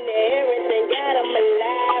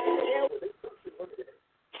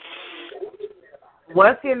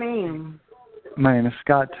 What's your name? My name is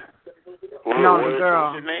Scott. No, the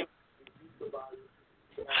girl. What's your name?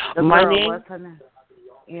 My name? What's her name?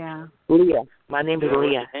 Yeah. Leah. My name is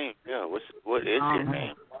Leah. Yeah, what is your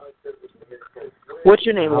name? What's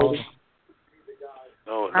your name, lady?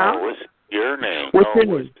 No, what's your name? What's your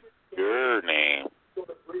name? Your name.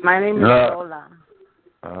 My name is Lola.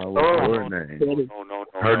 What's her name? No.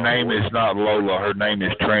 Her name is not Lola. Her name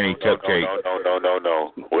is Tranny Cupcake.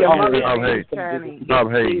 No.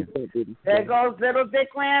 Bob Hayes. There goes little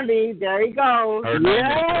Dick Randy. There he goes. Her name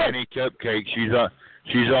is Tranny Cupcake.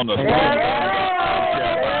 She's on the phone.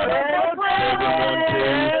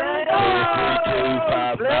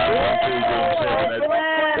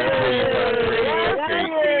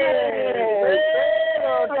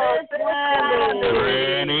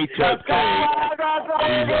 712-432-5552. Cupcake.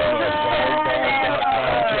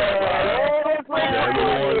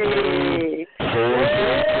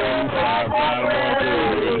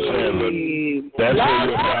 That's where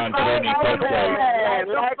you'll find Tranny Cupcake.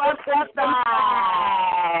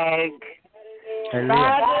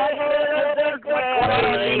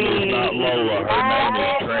 Her name is not Lola.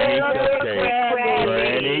 Her name is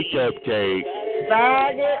Tranny Cupcake.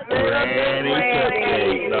 Tranny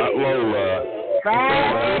Cupcake, not Lola.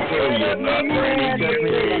 Not Tranny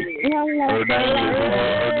Cupcake. Her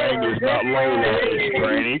name is not Lola. It's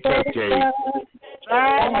Tranny Cupcake.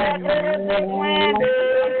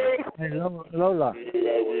 Hey, Lola. Lola.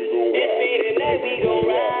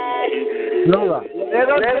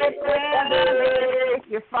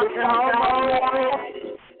 You fucking homo.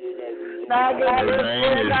 Her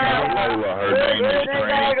name is not Lola. Her name is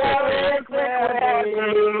Tranny Cupcake.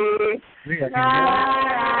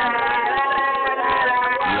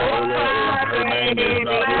 Lola, her name is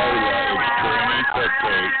not Lola. It's Tranny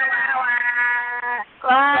Cupcake.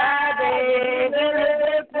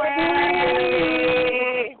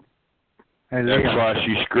 That's why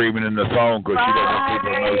she's screaming in the phone, because she doesn't want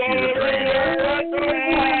people to know she's a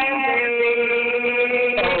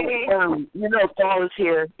tranny. You know, Paul is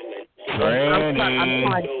here. Tranny.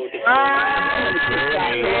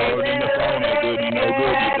 Tranny, Lord, in the phone ain't good. You no good,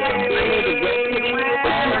 you done good. Lord,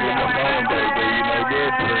 in the phone, baby,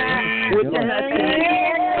 you no good,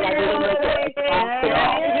 Tranny.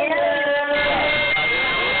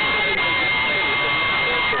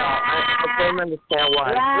 I don't understand why.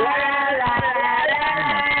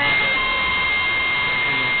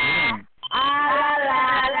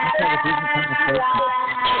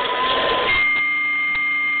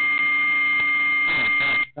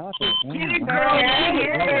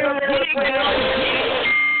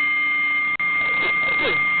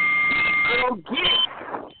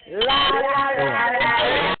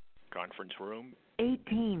 Conference room.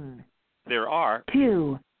 18. There are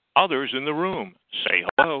 2. others in the room. Say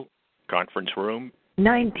hello. Conference room.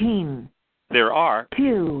 19. There are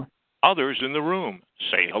 2. others in the room.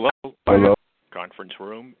 Say hello. Hello. Conference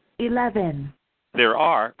room. 11. There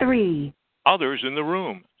are 3. others in the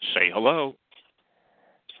room. Say hello.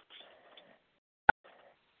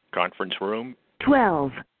 Conference room.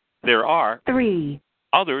 12. There are 3.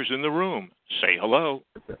 others in the room. Say hello.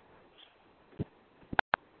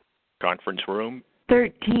 Conference room.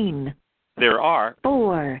 13. There are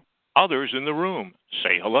 4. others in the room.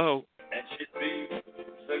 Say hello. And she'd be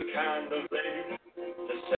the kind of lady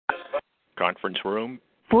to satisfy. Conference room.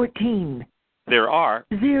 14. There are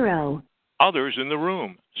 0. others in the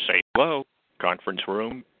room. Say hello. Conference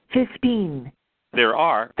room. 15. There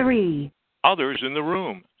are 3. others in the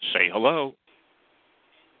room. Say hello.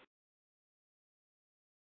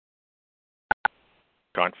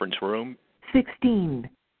 Conference room. 16.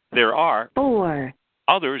 There are 4.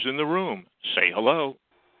 others in the room. Say hello.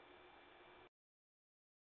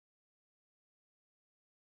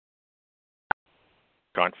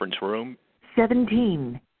 Conference room.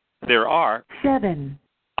 17. There are 7.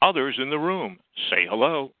 others in the room. Say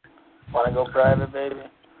hello. Want to go private, baby?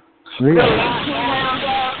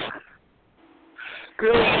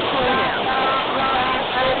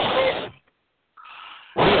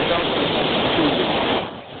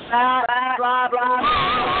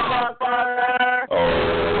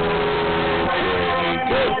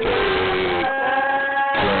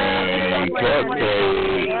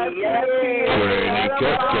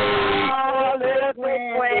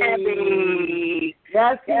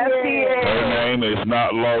 Yes, he is. Her name is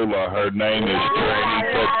not Lola. Her name is Tranny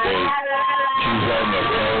Cupcake. She's on the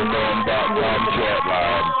phonedom.com chat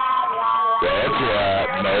line. That's right.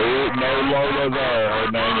 No Lola there. Her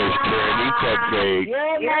name is Tranny Cupcake.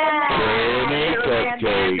 Tranny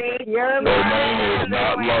Cupcake. Her name is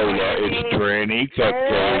not Lola. It's Tranny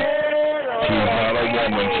Cupcake. She's not a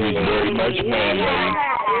woman. She's very much manly.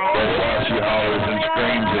 That's why she hollers and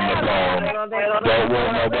screams in the phone. Don't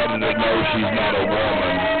want nobody to know she's not a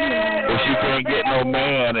woman. But she can't get no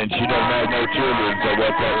man and she doesn't have no children, so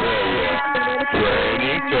what's that tell you?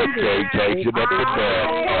 Tranny Cupcake takes it up the butt.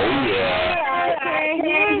 Oh yeah. I can't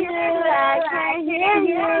hear you. I can't hear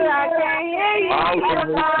you. I can't hear you.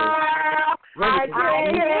 I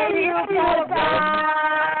can't hear you.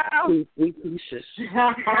 Sweet pieces.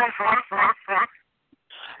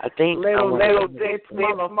 I think little bitch,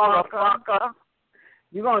 motherfucker.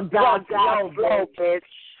 You gonna die slow,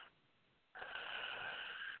 bitch.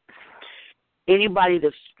 Anybody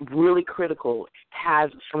that's really critical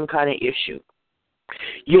has some kind of issue.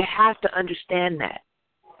 You have to understand that.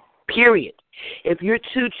 Period. If you're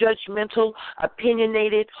too judgmental,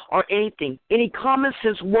 opinionated, or anything, any common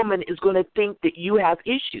sense woman is going to think that you have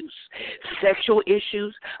issues, sexual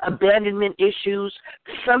issues, abandonment issues,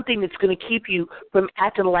 something that's going to keep you from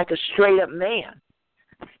acting like a straight up man.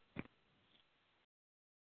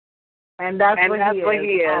 And that's what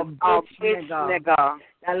he is. A bitch nigga.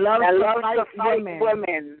 That loves to fight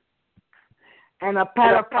women. And a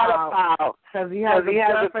pedophile. Because he has a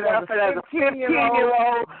girlfriend as a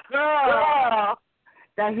 15-year-old girl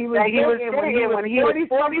that he was dating when he was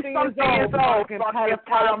 40-something years old.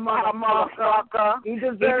 Pedophile motherfucker. He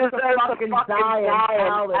deserves to fucking die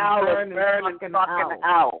and burn and fucking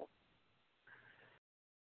out.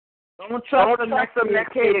 Don't trust them next to your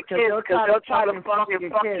kids because they'll try to fuck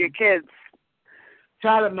your kids.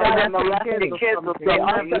 Try to molest your kids or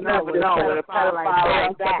something. You never know. With a pedophile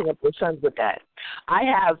like that. Sons with that. I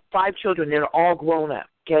have 5 children that are all grown up.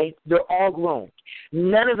 Okay, they're all grown.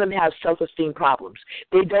 None of them have self-esteem problems.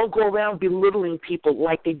 They don't go around belittling people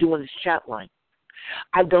like they do in this chat line.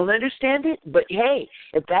 I don't understand it, but hey,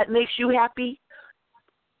 if that makes you happy,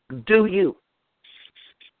 do you.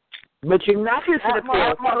 But you're not going to sit up there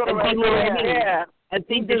and belittle me. I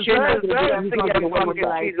think that you're not going to get a woman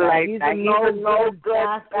like that. He's a no good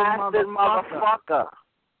bastard motherfucker.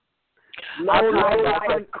 No,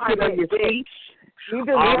 kind of your feet.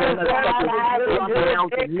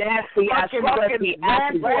 Nasty ass pussy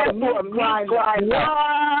ass. What?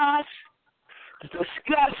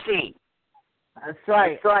 Disgusting. That's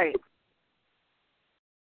right. That's right.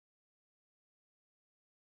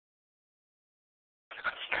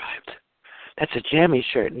 That's a jammy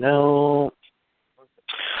shirt. No.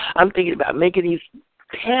 I'm thinking about making these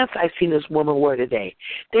pants I seen this woman wear today.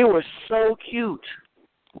 They were so cute.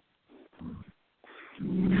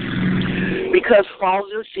 Because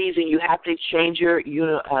fall's in season, you have to change your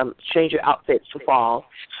outfits for fall.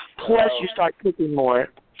 Plus, you start cooking more.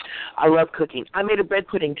 I love cooking. I made a bread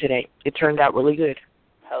pudding today. It turned out really good.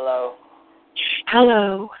 Hello.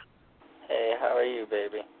 Hello. Hey, how are you,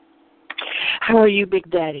 baby? How are you, Big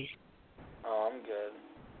Daddy? Oh, I'm good.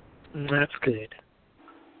 That's good.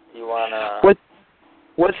 You wanna?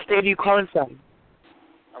 What state are you calling from?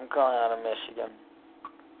 I'm calling out of Michigan.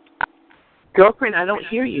 Girlfriend, I don't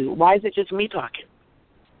hear you. Why is it just me talking?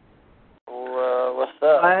 What's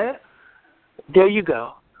up? What? There you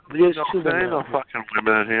go. There's two there ain't no fucking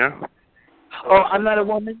women in here. Oh, I'm not a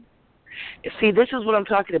woman? See, this is what I'm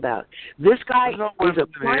talking about. This guy is a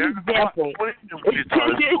prime example. This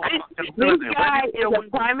guy is a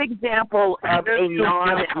prime example of a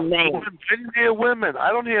non-man. I didn't hear women. I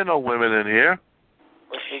don't hear no women in here.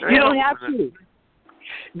 You don't have to.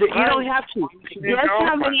 You don't have to. Guess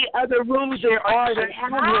how many other rooms there are that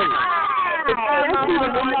have women?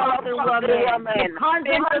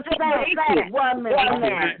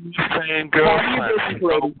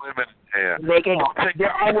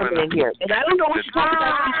 There are women in here. And I don't know what you're talking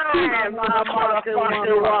about.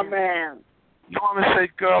 You want to say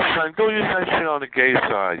girlfriend? Go use that shit on the gay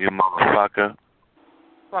side, you motherfucker.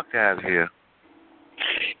 Fuck out of here.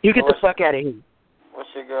 You get the fuck out of here. What's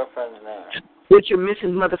your girlfriend's name? With your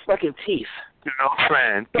missing motherfucking teeth.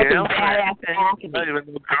 Girlfriend. Not even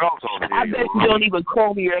the girls over here. I bet you don't even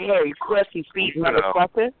comb your hair, you crusty feet,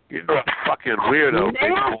 motherfucker. You're a fucking weirdo.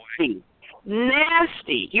 Nasty.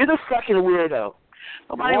 Nasty. You're the fucking weirdo.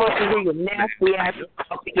 Nobody wants to hear your nasty ass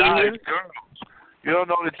fucking Indian. Girls. You don't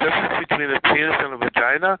know the difference between a penis and a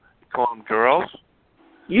vagina? Call them girls?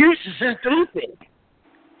 You're stupid.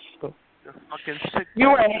 You're fucking sick. You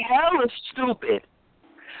are hella stupid.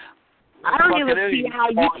 I don't even see how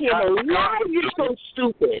you can believe you're so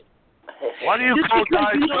stupid. Why do you call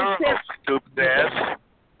guys girls, stupid ass?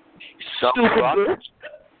 Stupid bitch.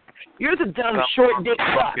 You're the dumb short dick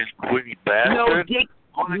fuck. Fucking bastard. No dick.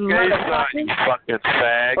 On the gay side, you fucking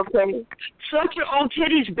fag. Okay. Suck your own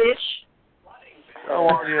titties, bitch.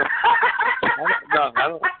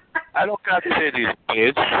 I don't got titties,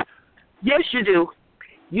 bitch. Yes, you do.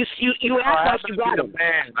 You act like you got them.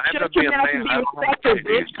 Shut your mouth and be respectful,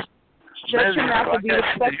 bitch. Shut your mouth and be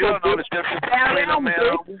respectful, You don't know the difference between a man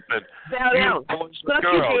and a woman. Bow down. Suck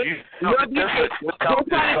your dick. Rub your dick. Don't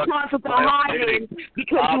try to talk with the high end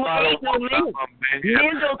because you ain't no man.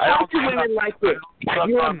 Men don't talk to women like this.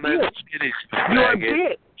 You're a bitch. You're a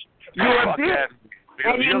bitch. You're a bitch.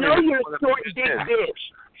 And you know you're a short dick bitch.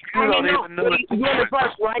 And you know, you're the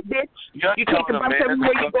bus, right, bitch? You take the bus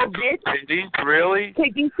everywhere you go, bitch? Really?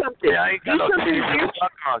 Take do something. Yeah, I ain't got do something, bitch.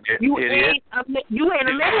 You ain't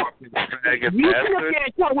a man. You sit up there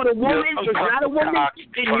and talk with a woman is not a woman,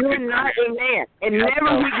 then you're not a man. And never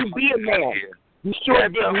will you be a man. You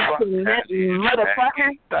short dick motherfucker. Get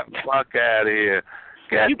the fuck out of here.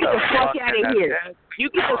 You get the fuck out of here. You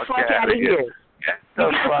get the fuck out of here. Get the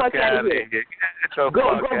fuck out of here. Go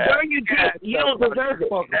burn your dick. You don't deserve it.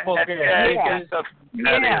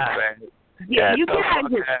 Yeah, you get out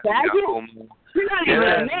of here, faggot. You're not even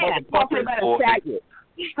a man talking about a faggot.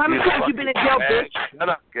 How many times you been in jail, bitch? Shut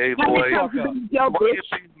up, gay boy. How many times you been in jail, bitch?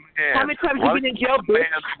 How many times you been in jail, bitch?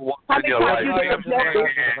 How many times you been in jail,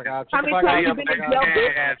 bitch? How many times you been in jail,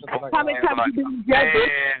 bitch? How many times you been in jail, bitch?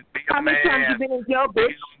 How many times you been in jail,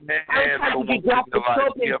 bitch? How many times you dropped the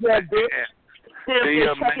soap in jail, bitch? Sit up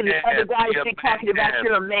there sucking the other guy's dick talking about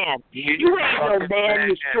you're a man. You ain't no man,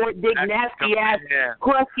 you short dick, nasty ass,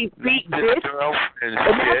 crusty feet, bitch. And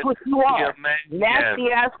that's what you are.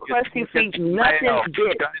 Nasty ass, crusty feet, nothing,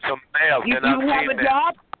 bitch. You have a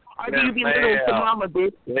job? Or do you be little to mama,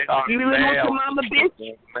 bitch? You be little to mama,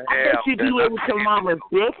 bitch? I bet you be little to mama,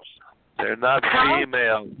 bitch. They're not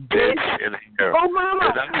female, bitch, in here. Oh,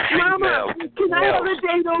 mama, mama, can I have a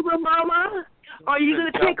date over, mama? Are you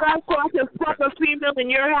going to take off so I can fuck a female in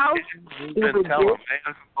your house? Stupid tell bitch. A man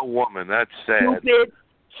from a woman. That's sad. Stupid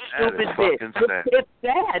bitch. It's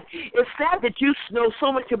sad. It's sad that you know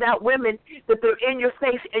so much about women that they're in your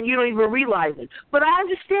face and you don't even realize it. But I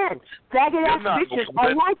understand. Faggot-ass bitches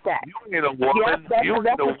are like that. You ain't a woman. Yes, that's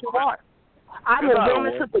what you are. I'm a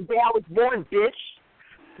woman since the day I was born, bitch.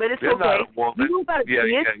 But it's you're okay. You don't got to see it.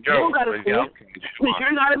 You don't got to see it. Because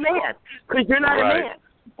you're not a man. Because you're not a man.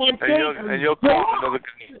 And you'll call another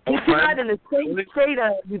girlfriend. If you're not in the same state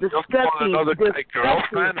of you disgusting,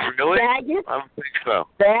 girlfriend, really? Faggot? I don't think so.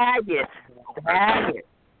 Faggot.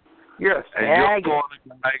 You're a faggot.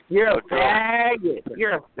 You're a faggot.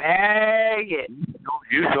 You're a faggot.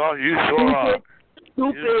 You saw.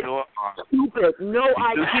 Stupid. No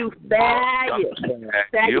IQ faggot.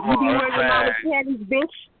 Faggot. You be wearing your mama's panties,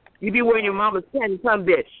 bitch. You be wearing your mama's panties, some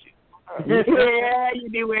bitch. Yeah, you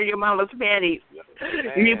be wearing your mama's panties.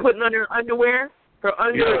 You be putting on her underwear, her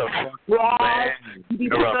bras. You be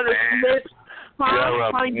putting on her slips.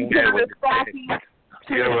 Huh? You be putting on her stockings.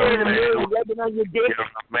 You're a man with a dick.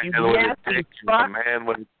 You're a man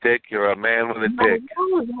with a dick. You're a man with a dick.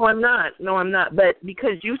 No, I'm not. But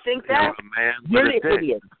because you think that, you're an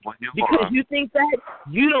idiot. Because you think that,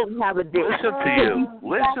 you don't have a dick. Listen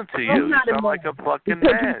to you. You sound like a fucking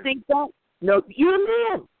man. You think that? No, you're a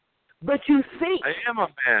man. But you think I am a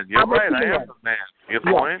man. You're right. I am a man. Your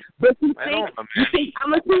point? But you think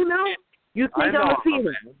I'm a female? You think I'm a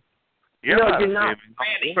female? You're not.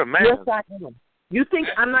 You're a man. Yes, I am. You think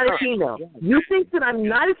I'm not a female. You think that I'm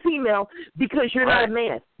not a female because you're not a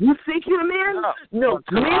man. You think you're a man? No,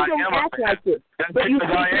 men don't act like this. But you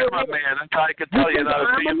think I am a man. That's how I can tell you're not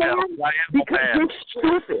a female. I am a man. Because you're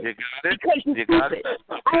stupid. You got it? Because you're stupid.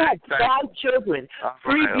 I had 5 children,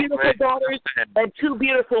 3 beautiful daughters, and 2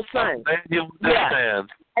 beautiful sons. You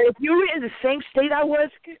understand. And if you were in the same state I was,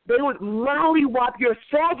 they would mollywop your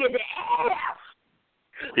faggot ass.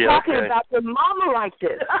 Talking about your mama like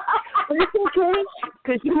this. But it's okay,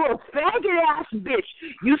 because you're a faggot-ass bitch.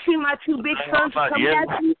 You see my 2 big sons coming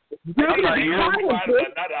at you? You're going to be crying,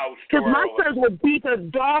 bitch. Because my sons would beat the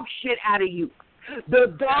dog shit out of you.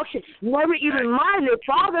 The dog shit. Never even mind their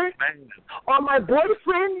father or my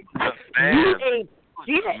boyfriend. You ain't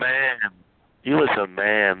shit. Man. You was a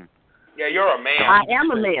man. Yeah, you're a man. I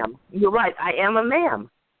am a man. You're right. I am a man.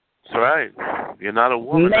 That's right. You're not a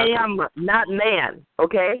woman. Ma'am, not man,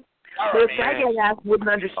 okay? The faggot-ass wouldn't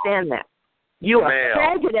understand that. You're a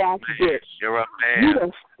faggot-ass bitch. You're a man. You're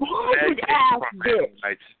a faggot-ass bitch.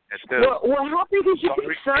 Well, how big is your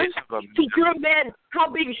dick, son? Since you're a man, how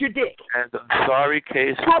big is your dick? And sorry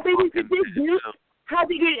case. How big is your dick, dude? How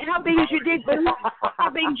big is your dick, boo? How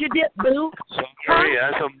big is your dick, boo? Sorry,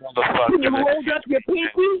 as a motherfucker. Can you hold up your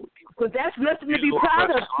pinky? Because that's nothing to be proud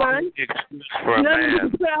of, son. Nothing to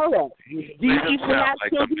be proud of. Do you even have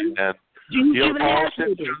children? Do you even have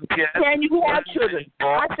children? Can you have children?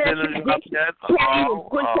 I said your dick can't even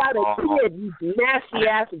push out a kid, you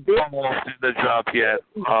nasty-ass bitch. Almost in the job yet.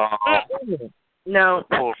 No,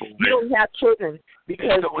 you don't have children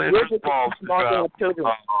because your dick is too small to have children.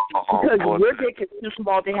 Because your dick is too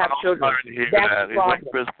small to have children. That's the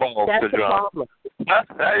problem. That's the problem. 5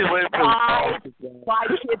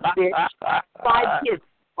 kids, bitch. 5 kids.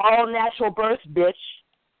 All natural births, bitch.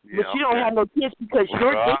 But you don't have no kids because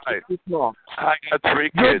your dick is too small. I got 3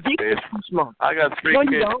 kids, bitch. I got 3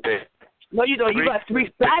 kids, bitch. No, you don't. You got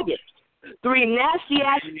 3 faggots. 3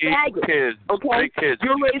 nasty-ass faggots. Okay? 3 kids.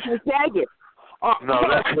 You're raising faggots. No,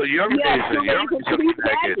 that's what you're raising. You're raising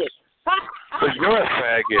faggots. Because you're a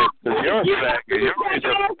faggot. Because you're a faggot. You're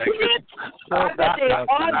raising faggots. I bet they're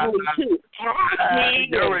ugly, too.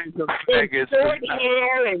 You're raising faggots. Short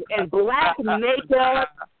hair and black makeup.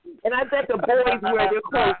 And I bet the boys wear their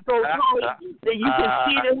clothes so tight that you can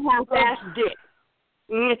see their half-ass dick.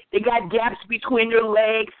 They got gaps between their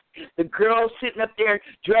legs. The girl sitting up there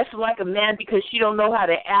dressing like a man because she don't know how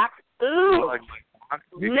to act. Ooh.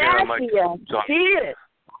 Nasty ass kid.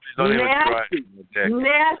 Nasty.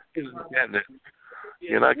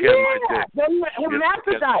 You're not getting my dick.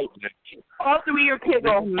 Hermaphrodite. all three of your kids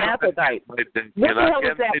are hermaphrodite. What the hell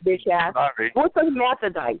is that, bitch ass? What's a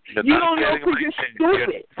hermaphrodite? You don't know because you're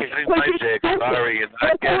stupid. Because you're stupid.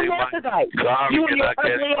 What's a hermaphrodite? You and your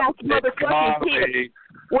ugly ass motherfucking kids.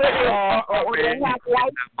 Or they half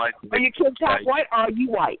white? Are your kids half white or are you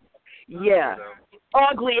white? Yeah.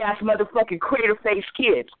 Ugly ass motherfucking crater face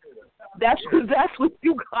kids. That's what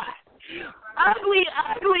you got. Ugly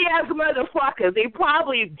ass motherfuckers. They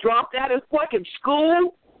probably dropped out of fucking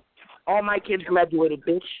school. All my kids graduated,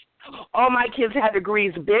 bitch. All my kids had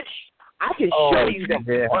degrees, bitch. I can show you that.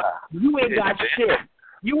 Yeah. You ain't got shit.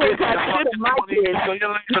 You ain't got shit in my kids. Ugly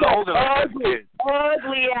ass kids.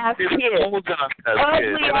 Ugly ass bitch.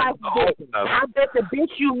 I bet the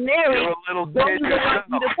bitch you married don't even like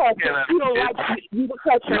you to touch her. You don't like you to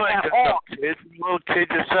touch her at all. You're a little kid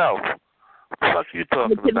yourself. What the fuck are you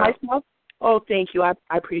talking about? Myself? Oh, thank you. I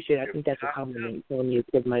appreciate it. I think that's a compliment telling me a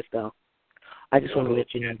kid myself. I just want to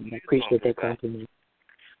let you know that I appreciate that compliment.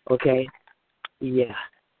 Okay? Yeah.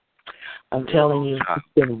 I'm telling you,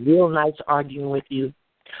 it's been real nice arguing with you.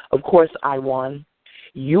 Of course, I won.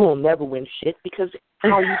 You will never win shit because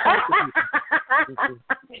how you talk to people.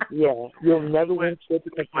 Yeah, you'll never win shit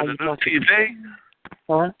because how you talk to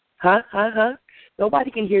people. Huh?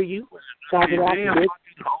 Nobody can hear you.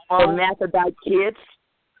 Hermaphrodite kids.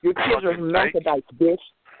 Your kids are hermaphrodites, bitch.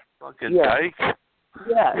 Fucking dykes.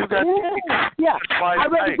 Yeah. I'd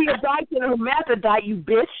rather be a dyke than a hermaphrodite, you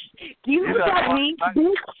bitch. Do you know what that means,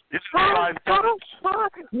 bitch?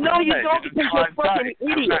 No, you don't because you're a fucking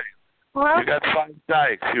idiot. Huh? You got 5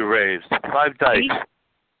 dykes you raised. 5 dykes.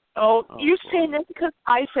 Oh, you're saying that because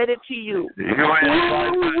I said it to you. You raised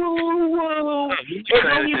 5 dykes. It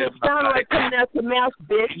don't even sound like coming out your mouth,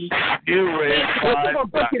 bitch. You raised 5 dykes. Take a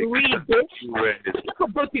book and read, bitch. Take a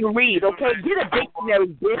book and read, okay? Get a dictionary,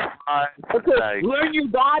 bitch. Okay, learn your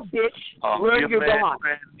God, bitch. Learn your God.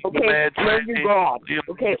 Okay, learn your God.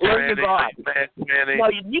 Okay, learn your God. No,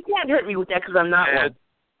 you can't hurt me with that because I'm not one.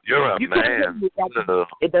 You're a man. Can't hurt me with that.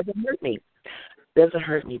 It doesn't hurt me. Doesn't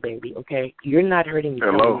hurt me, baby, okay? You're not hurting me.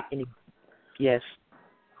 Hello? Yes.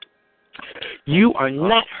 You are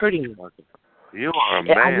not hurting me. You are a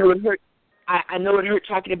man. I know it hurt. I know it hurt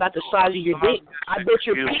talking about the size of your dick. I bet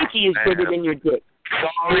your pinky is bigger than your dick.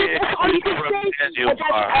 Sorry, that's all you can say. That's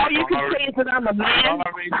all you can say is that I'm a man.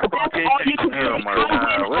 That's all you can say. I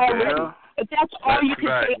win already. If that's all you can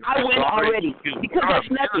say, I win already. Because there's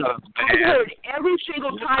nothing. I heard every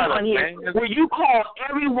single time on here where you call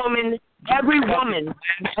every woman a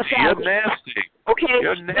savage. You're nasty. Okay?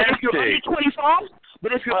 You're nasty.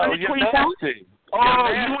 But if you're under 25, you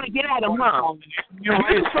want to get at him, huh? You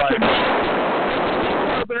raised 5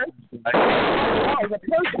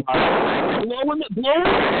 blowing,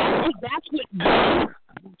 that's what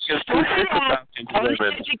stupid ass,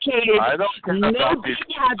 uneducated, no dick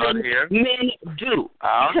having men do.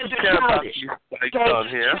 Because they're childish.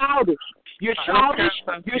 Childish. You're childish.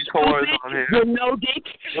 You're stupid. You're no dick.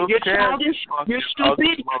 You're childish. You're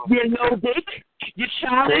stupid. You're no dick. You're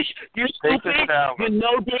childish. You're stupid. You're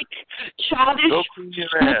no dick. Childish.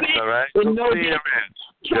 Stupid. You're no dick.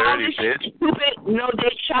 Childish, stupid, no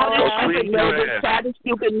dick, childish, stupid, no dick, childish,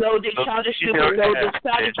 stupid, no dick, childish, stupid, no dick,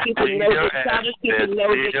 childish, stupid, no dick, childish, stupid,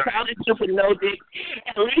 no dick, childish, stupid, no dick.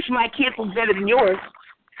 At least my kids are better than yours.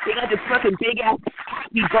 They got this fucking big ass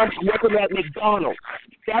happy bunch working at McDonald's.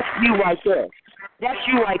 That's you right there. That's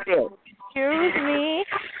you right there. Excuse me.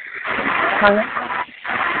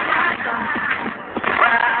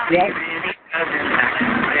 Yes.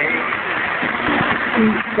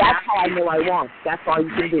 That's how I know I won. That's all you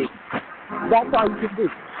can do. That's all you can do.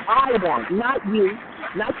 I won, not you,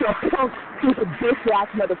 not your punk, stupid, bitch-ass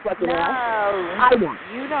motherfucking ass. I won.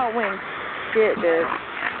 You don't win shit, bitch.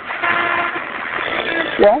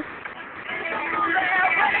 What?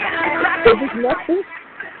 Is this nothing?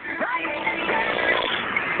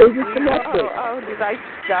 Is this the next bit? Oh, did I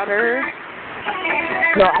stutter?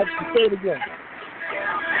 No, I should say it again.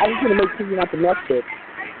 I just want to make sure you're not the next bit.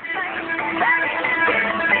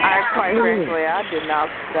 Quite frankly, I did not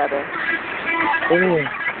stutter.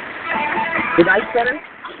 Did I stutter?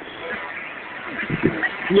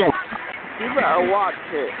 Yes. You better watch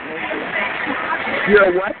it. You're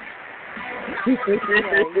a what?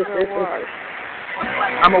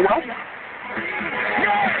 I'm a what?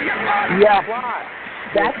 Yeah.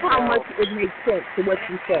 That's how much it makes sense to what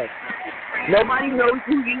you said. Nobody knows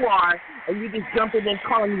who you are, and you just jump in and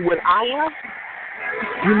call me what I am?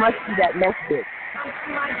 You must be that mess bitch.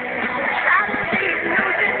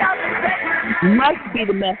 Must be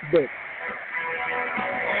the mess bitch.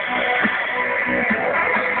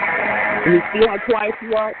 And you see how quiet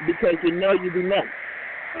you are? Because you know you be messed.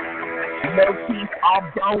 No teeth, all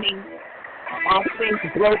bony, All things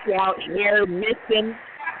broke out, hair missing.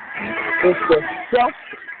 It's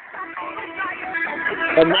disgusting.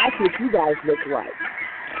 And that's what you guys look like.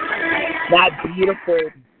 That beautiful,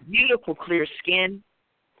 beautiful clear skin.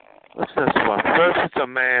 What's this one? First it's a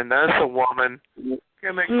man, then it's a woman.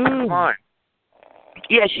 Can't make it fine.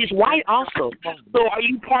 Yeah, she's white also. So are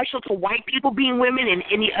you partial to white people being women and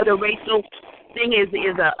any other racial thing is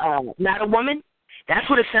not a woman? That's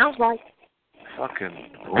what it sounds like. Fucking,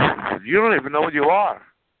 you don't even know what you are.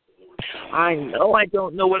 I know I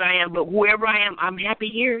don't know what I am, but whoever I am, I'm happy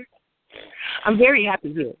here. I'm very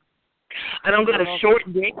happy here. I don't got a short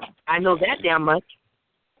dick. I know that damn much.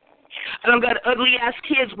 I don't got ugly ass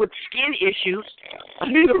kids with skin issues. I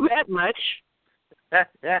know that much.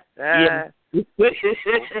 Yeah. So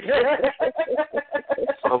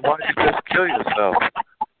why don't you just kill yourself?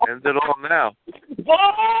 End it all now.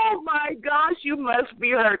 Oh my gosh, you must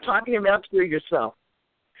be her talking about kill yourself.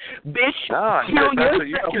 Bitch, kill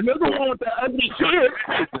yourself. You're the one with the ugly kids.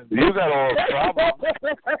 You got all the problems.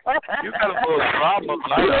 You got a little problem.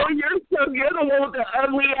 Kill yourself. You're the one with the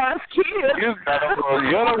ugly ass kids. You're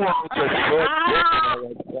the one with the short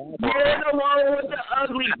You're the one with the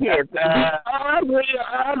ugly kids. Ugly,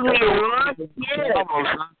 rough kids. Look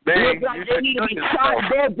like they need to be shot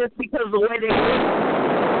dead just because of the way they look.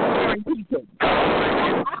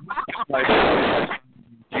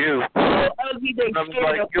 You. So ugly they scared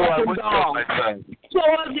the fucking dog. So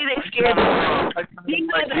ugly they scared the dog.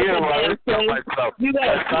 You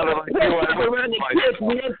gotta around the kids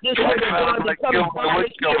when it's just like a dog that comes from the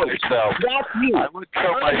kids. That's you. I would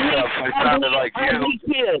kill myself. I sounded like you. Ugly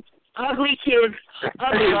kids. Ugly kids.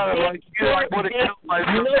 Ugly kids. I would have killed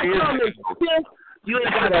myself. You ain't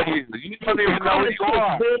got a... You don't even know what you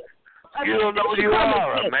are. You don't know what you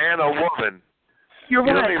are, a man or woman. You're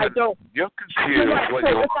right, I don't. You're confused what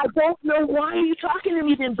you are. If I don't know, why are you talking to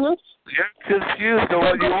me then, bitch? You're confused on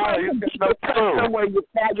what you are. You got no clue. Somewhere, you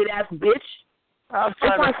faggot ass bitch. I'm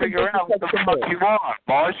trying to figure out what the fuck you are.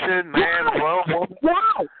 Martian, man, woman.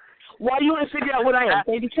 Why? Why do you want to figure out what I am?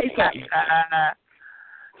 Baby, say something.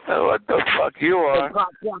 What the fuck you are?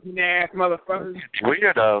 Walking ass motherfucker.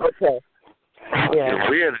 Weirdo. Okay. Yeah. You're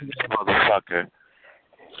weird, motherfucker.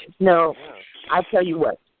 No, I tell you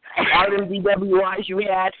what. All them DWIs you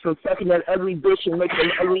had from fucking that ugly bitch and making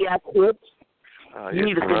them ugly ass clips, you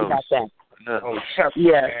need to think about that. Oh,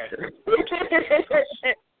 yeah.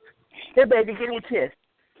 Hey, baby, give me a kiss.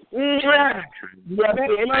 Yeah,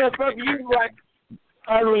 motherfucker, you like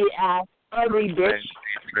ugly ass, ugly bitch.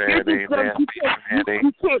 You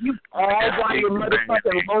all by your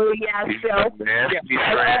motherfucking lonely ass self. Your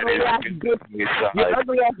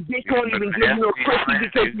ugly ass bitch won't even give you a pussy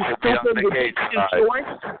because you stupid with short.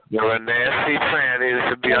 You're a nasty tranny that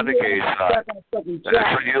should be on the gay side. That's what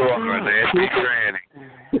you are, a nasty tranny.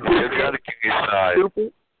 You've got a gay side. You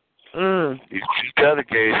got a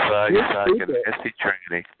gay side. You're like a nasty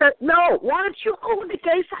tranny. No, why don't you go to the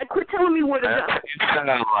gay side? Quit telling me where to go. You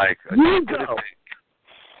sound like you go.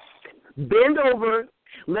 Bend over.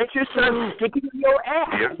 Let your son stick it in your ass.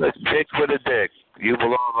 You're a chick with a dick. You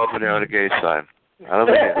belong over there on the gay side. I don't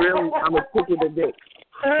really, I'm a chick with a dick.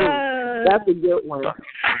 That's a good one.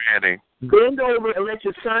 Bend over and let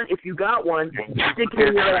your son, if you got one, stick it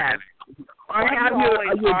in your ass. Or have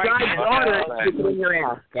your goddaughter stick it in your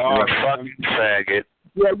ass. You're a fucking faggot.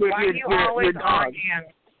 Yeah, your dog.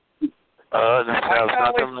 That sounds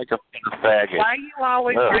nothing like a faggot. Why are you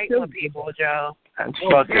always fighting with people, Joe? That's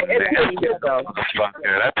fucking nasty,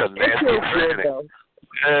 motherfucker. That's a nasty tranny.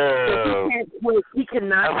 No. He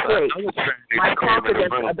cannot break my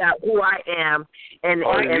confidence about who I am and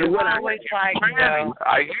what I am.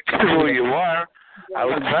 I asked you who you are. I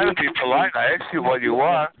was trying to be polite. I asked you what you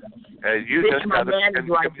are, and you just got to man is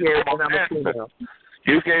right here, and I'm a female.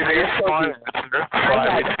 You gave me a smart answer.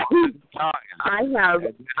 I have.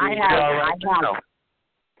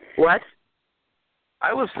 What?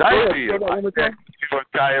 I was nice to you. I said you were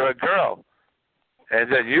a guy or a girl.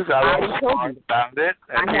 And then you got all smart about it,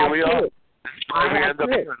 and here we are. We end up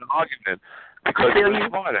in an argument because you're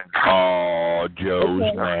smart. Oh,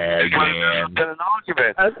 Joe's mad again. In an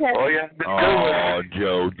argument. Okay. All you have to do is...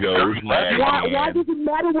 Joe's mad again. Why does it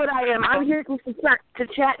matter what I am? I'm here to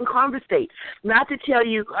chat and conversate, not to tell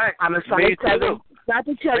you I'm a science cousin. Not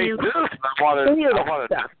to tell you any of that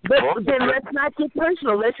stuff. But then let's not get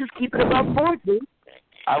personal. Let's just keep it above board, dude.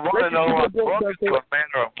 I want to know who I'm talking to, a man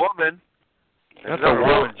or a woman. That's a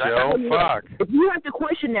woman, Joe. Fuck. If you have to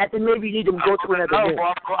question that, then maybe you need to go to another room.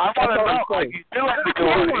 I want to know. You do have to do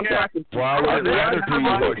it. Well, I would rather do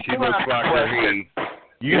what she looks like to me.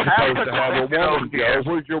 You're supposed to have a woman, Joe.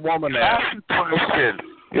 Where's your woman at?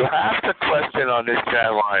 You have to question on this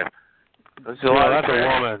chat line. That's a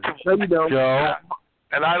woman. No, you don't. Joe.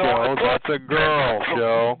 And I don't. Joe, that's a girl,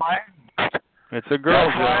 Joe. It's a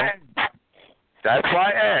girl, Joe. That's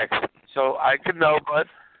why I asked. So I could know, but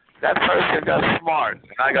that person got smart.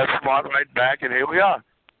 And I got smart right back, and here we are.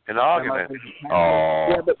 An argument. Oh.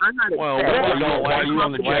 Yeah, but I'm not well, why are you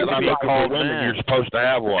on the jet line called men? You're supposed to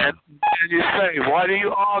have one. And you say, why do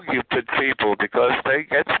you argue with people? Because they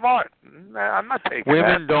get smart. I'm not taking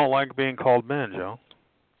Women don't like being called men, Joe.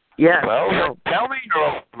 Yeah. Well, tell me you're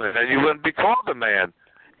a woman, and you wouldn't be called a man.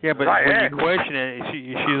 Yeah, but when you question it,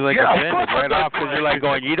 she's like offended right off because you're like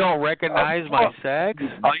going, you don't recognize my sex?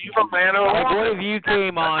 Are you a man or a woman? Like, what if you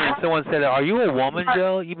came on and someone said, are you a woman,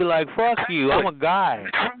 Joe? You'd be like, fuck you, I'm a guy.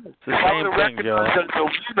 It's the same thing, Joe.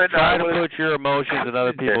 Try to put your emotions in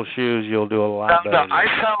other people's shoes, you'll do a lot better. No, I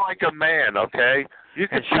sound like a man, okay? You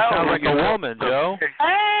can she sounds like a woman, Joe.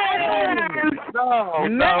 Hey! No.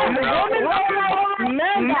 Men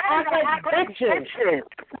act like bitches.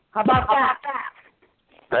 How about that?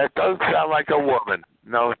 That does sound like a woman.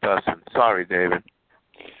 No, it doesn't. Sorry, David.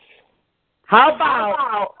 How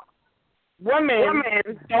about women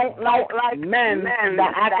don't like men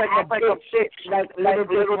that act like a bitch, like little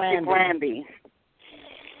Dick Randy.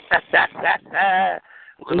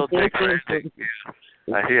 Little Dick Randy.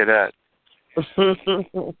 Yeah, I hear that.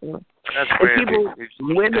 That's Randy.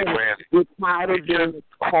 Women were tired of being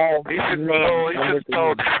called men. He just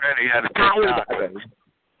told Randy how to take time.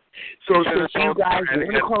 So since you guys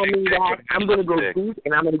want to call me that, I'm going to go deep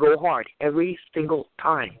and I'm going to go hard every single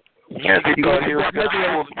time. Yeah, because he was going to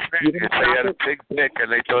fool the Randy if they had a big dick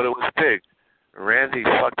and they thought it was big. Randy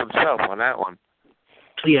fucked himself on that one.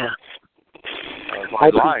 Yeah.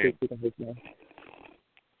 I'm lying.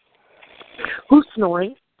 Who's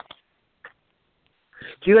snoring?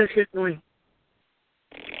 Do you guys hear snoring?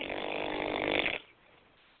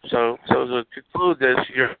 So to conclude this,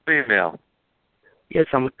 you're female. Yes,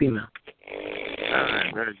 I'm a female. All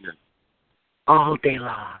right, very good. All day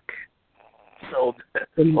long. So,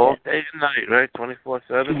 all day and night, right?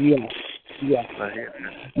 24/7? Yes.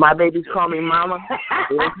 My babies call me mama.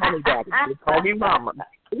 They don't call me daddy. They call me mama.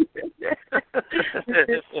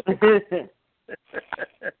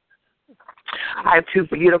 I have two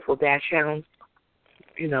beautiful dash hounds.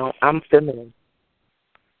 You know, I'm feminine.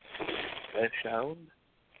 Dash hound?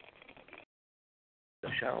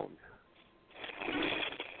 Dash hound.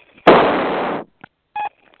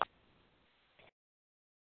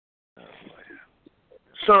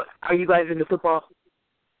 So, are you guys into football?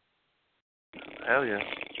 Hell yeah.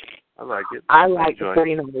 I like it. I like the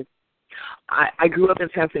 49ers. I grew up in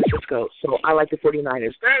San Francisco, so I like the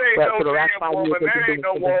 49ers. But for the last 5 years, there ain't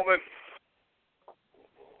no woman.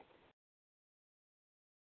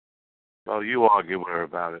 Well, you argue with her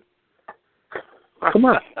about it. Come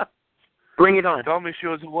on. Bring it on. She told me she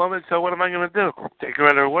was a woman, so what am I going to do? Take her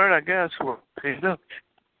at her word, I guess. What can you do?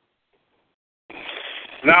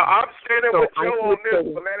 Now, I'm standing with Joe on this,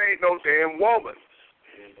 but that ain't no damn woman.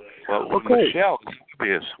 Well, with Michelle, it's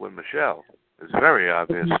obvious. With Michelle, it's very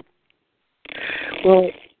obvious.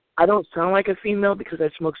 Well, I don't sound like a female because I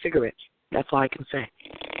smoke cigarettes. That's all I can say.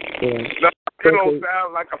 Yeah. No, you don't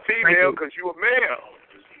sound like a female because you're a male.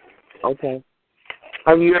 Okay.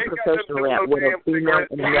 And you're a professional at what a female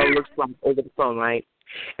and a male looks like over the phone, right?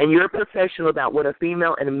 And you're a professional about what a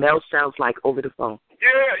female and a male sounds like over the phone.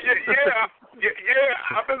 Yeah.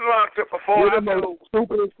 I've been locked up before. You're the most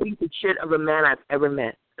stupidest piece of shit of a man I've ever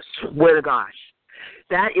met. Swear to gosh.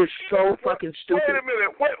 That is so fucking stupid. Wait a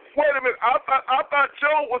minute. I thought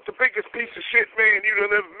Joe was the biggest piece of shit man you'd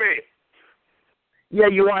have ever met. Yeah,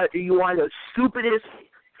 you are the stupidest.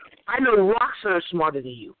 I know rocks are smarter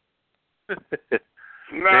than you.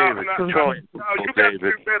 No, you got to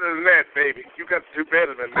do better than that, baby. You got to do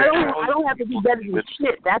better than that. I don't have to do better than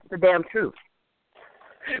shit. That's the damn truth.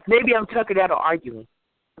 Maybe I'm tucking out of arguing.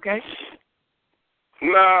 Okay?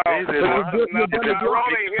 No. David, you're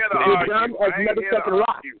dumb as motherfucking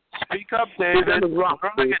rock. Speak up, David.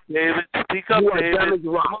 David. Speak up, David.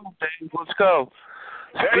 Come on, David. Let's go.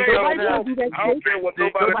 Speak up now. I don't care what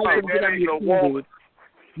nobody says. That ain't no woman.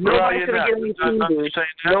 Nobody's going to get on your team, dude.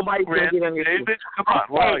 Nobody's going to get on your team. David, come on.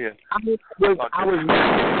 Where are you? I was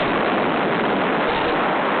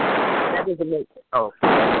that doesn't make sense. Oh. So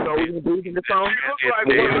we're going to do it in the phone? She looks like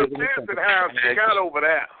one of the dancing house she got over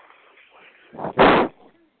there.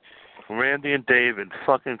 Randy and David,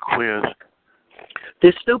 fucking queers.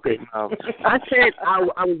 They're stupid. I said I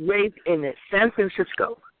was raised in San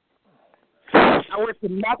Francisco. I went to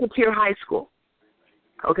McAteer High School.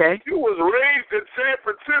 Okay? You was raised in San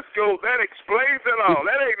Francisco. That explains it all.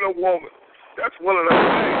 That ain't no woman. That's one of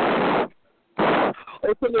those things.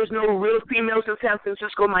 So there's no real females in San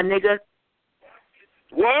Francisco, my nigga?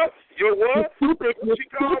 What? You're what? You're stupid. What she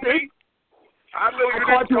called me? I know you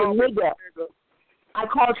called didn't you call a me nigger. I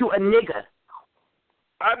called you a nigger.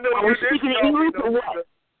 I know I you was didn't speaking call me English no or what? nigger.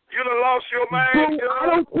 You done lost your mind, Dude, I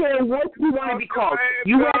don't care what you want to be called.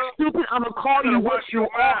 You act stupid, I'm going to call you what you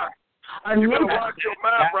are. A You better nigger. watch your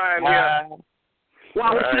mind, Brian, here.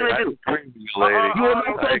 Why, what you going to do? You want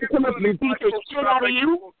my son to come up and beat the shit out of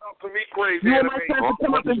you? You want my son to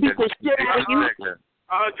come up and beat the shit out of you?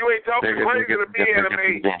 You ain't talking crazy to me,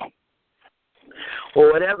 enemy.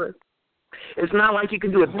 Or whatever. It's not like you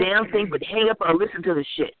can do a damn thing but hang up and listen to the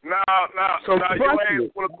shit. No. So fuck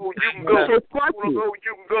you. You can go. So fuck you.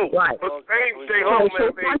 You can go. Right. But stay home,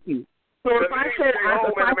 so fuck you. So if I said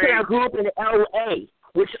I grew up in L.A.,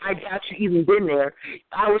 which I doubt you even been there,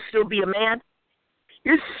 I would still be a man?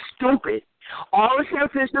 You're stupid. All of San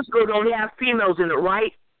Francisco don't have females in it,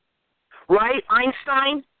 right? Right,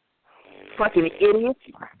 Einstein? Fucking idiot.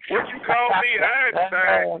 What you call me,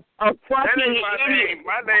 Einstein? A fucking idiot.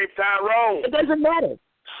 My name's Tyrone. It doesn't matter.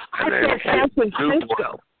 I said San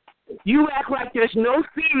Francisco. You act like there's no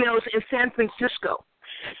females in San Francisco.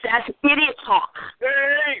 That's idiot talk.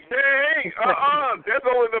 There ain't. There's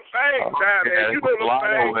only the fangs down there. You know the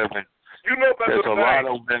fangs. You know about the fangs. There's a lot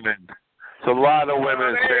of women. There's a lot of women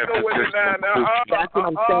in San Francisco. That's what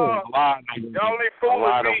I'm saying. Y'all ain't fooling me. A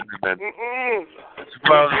lot of women.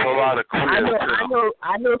 There's a lot of queers.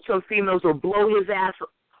 I know some females will blow his ass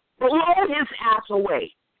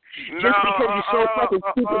away. Just because he's so fucking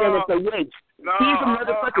stupid and it's a waste. He's a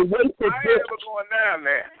motherfucking wasted bitch. I ain't ever going down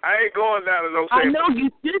there. I ain't going down to no I know you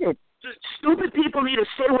didn't. Stupid people need to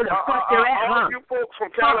say where the fuck they're at, huh? All you folks from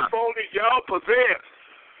California, y'all possess.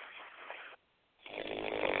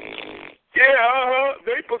 Yeah,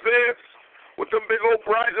 they possess with them big old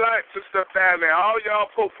bright lights and stuff down there. All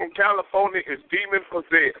y'all folks from California is demon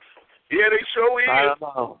possessed. Yeah, they sure is.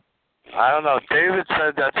 I don't know. David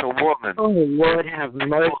said that's a woman. Oh, Lord have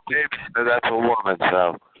mercy. David said that's a woman,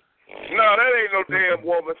 so. No, that ain't no damn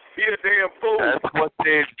woman. He a damn fool. That's what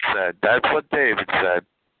David said.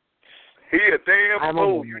 He a damn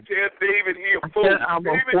fool. You tell David he a fool.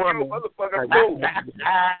 David, you a motherfucking fool.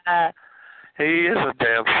 He is a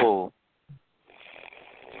damn fool.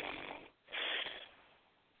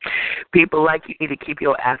 People like you need to keep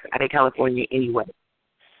your ass out of California anyway.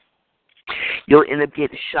 You'll end up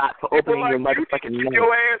getting shot for opening your motherfucking mouth.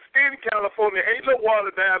 Your ass in California. Ain't no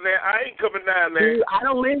water down there. I ain't coming down there. Dude, I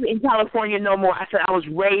don't live in California no more. I said I was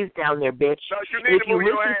raised down there, bitch. No, you need to move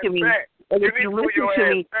your ass back. And if you listen to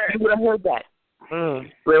me, you would have heard that.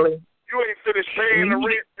 Really? You ain't finished paying the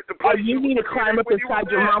rent at the place. You need to climb up inside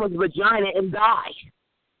your mama's vagina and die.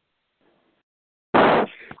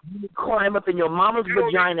 You climb up in your mama's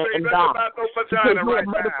vagina and die. Because you're a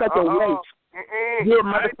motherfucking waste. You're a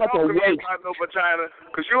motherfucking waste. No vagina,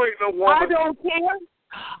 because you ain't no woman. I don't care.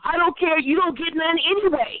 I don't care. You don't get none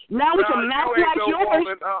anyway. Now with a mouth like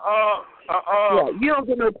yours. Yeah, you don't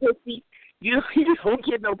get no pussy. You don't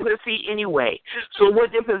get no pussy anyway. So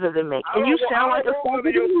what difference does it make? And you sound like a faggot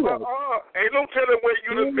anyway. Ain't no telling where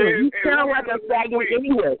you done been. You sound like a faggot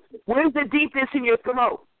anyway. Where's the deepness in your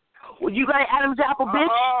throat? Well, you got Adam's apple, bitch?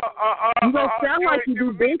 You don't sound like you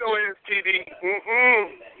do, bitch.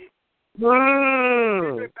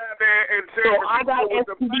 So I got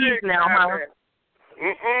STDs now, huh?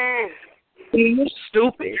 You're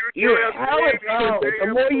stupid. You're hella stupid. The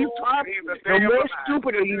more you talk, the more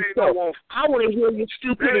stupider you sound. I want to hear your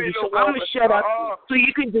stupidity, so I'm going to shut up so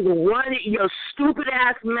you can just run it in your stupid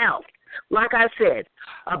ass mouth. Like I said,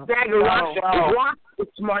 a bag of rocks is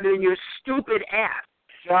smarter than your stupid ass.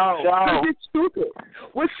 Because it's stupid.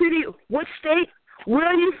 What city, what state, where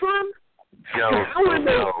are you from? I want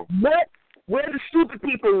to know where the stupid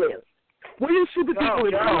people live. Where do stupid people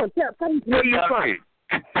live? Tell me where you're from.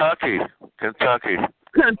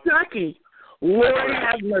 Kentucky. Lord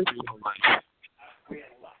have mercy.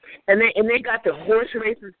 And they got the horse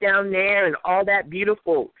races down there and all that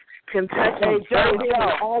beautiful Kentucky,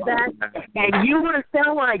 all that. And you want to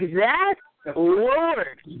sound like that?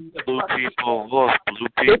 Lord. Blue people.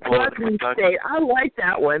 The fuck me state. I like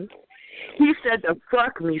that one. He said the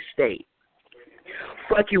fuck me state.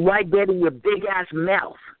 Fuck you right dead in your big ass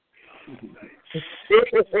mouth.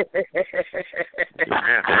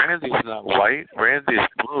 Randy's not white. Randy's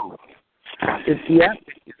blue. Yep.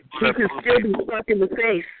 He can still be stuck in the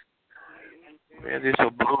face. Randy's a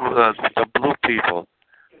blue. The blue people.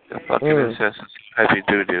 The fucking incessant heavy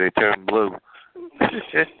duty. They turn blue.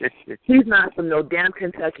 He's not from no damn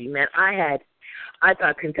Kentucky, man. I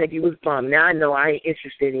thought Kentucky was bomb. Now I know I ain't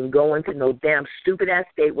interested in going to no damn stupid ass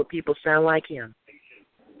state where people sound like him.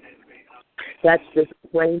 That's just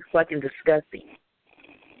plain fucking disgusting.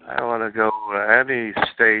 I want to go to any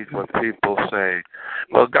state where people say,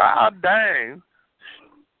 well, god dang.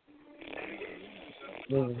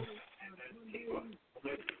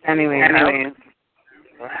 Anyway.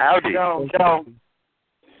 Howdy. Joe.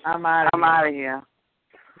 I'm out of here.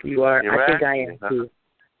 You are? You're I think right? I am too.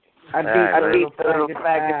 I beat the little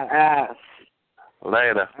faggot's ass.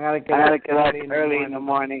 Later. I gotta get up early in the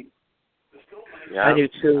morning. Yeah. I do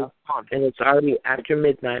too. And it's already after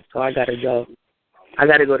midnight, so I gotta go. I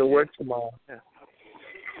gotta go to work tomorrow. Yeah.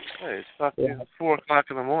 Hey, it's fucking 4 o'clock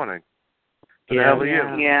in the morning. What the Yeah. hell are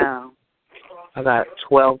you? Yeah. I got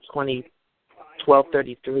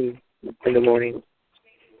 12:33 in the morning.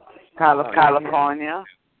 California.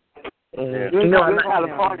 You're No, in I'm not.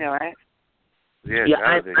 California, right? Yeah,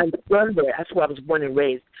 I'm from there. That's where I was born and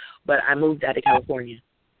raised, but I moved out of California.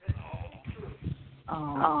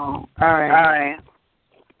 Oh. All right.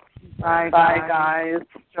 Bye, guys.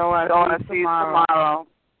 Don't see you tomorrow.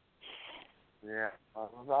 Yeah,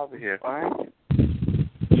 I'll be here. All right.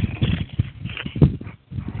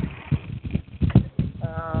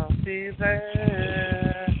 I'll be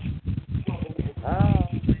there.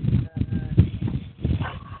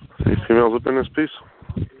 Any females up in this piece?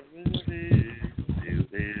 She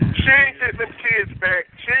ain't getting them kids back.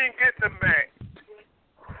 She ain't getting them back.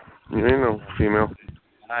 You ain't no female.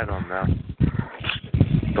 I don't know.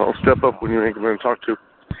 Don't step up when you ain't going to talk to.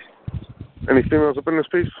 Any females up in this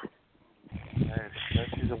piece?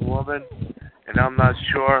 She's a woman, and I'm not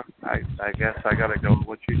sure. I guess I gotta go with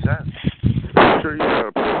what she said. I'm sure you got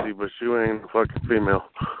a pussy, but you ain't a fucking female.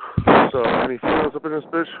 So, any females up in this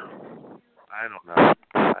bitch? I don't know.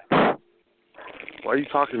 Why are you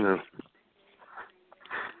talking to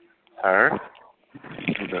her?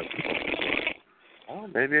 Oh,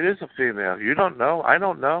 maybe it is a female. You don't know. I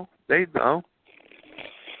don't know. They know.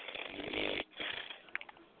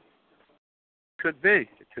 Could be.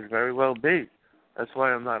 It could very well be. That's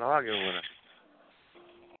why I'm not arguing with her.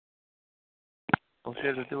 All she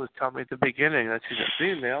had to do was tell me at the beginning that she's a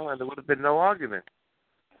female, and there would have been no argument.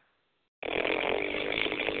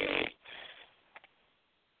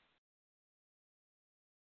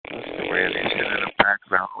 Randy sitting in the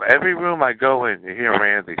background. Every room I go in, you hear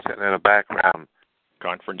Randy sitting in the background.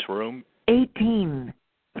 Conference room. 18.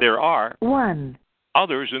 There are 1.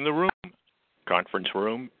 others in the room. Conference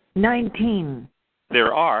room. 19.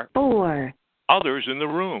 There are 4. others in the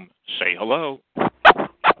room. Say hello.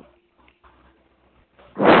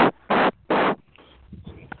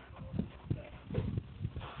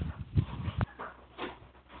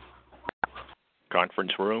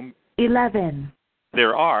 Conference room. 11.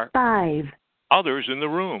 There are 5. others in the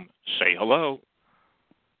room. Say hello.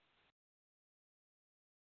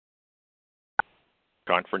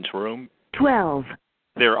 Conference room. 12.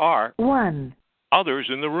 There are 1. others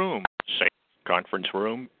in the room. Say conference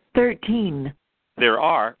room. 13. There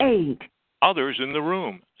are 8. others in the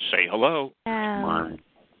room. Say hello. Hello.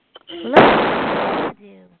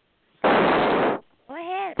 Go ahead. Go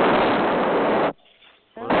ahead.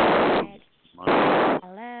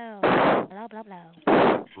 Hello. Hello, blah, blah.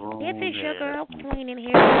 This is your girl Queen in here.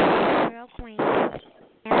 Your girl Queen.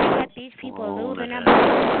 And I got these people losing their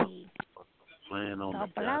minds. So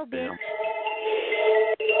blow, bitch.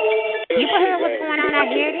 People hear what's going on out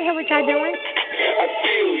here. They hear what y'all doing.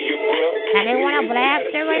 Now they want to blast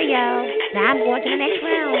the radio. Now I'm going to the next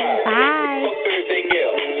room. Bye. Everything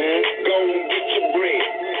else. Go and get your bread.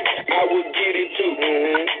 I will get it too.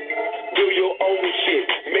 Do your own shit.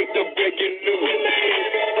 Make the breaking news.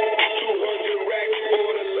 200 racks for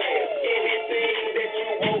the last. Anything that you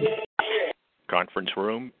want. Conference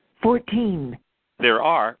room. 14. There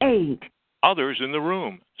are 8. others in the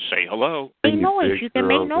room. Say hello. Make noise. You can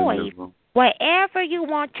make noise. Whatever you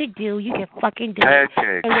want to do, you can fucking do it.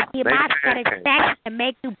 Pancakes. And your Make mouth's got pancakes. a stack to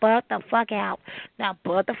make you bug the fuck out. Now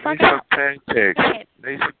bug the fuck out. Pancakes.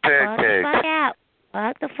 Make some Bug the pancakes. fuck out.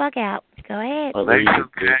 Bug the fuck out. Go ahead. Make some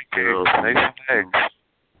pancakes. Make some eggs.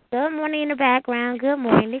 Good morning in the background. Good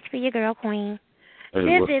morning. This for your girl Queen. Hey,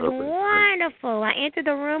 This what's is up, wonderful. I enter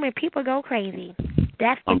the room and people go crazy.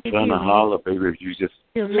 That's I'm what you trying do. to holler, baby, if you just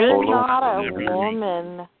You hold make on. me to every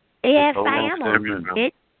woman. Yes, Hold I on am to a every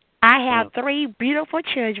bitch. I have 3 beautiful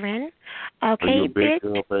children. Are you Okay, a big bitch.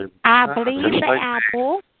 girl, baby? I bleed Just the like-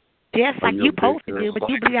 apple, just Are like you you a big supposed to girl? do, but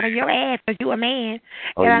you bleed out of your ass because you a man.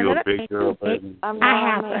 Are And you a another big thing girl, too, bitch, baby? I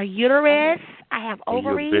have a uterus, I have Are you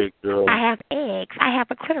a ovaries, big girl? I have eggs, I have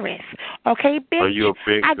a clitoris. Okay, bitch. Are you a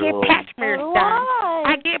big I get girl? pap smears done.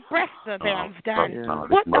 I get breast exams done. no,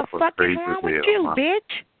 What this the motherfucker fuck is crazy wrong as with hell, you, man.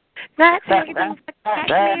 bitch? Not taking these pap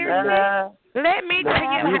smears, bitch. Let me tell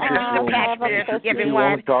you about the patch smears,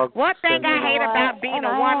 everyone. One thing I hate about being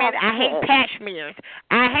a woman, I hate patch smears.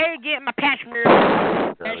 I hate getting my patch smears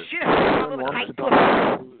and shit all over the tight pussy.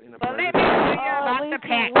 But let me tell you about the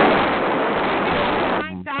patch.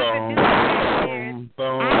 I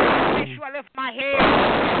make sure I lift my hair.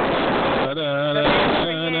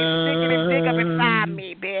 Stick up inside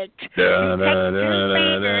me, bitch. You take 2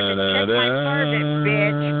 fingers and check my cervix,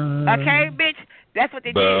 bitch. Okay, bitch? That's what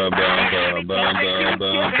they do. I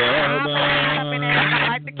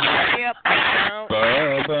like to keep it up.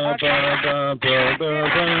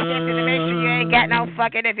 To make sure you ain't got no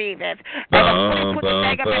fucking diseases. Put the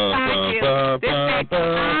thing up inside you. This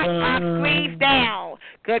thing squeeze down.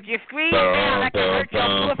 Because you squeeze down, I can hurt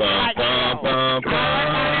your pussy right now.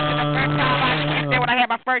 When I had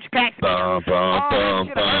my first patch smear.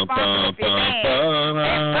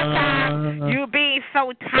 Sometimes you being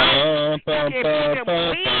so tight, you can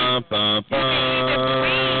bleed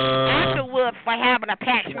afterwards for having a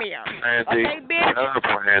patch smear. Okay,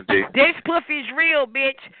 bitch? This pussy's real,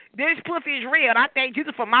 bitch. This pussy is real. And I thank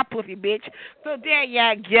Jesus for my pussy, bitch. So there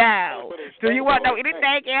you go. Do you want to know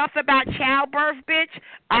anything else about childbirth, bitch?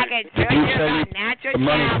 I can tell you about natural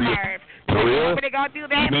childbirth. You want me to go do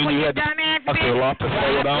that for you dumbass bitch?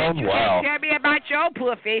 Wow. Tell me about your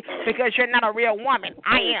pussy because you're not a real woman.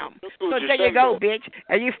 I am. So there you go, bitch.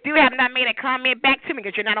 And you still have not made a comment back to me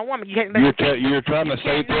because you're not a woman. You're trying to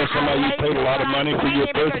say to somebody you paid a lot of money for your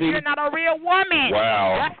pussy? Because you're not a real woman.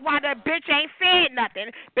 Wow. That's why the bitch ain't said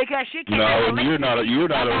nothing because she can't. No, you're not a real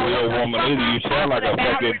woman either. You sound like a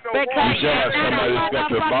fucking. You sound like somebody that's got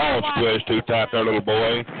their balls squished too tight, there, little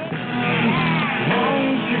boy.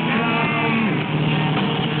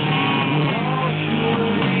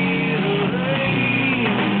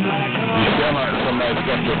 You sound like somebody's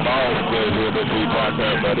got their balls squished a little bit too tight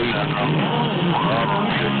there, buddy.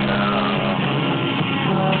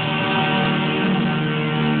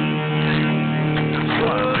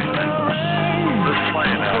 Let's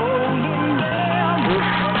play it out.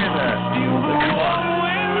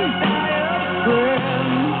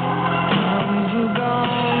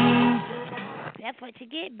 That's what you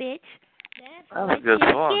get, bitch. That's a good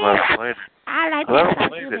song. Let's play it. I like Whoever that.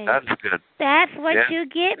 played it, that's good. That's what you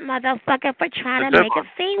get, motherfucker, for trying to make a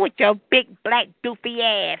scene with your big black doofy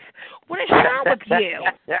ass. What is wrong with you?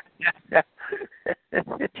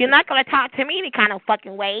 You're not gonna talk to me any kind of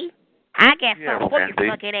fucking way. I got some for your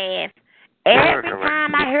fucking ass. Every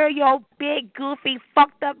time I hear your big, goofy,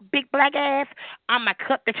 fucked up, big black ass, I'ma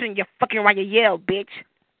cut the shit in your fucking right yell, bitch.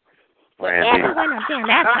 Everyone, damn,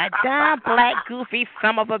 that's a dumb, black, goofy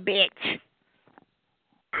son of a bitch.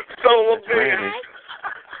 Son of a bitch.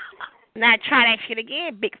 Now try that shit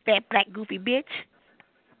again, big, fat, black, goofy bitch.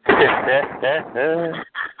 Where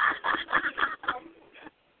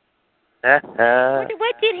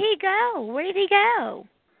did he go? Where did he go?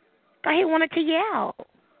 Thought he wanted to yell.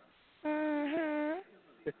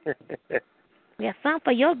 Yeah, something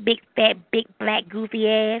for your big, fat, big, black, goofy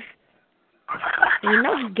ass. You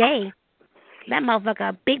know he's gay. That motherfucker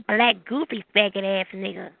a big, black, goofy, faggot ass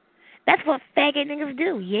nigga. That's what faggot niggas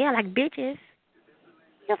do. Yeah, like bitches.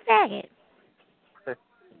 You're a faggot.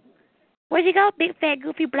 Where'd you go, big, fat,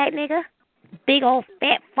 goofy, black nigga? Big old,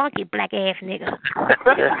 fat, funky, black ass nigga.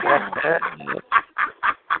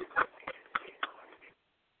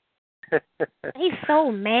 He's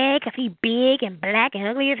so mad because he's big and black and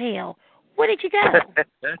ugly as hell. Where did you go?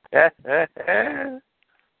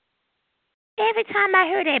 Every time I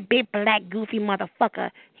hear that big, black, goofy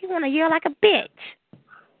motherfucker, he want to yell like a bitch.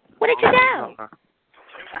 Where did you go?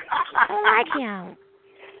 I don't like him.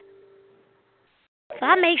 So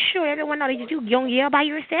I make sure everyone knows that you don't yell by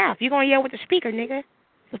yourself. You're going to yell with the speaker, nigga.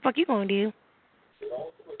 What the fuck you going to do?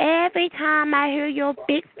 Every time I hear your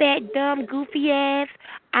big, fat, dumb, goofy ass,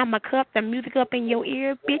 I'ma cut the music up in your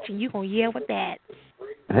ear, bitch, and you going to yell with that.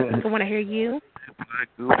 I want to hear you.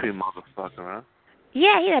 Goofy motherfucker, huh?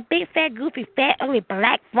 Yeah, he's a big, fat, goofy, fat, ugly,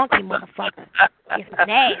 black, funky motherfucker. It's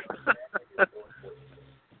nasty.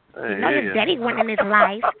 You know his daddy went in his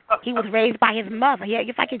life. He was raised by his mother. Yeah,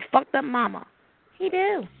 it's like his fucked up mama. He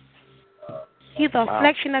do. He's a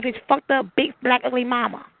reflection of his fucked up, big, black, ugly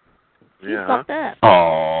mama. He's fucked up.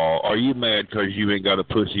 Oh, are you mad because you ain't got a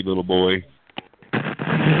pussy, little boy?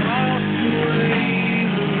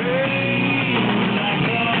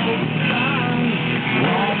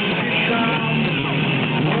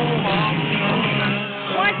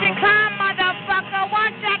 Won't you come, motherfucker?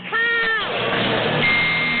 Won't you come?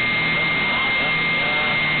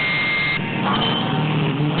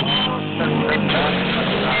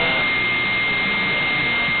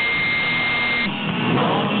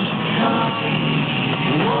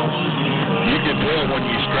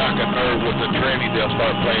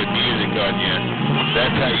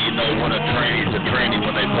 That's how you know when a tranny's a tranny,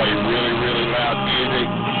 when they play really, really loud music.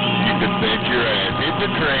 You can bet your ass it's a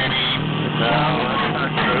tranny. No, that's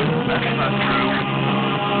not true. That's not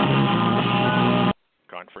true.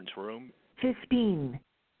 Conference room. 15.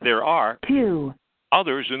 There are 2.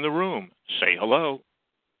 others in the room. Say hello.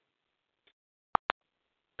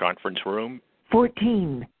 Conference room.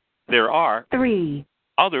 14. There are 3.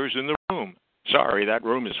 others in the room. Sorry, that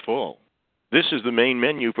room is full. This is the main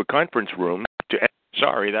menu for conference room.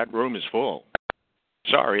 Sorry, that room is full.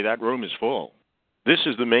 Sorry, that room is full. This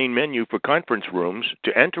is the main menu for conference rooms.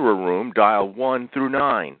 To enter a room, dial 1 through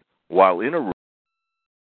 9. While in a room,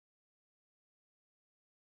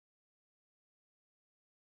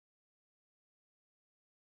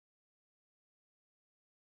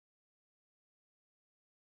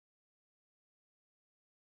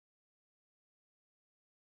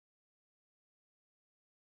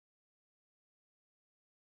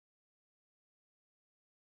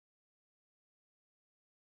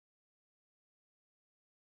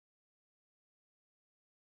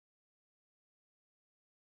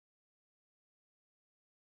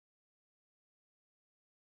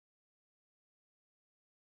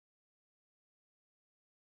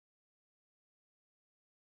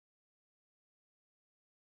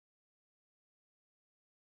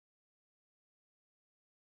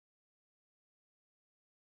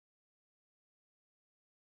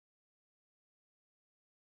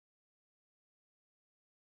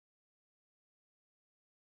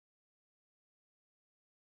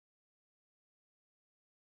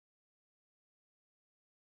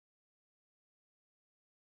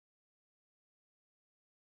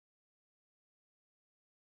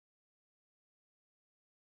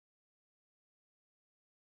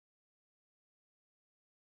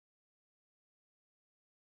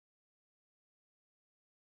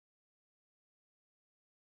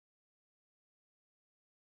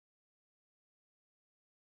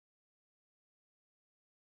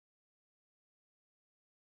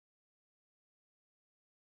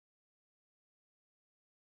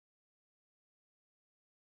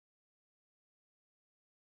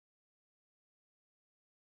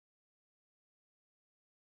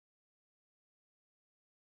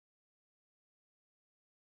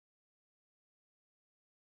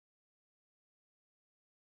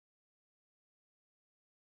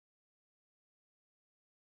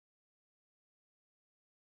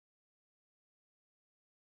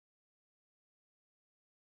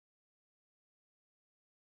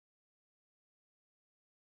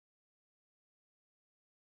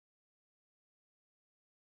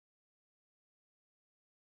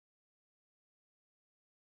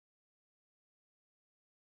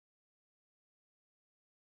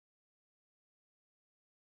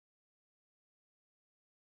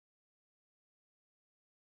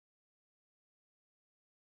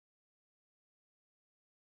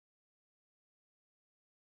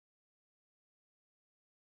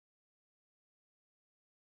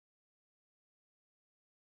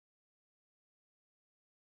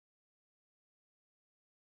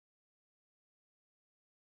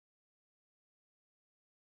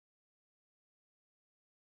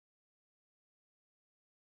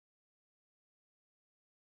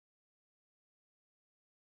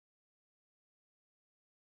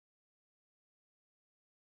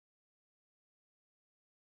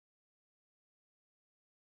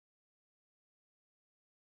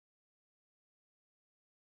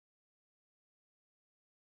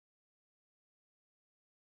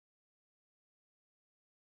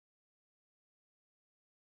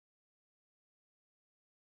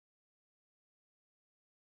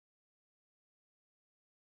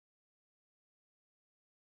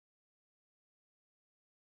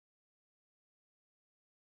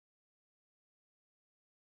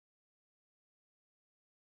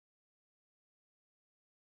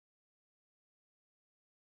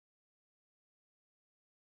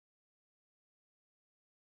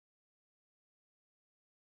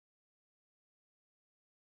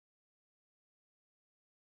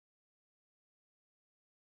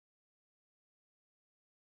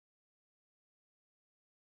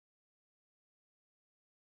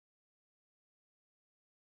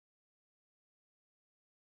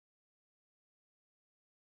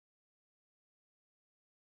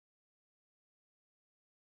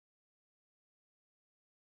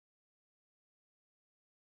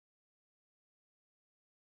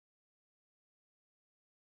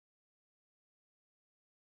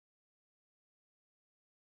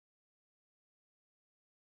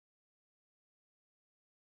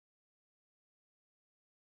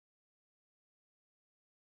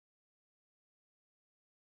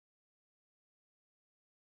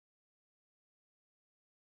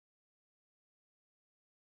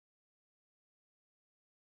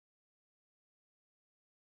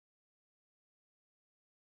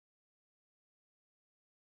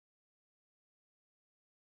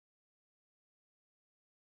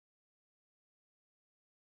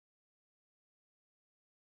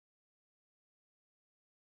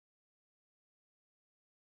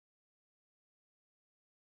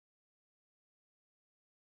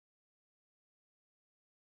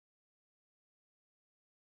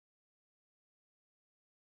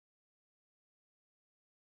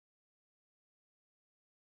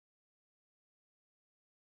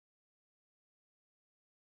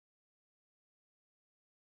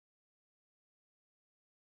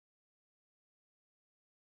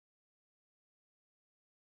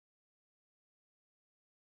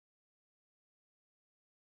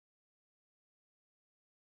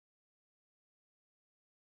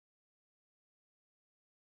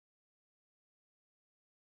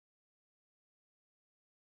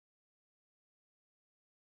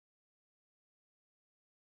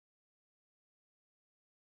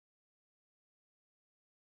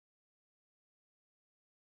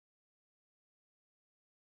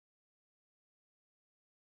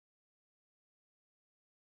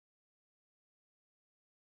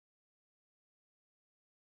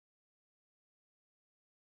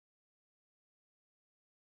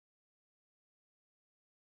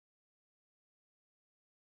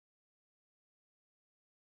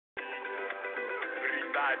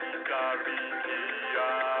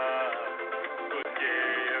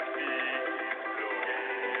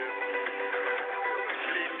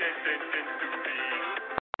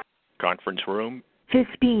 Conference room.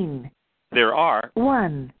 15. There are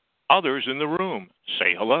 1. others in the room.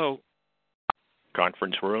 Say hello.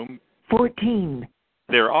 Conference room. 14.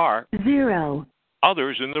 There are 0.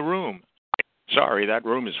 others in the room. Sorry, that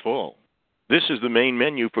room is full. This is the main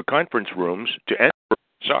menu for conference rooms. To enter.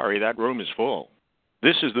 Sorry, that room is full.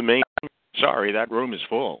 This is the main. Sorry, that room is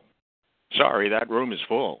full. Sorry, that room is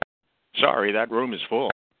full. Sorry, that room is full.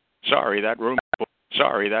 Sorry, that room.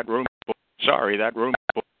 Sorry, that room. Sorry, that room.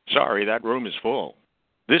 Sorry, that room is full.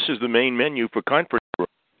 This is the main menu for conference room.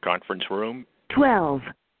 Conference room. 12.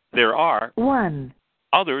 There are 1.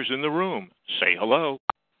 others in the room. Say hello.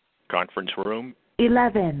 Conference room.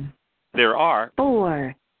 11. There are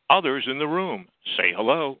 4. others in the room. Say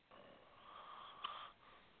hello.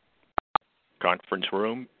 Conference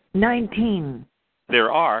room. 19.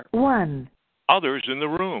 There are 1. others in the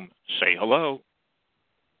room. Say hello.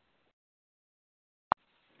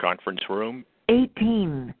 Conference room.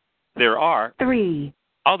 18. There are 3.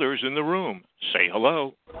 others in the room. Say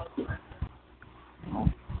hello.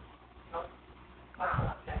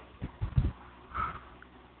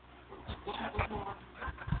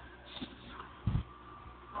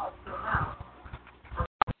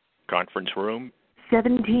 Conference room.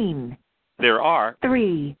 17. There are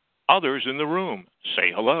 3. others in the room.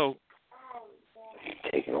 Say hello.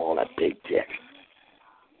 Taking all that big dick.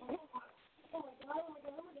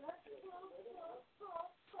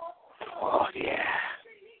 Oh, yeah.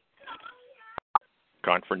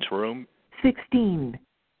 Conference room. 16.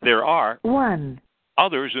 There are 1.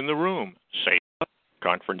 others in the room. Say hello.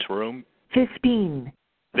 Conference room. 15.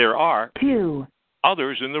 There are 2.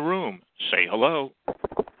 others in the room. Say hello.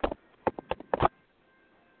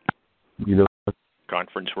 You know.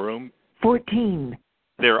 Conference room. 14.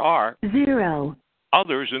 There are 0.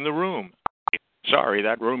 others in the room. Sorry,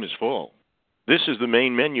 that room is full. This is the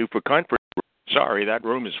main menu for conference room. Sorry, that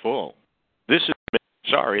room is full. This is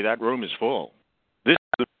sorry, that room is full. This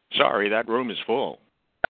is the sorry, that room is full.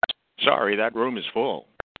 Sorry, that room is full.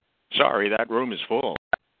 Sorry, that room is full.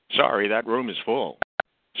 Sorry, that room is full.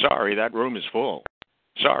 Sorry, that room is full.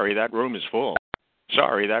 Sorry, that room is full.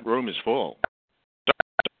 Sorry, that room is full.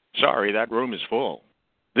 Sorry, that room is full.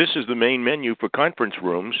 This is the main menu for conference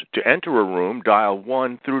rooms. To enter a room, dial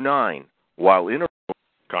 1 through 9. While in a room,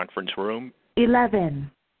 conference room.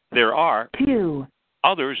 11. There are 2.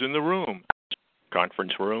 others in the room.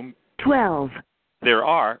 Conference room. 12. There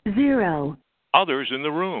are 0. others in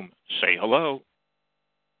the room. Say hello.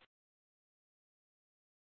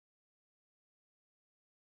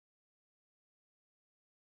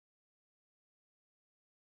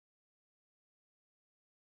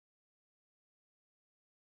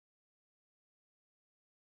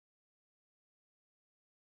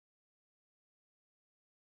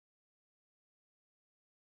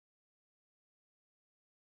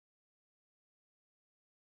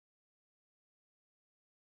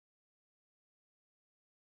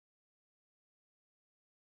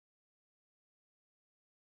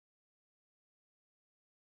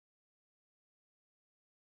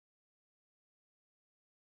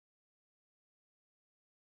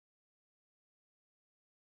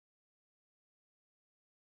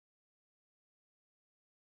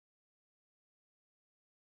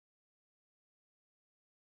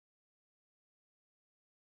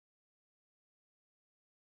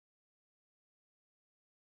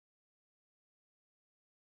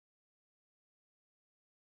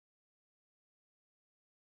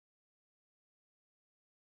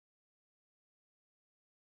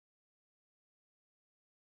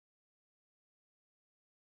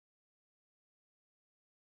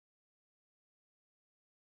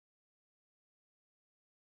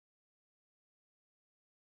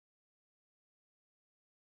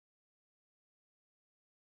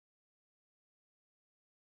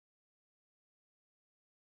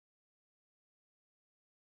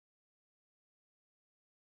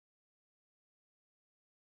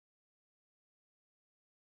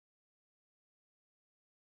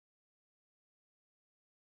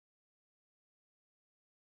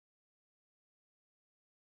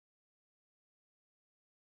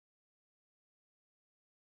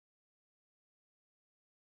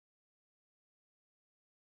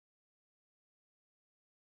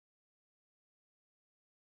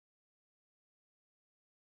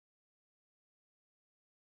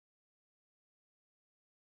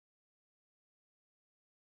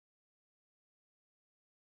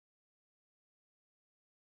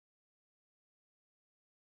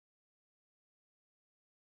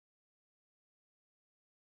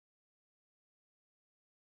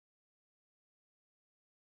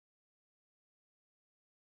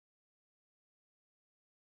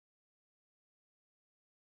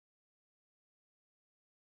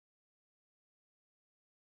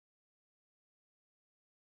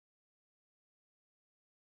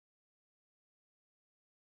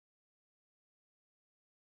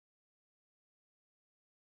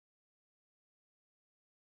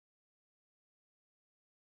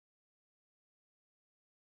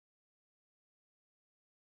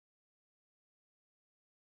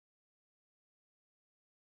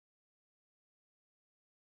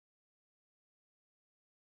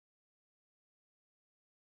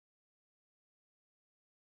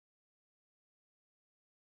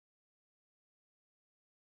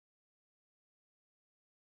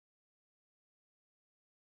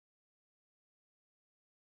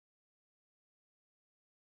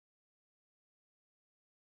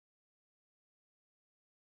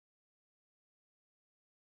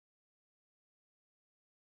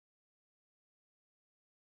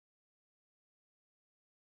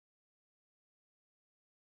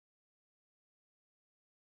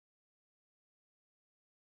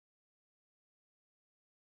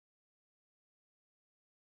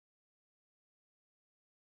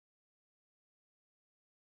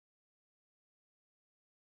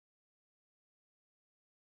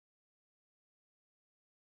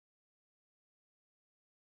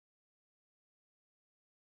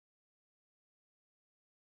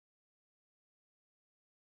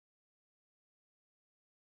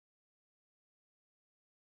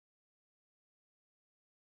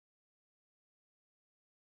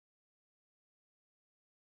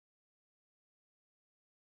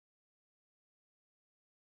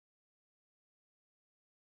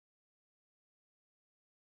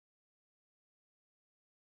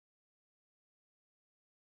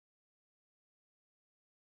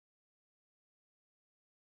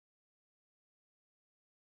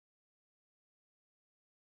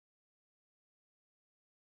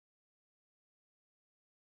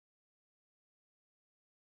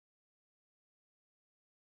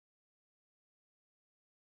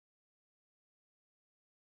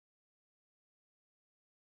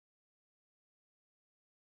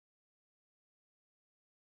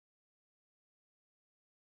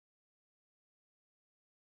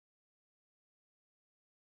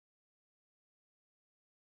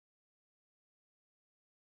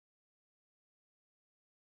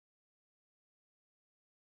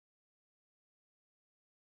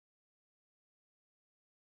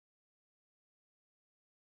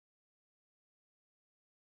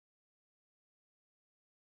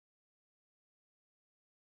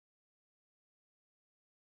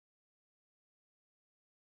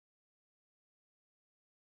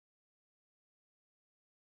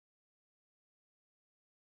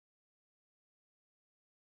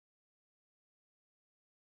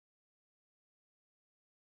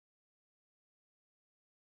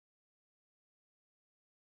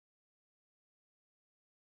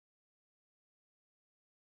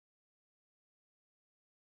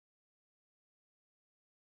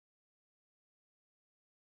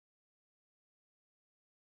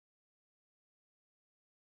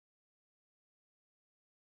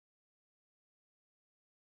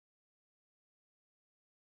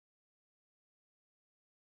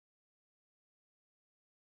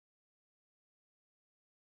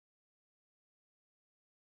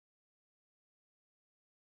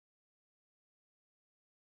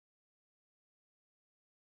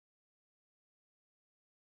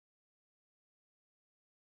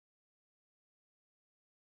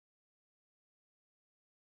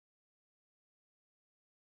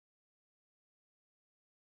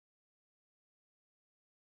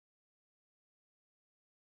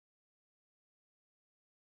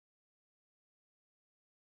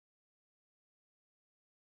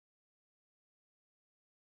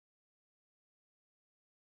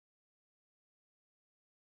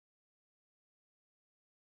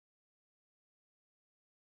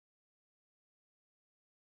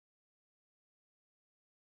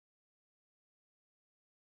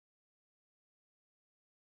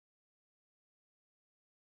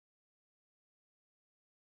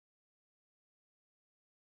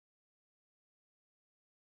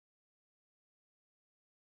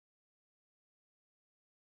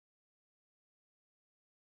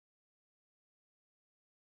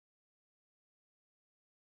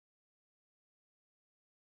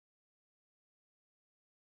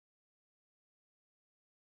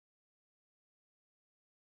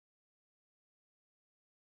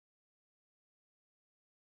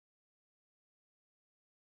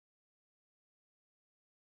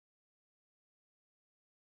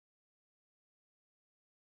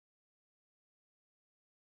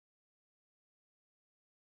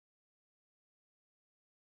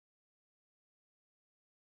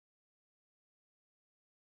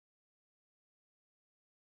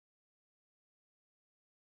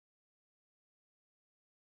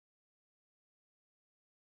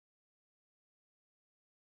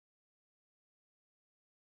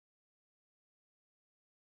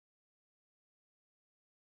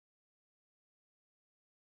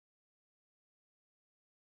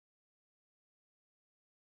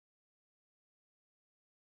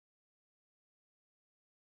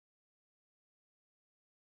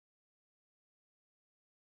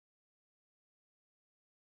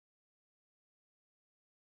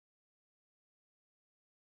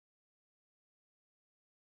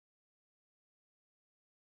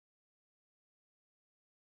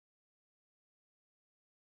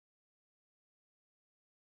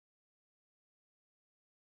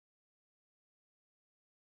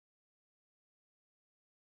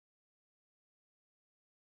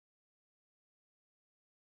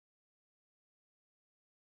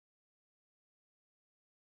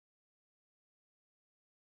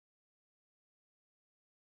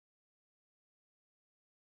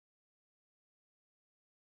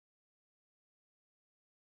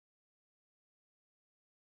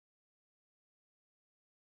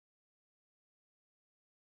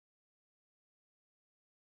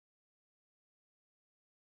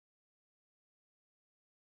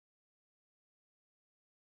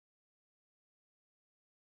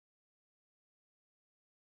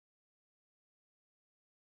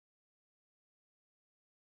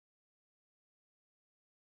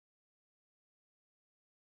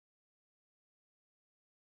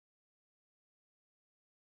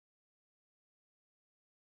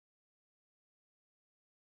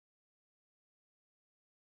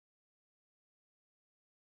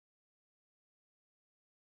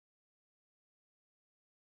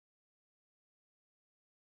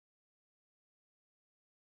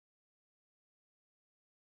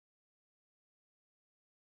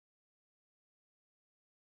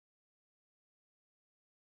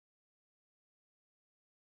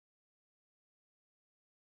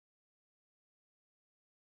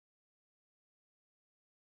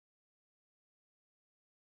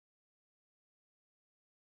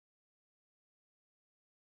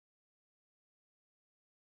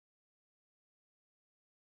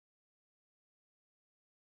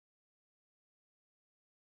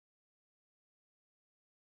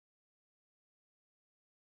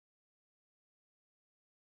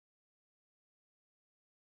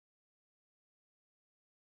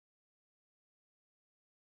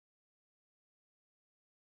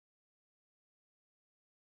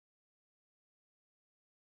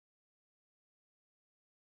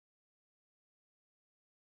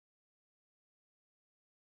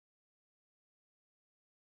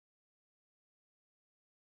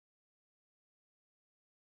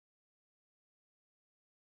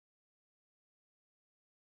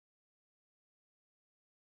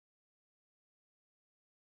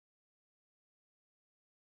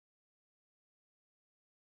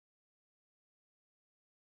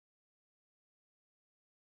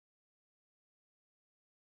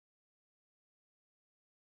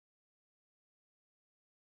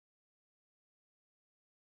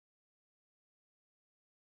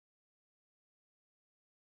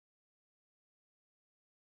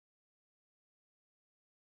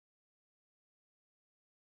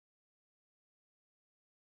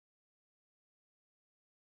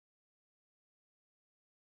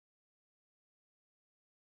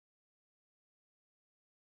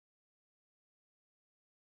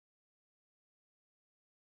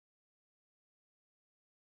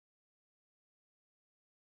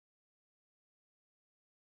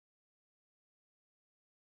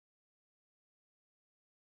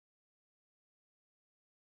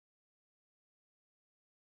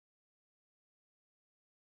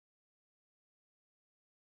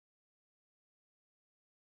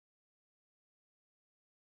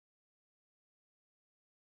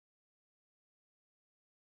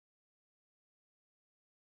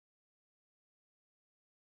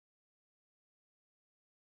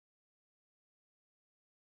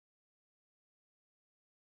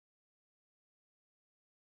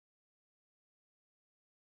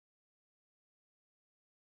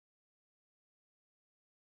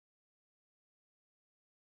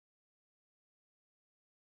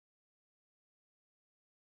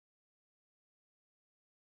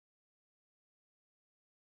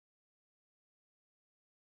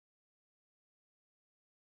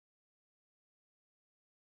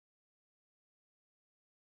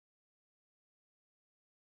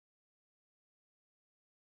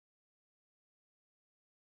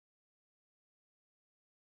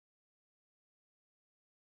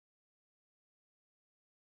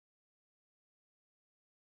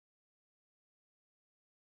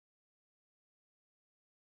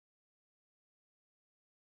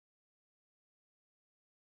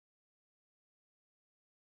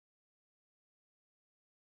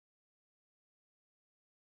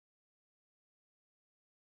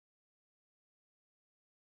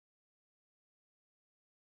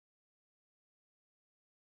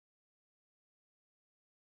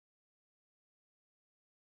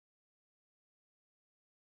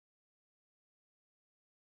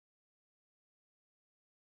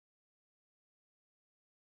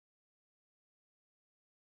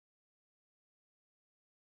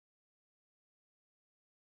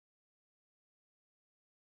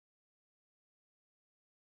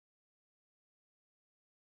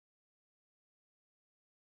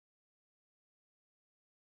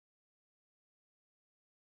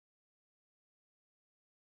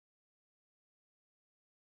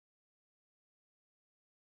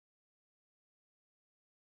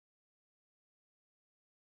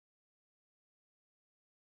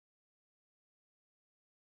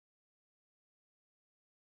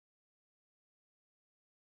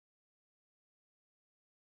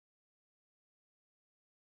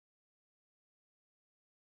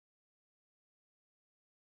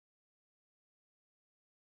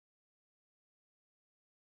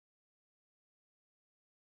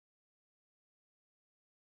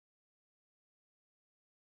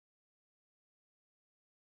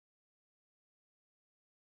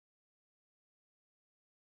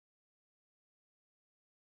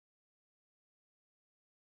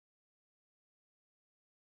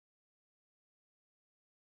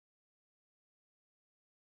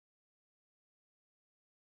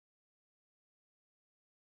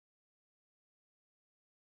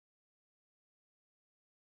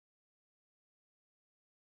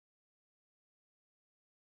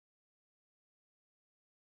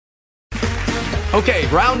 Okay,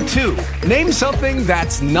 round 2. Name something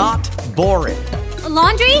that's not boring. A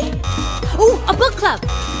laundry? Ooh, a book club.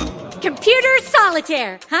 Computer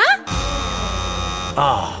solitaire, huh?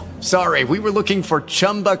 Ah, oh, sorry, we were looking for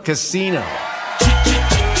Chumba Casino.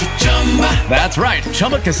 That's right,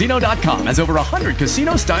 ChumbaCasino.com has over 100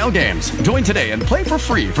 casino-style games. Join today and play for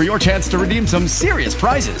free for your chance to redeem some serious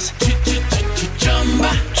prizes.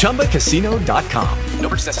 ChumbaCasino.com. No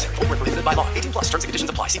purchase necessary. Void where prohibited by law. 18+. Terms and conditions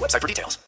apply. See website for details.